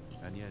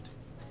 And yet,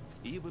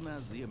 even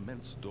as the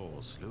immense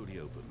door slowly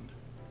opened,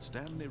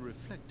 Stanley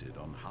reflected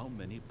on how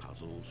many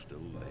puzzles still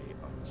lay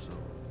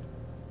unsolved.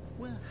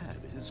 Where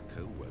had his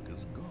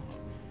co-workers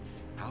gone?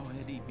 How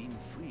had he been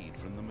freed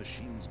from the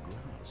machine's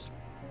grasp?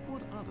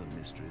 What other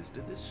mysteries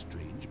did this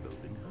strange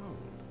building hold?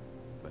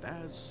 But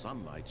as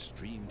sunlight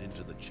streamed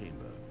into the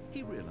chamber,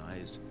 he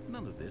realized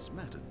none of this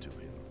mattered to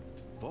him,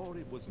 for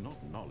it was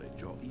not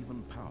knowledge or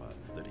even power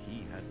that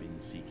he had been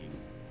seeking,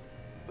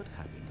 but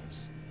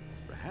happiness.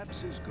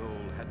 Perhaps his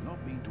goal had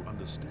not been to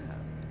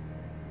understand,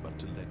 but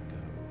to let go.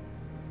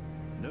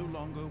 No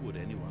longer would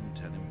anyone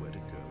tell him where to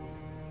go,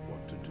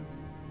 what to do,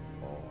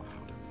 or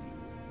how to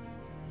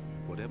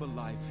feel. Whatever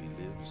life he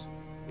lives,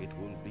 it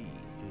will be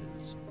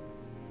his.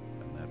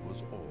 And that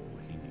was all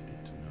he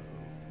needed to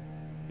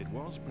know. It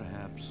was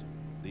perhaps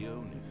the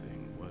only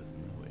thing worth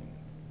knowing.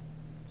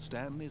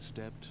 Stanley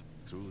stepped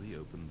through the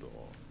open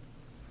door.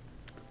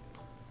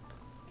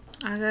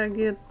 I gotta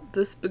get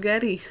the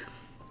spaghetti.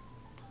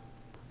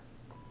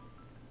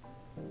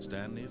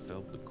 Stanley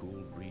felt the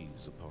cool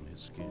breeze upon his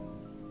skin,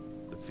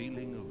 the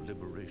feeling of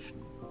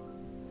liberation,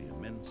 the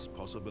immense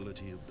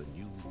possibility of the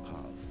new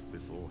path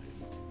before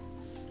him.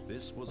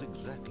 This was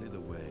exactly the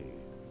way,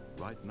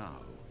 right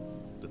now,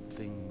 that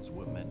things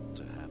were meant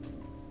to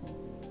happen.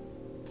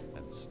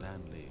 And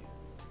Stanley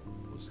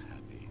was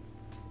happy.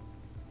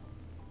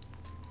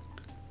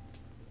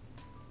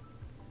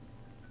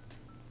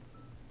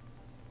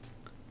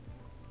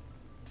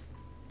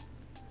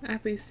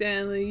 Happy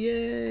Stanley,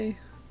 yay!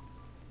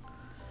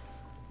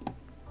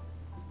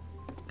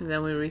 And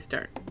then we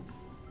restart.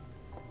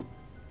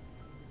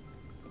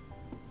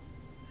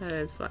 And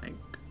it's like,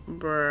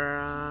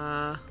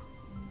 bruh.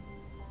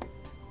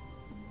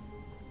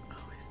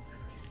 Always the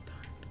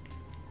restart.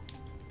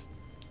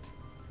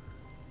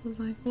 I was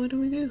like, what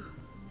do we do?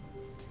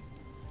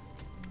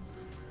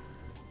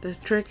 The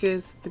trick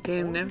is the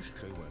game All never... his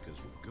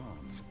co-workers were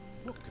gone.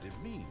 What could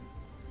it mean?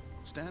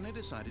 Stanley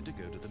decided to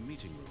go to the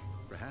meeting room.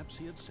 Perhaps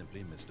he had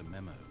simply missed a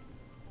memo.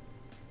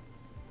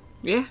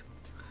 Yeah.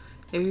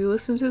 If you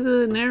listen to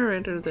the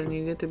narrator, then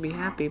you get to be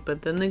happy,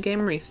 but then the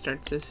game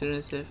restarts as soon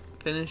as it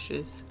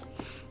finishes.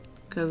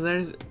 Because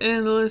there's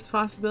endless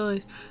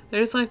possibilities.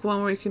 There's like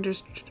one where you can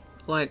just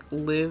like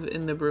live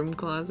in the broom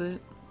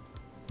closet.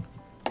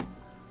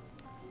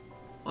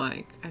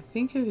 Like, I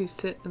think if you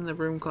sit in the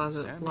broom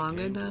closet Stanley long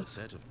came to a enough,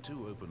 set of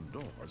two open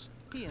doors.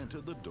 He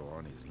entered the door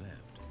on his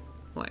left.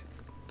 like,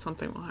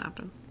 something will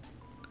happen.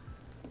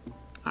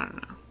 I don't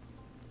know.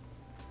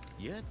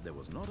 Yet there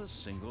was not a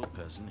single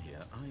person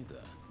here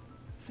either.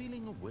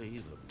 Feeling a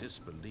wave of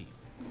disbelief,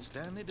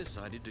 Stanley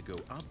decided to go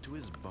up to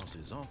his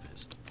boss's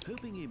office,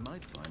 hoping he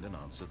might find an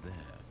answer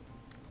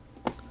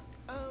there.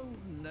 Oh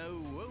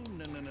no,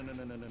 no,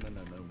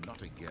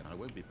 not again. I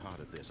won't be part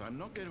of this. I'm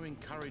not going to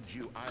encourage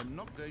you. I'm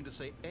not going to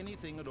say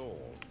anything at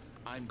all.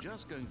 I'm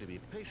just going to be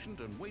patient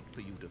and wait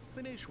for you to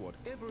finish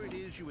whatever it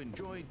is you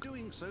enjoy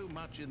doing so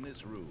much in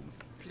this room.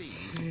 Please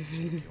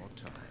take your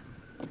time.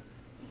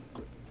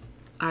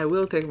 I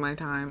will take my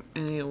time,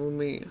 and it will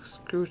be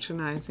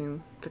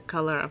scrutinizing the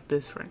color of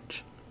this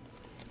wrench.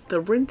 The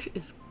wrench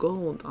is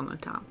gold on the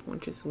top,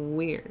 which is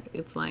weird.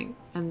 It's like,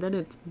 and then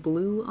it's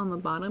blue on the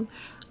bottom.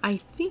 I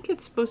think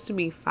it's supposed to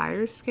be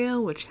fire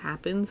scale, which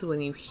happens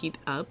when you heat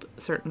up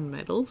certain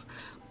metals.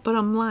 But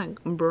I'm like,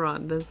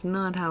 bruh, that's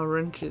not how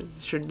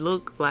wrenches should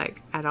look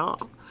like at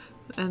all.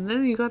 And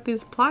then you got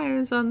these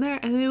pliers on there,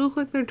 and they look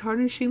like they're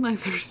tarnishing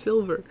like they're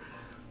silver.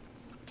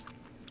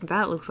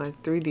 That looks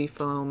like 3D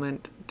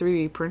filament,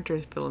 3D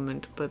printer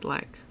filament, but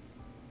like,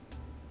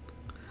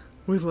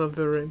 we love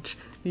the wrench.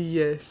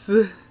 Yes.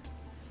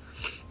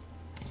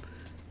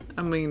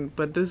 I mean,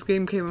 but this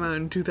game came out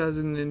in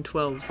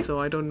 2012, so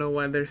I don't know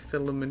why there's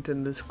filament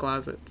in this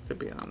closet, to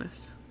be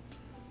honest.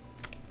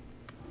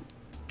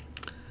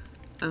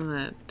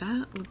 And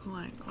that looks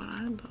like, what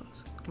are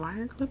those?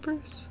 Wire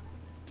clippers?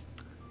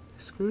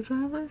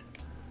 Screwdriver?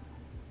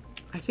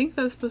 I think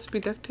that's supposed to be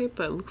duct tape,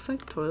 but it looks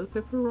like toilet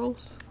paper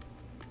rolls.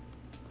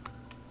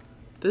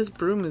 This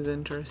broom is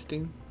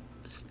interesting.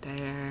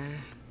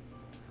 Stair.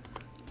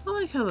 I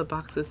like how the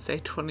boxes say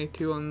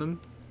 22 on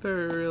them.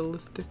 Very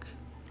realistic.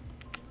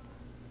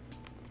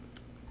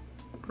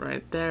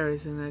 Right there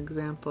is an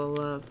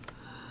example of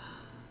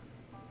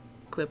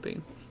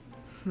clipping.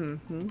 If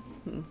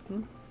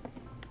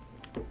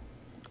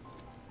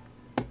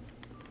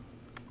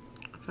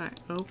I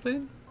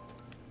open,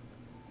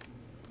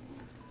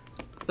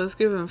 let's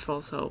give him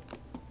false hope.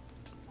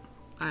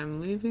 I'm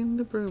leaving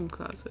the broom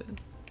closet.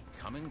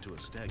 Coming to a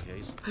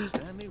staircase,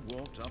 Stanley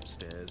walked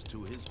upstairs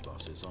to his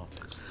boss's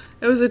office.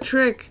 It was a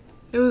trick.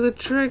 It was a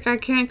trick. I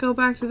can't go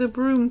back to the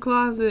broom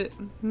closet.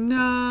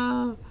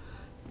 No.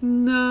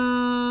 No.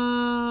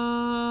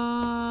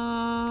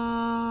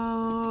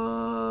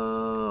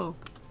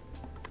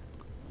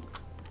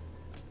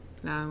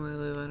 Now I'm gonna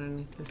live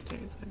underneath the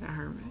stairs like a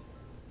hermit.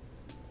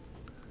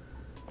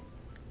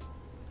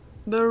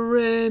 The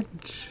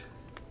wrench.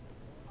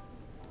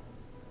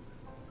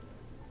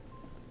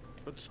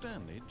 But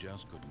Stanley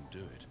just couldn't do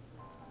it.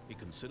 He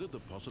considered the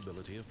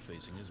possibility of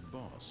facing his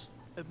boss,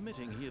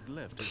 admitting he had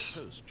left his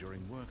post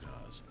during work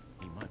hours.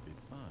 He might be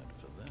fired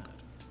for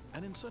that.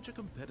 And in such a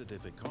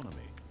competitive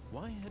economy,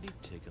 why had he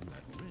taken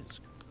that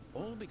risk?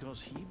 All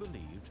because he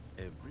believed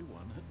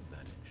everyone had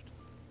vanished.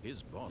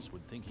 His boss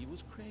would think he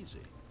was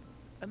crazy.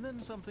 And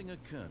then something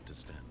occurred to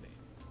Stanley.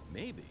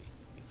 Maybe,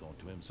 he thought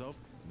to himself,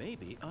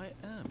 maybe I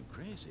am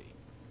crazy.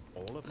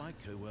 All of my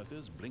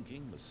co-workers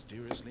blinking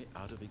mysteriously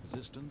out of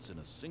existence in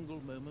a single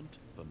moment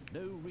for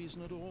no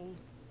reason at all?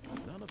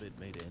 None of it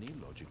made any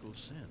logical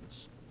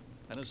sense.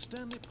 And as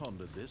Stanley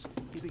pondered this,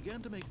 he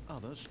began to make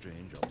other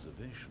strange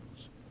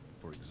observations.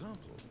 For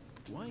example,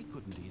 why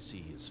couldn't he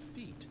see his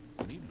feet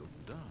when he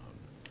looked down?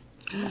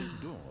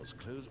 Doors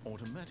close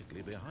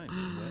automatically behind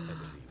him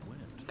wherever he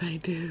went. They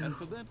do. And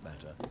for that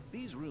matter,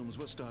 these rooms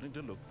were starting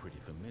to look pretty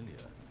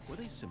familiar. Were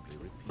they simply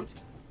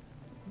repeating?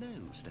 No,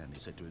 Stanley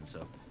said to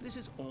himself, this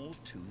is all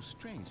too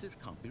strange. This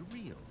can't be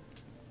real.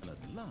 And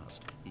at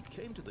last, he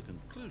came to the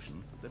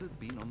conclusion that had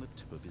been on the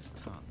tip of his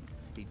tongue.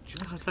 He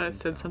just I thought it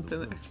said something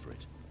the there. words for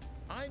it.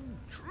 I'm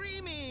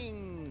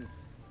dreaming,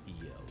 he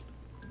yelled.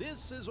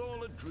 This is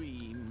all a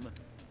dream.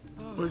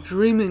 We're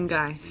dreaming,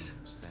 guys.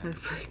 Stanley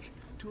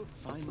to have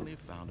finally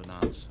found an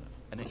answer,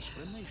 an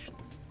explanation.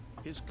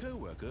 His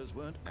co-workers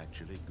weren't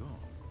actually gone.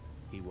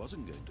 He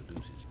wasn't going to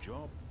lose his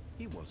job.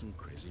 He wasn't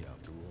crazy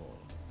after all.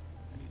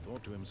 And he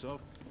thought to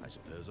himself, I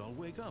suppose I'll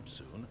wake up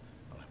soon.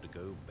 I'll have to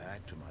go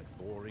back to my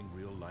boring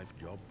real-life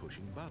job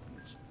pushing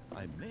buttons.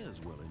 I may as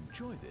well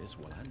enjoy this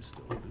while I'm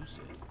still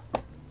lucid.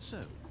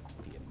 So,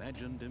 he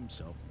imagined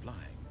himself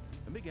flying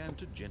and began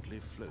to gently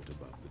float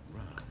above the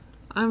ground.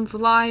 I'm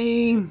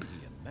flying.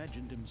 He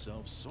imagined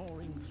himself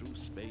soaring through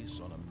space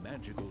on a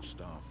magical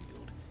star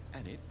field,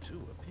 and it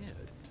too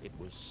appeared. It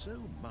was so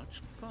much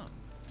fun,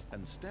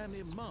 and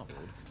Stanley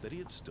marveled that he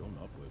had still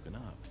not woken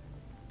up.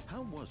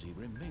 How was he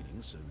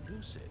remaining so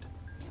lucid?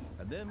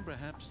 And then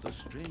perhaps the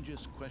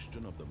strangest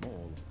question of them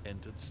all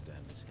entered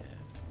Stanley's head.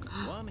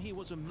 One he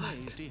was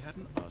amazed he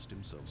hadn't asked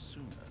himself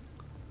sooner.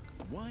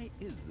 Why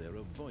is there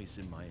a voice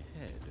in my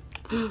head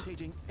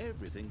dictating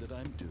everything that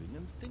I'm doing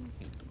and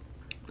thinking?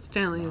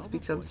 Stanley has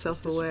become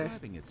self-aware.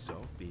 Describing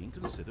itself being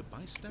considered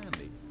by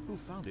Stanley, who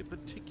found it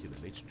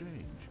particularly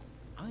strange.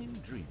 I'm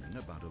dreaming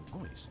about a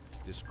voice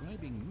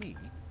describing me,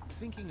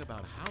 thinking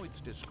about how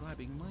it's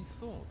describing my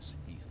thoughts,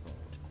 he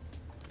thought.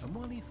 And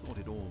while he thought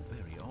it all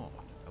very odd,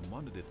 and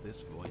wondered if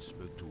this voice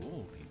spoke to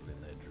all people in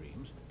their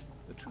dreams,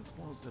 the truth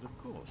was that, of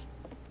course,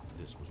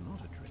 this was not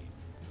a dream.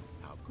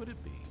 How could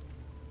it be?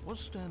 Was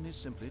Stanley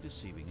simply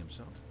deceiving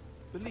himself?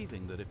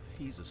 believing that if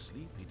he's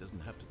asleep, he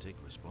doesn't have to take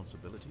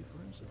responsibility for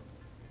himself.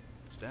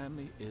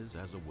 Stanley is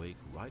as awake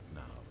right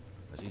now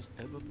as he's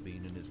ever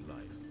been in his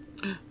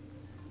life.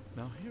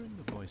 Now, hearing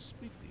the voice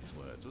speak these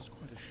words was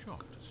quite a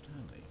shock to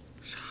Stanley.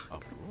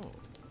 After all,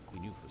 he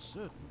knew for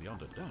certain,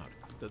 beyond a doubt,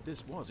 that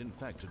this was in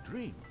fact a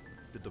dream.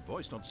 Did the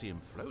voice not see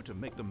him float and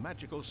make the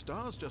magical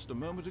stars just a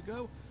moment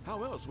ago?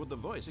 How else would the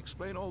voice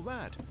explain all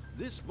that?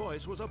 This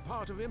voice was a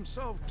part of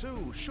himself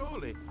too.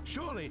 Surely,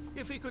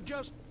 if he could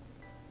just...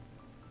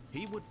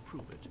 He would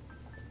prove it.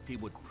 He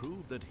would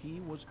prove that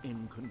he was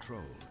in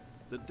control,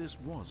 that this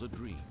was a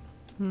dream.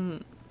 So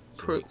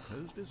he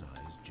closed his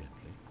eyes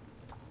gently,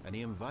 and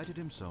he invited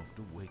himself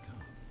to wake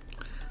up.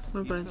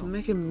 What about it's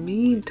making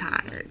me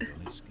tired?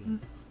 On his skin,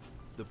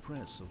 the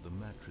press of the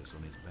mattress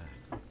on his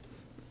back,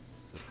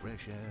 the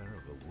fresh air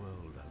of a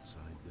world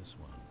outside this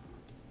one.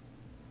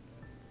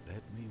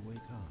 Let me wake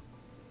up,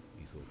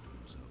 he thought to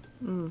himself.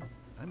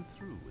 I'm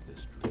through with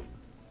this dream.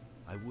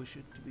 I wish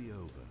it to be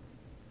over.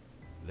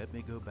 Let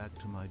me go back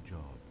to my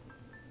job.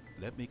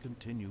 Let me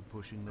continue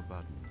pushing the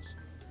buttons.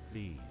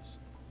 Please,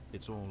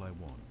 it's all I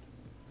want.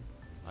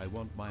 I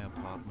want my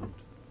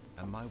apartment,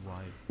 and my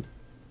wife,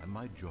 and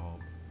my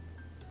job.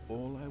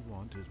 All I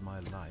want is my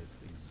life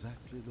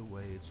exactly the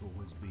way it's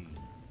always been.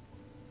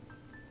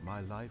 My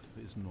life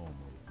is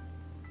normal.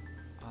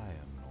 I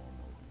am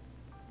normal.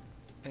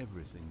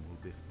 Everything will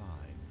be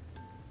fine.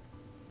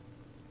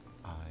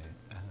 I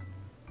am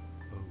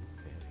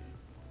okay.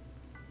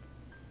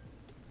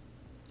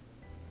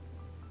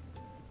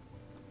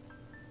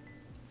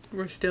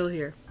 We're still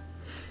here.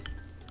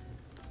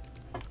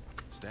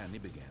 Stanley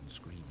began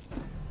screaming.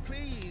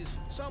 Please,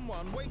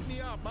 someone, wake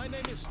me up. My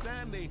name is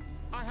Stanley.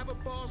 I have a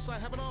boss. I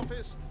have an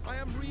office. I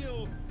am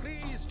real.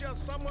 Please,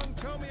 just someone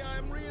tell me I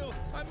am real.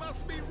 I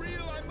must be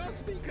real. I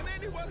must be. Can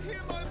anyone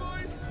hear my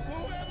voice?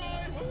 Who am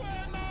I? Who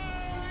am I?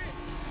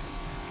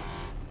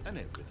 And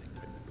everything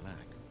went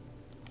black.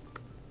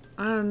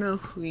 I don't know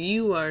who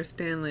you are,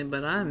 Stanley,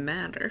 but I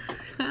matter.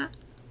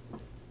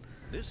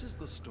 This is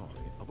the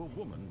story of a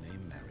woman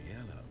named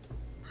Mariella.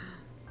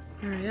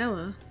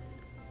 Mariella?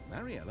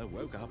 Mariella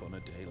woke up on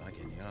a day like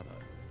any other.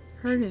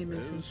 Her She name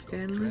isn't rose, got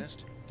Stanley.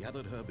 dressed,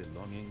 gathered her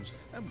belongings,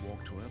 and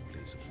walked to her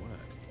place of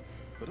work.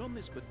 But on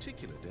this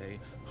particular day,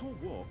 her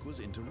walk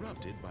was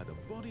interrupted by the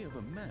body of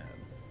a man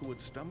who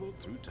had stumbled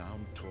through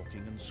town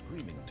talking and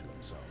screaming to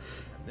himself,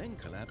 and then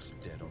collapsed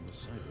dead on the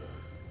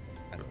sidewalk.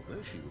 And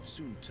although she would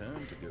soon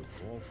turn to go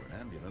call for an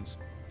ambulance,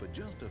 for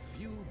just a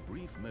few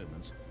brief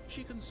moments,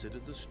 she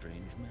considered the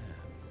strange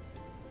man.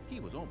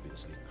 He was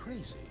obviously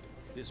crazy.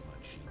 This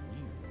much she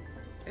knew.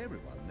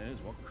 Everyone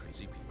knows what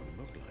crazy people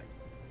look like.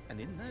 And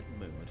in that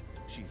moment,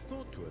 she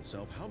thought to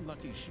herself how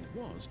lucky she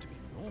was to be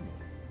normal.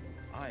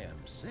 I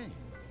am sane.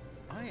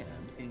 I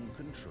am in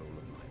control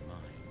of my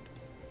mind.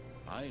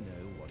 I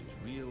know what is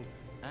real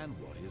and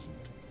what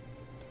isn't.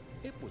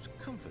 It was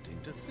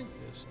comforting to think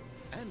this,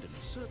 and in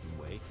a certain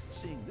way,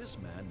 seeing this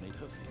man made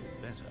her feel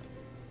better.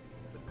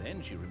 But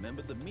then she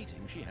remembered the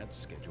meeting she had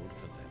scheduled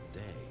for that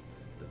day.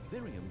 The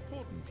very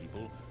important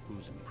people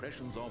whose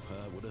impressions of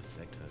her would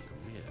affect her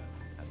career,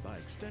 and by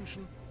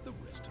extension, the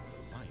rest of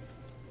her life.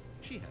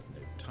 She had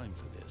no time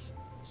for this,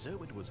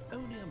 so it was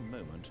only a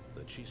moment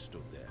that she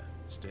stood there,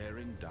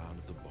 staring down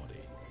at the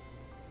body.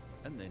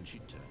 And then she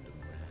turned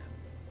and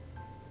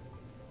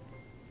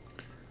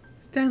ran.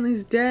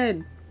 Stanley's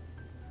dead.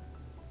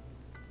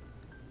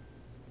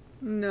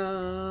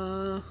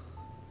 No.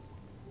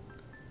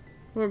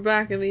 We're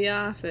back in the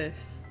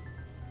office.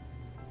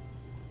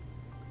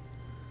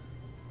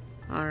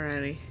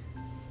 Alrighty.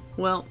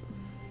 Well.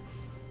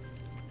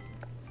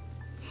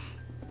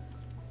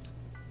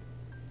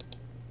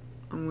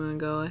 I'm gonna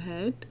go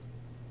ahead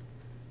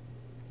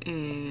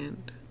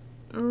and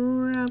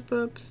wrap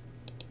up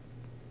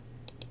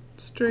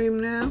stream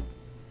now.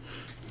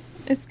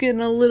 It's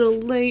getting a little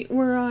late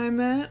where I'm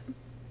at,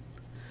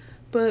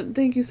 but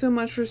thank you so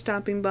much for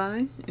stopping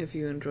by. If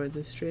you enjoyed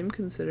this stream,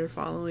 consider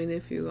following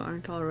if you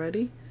aren't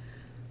already.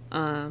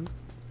 Have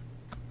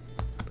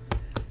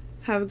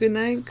a good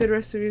night, good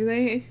rest of your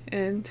day,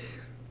 and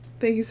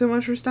thank you so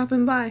much for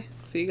stopping by.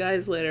 See you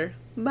guys later.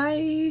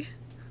 Bye!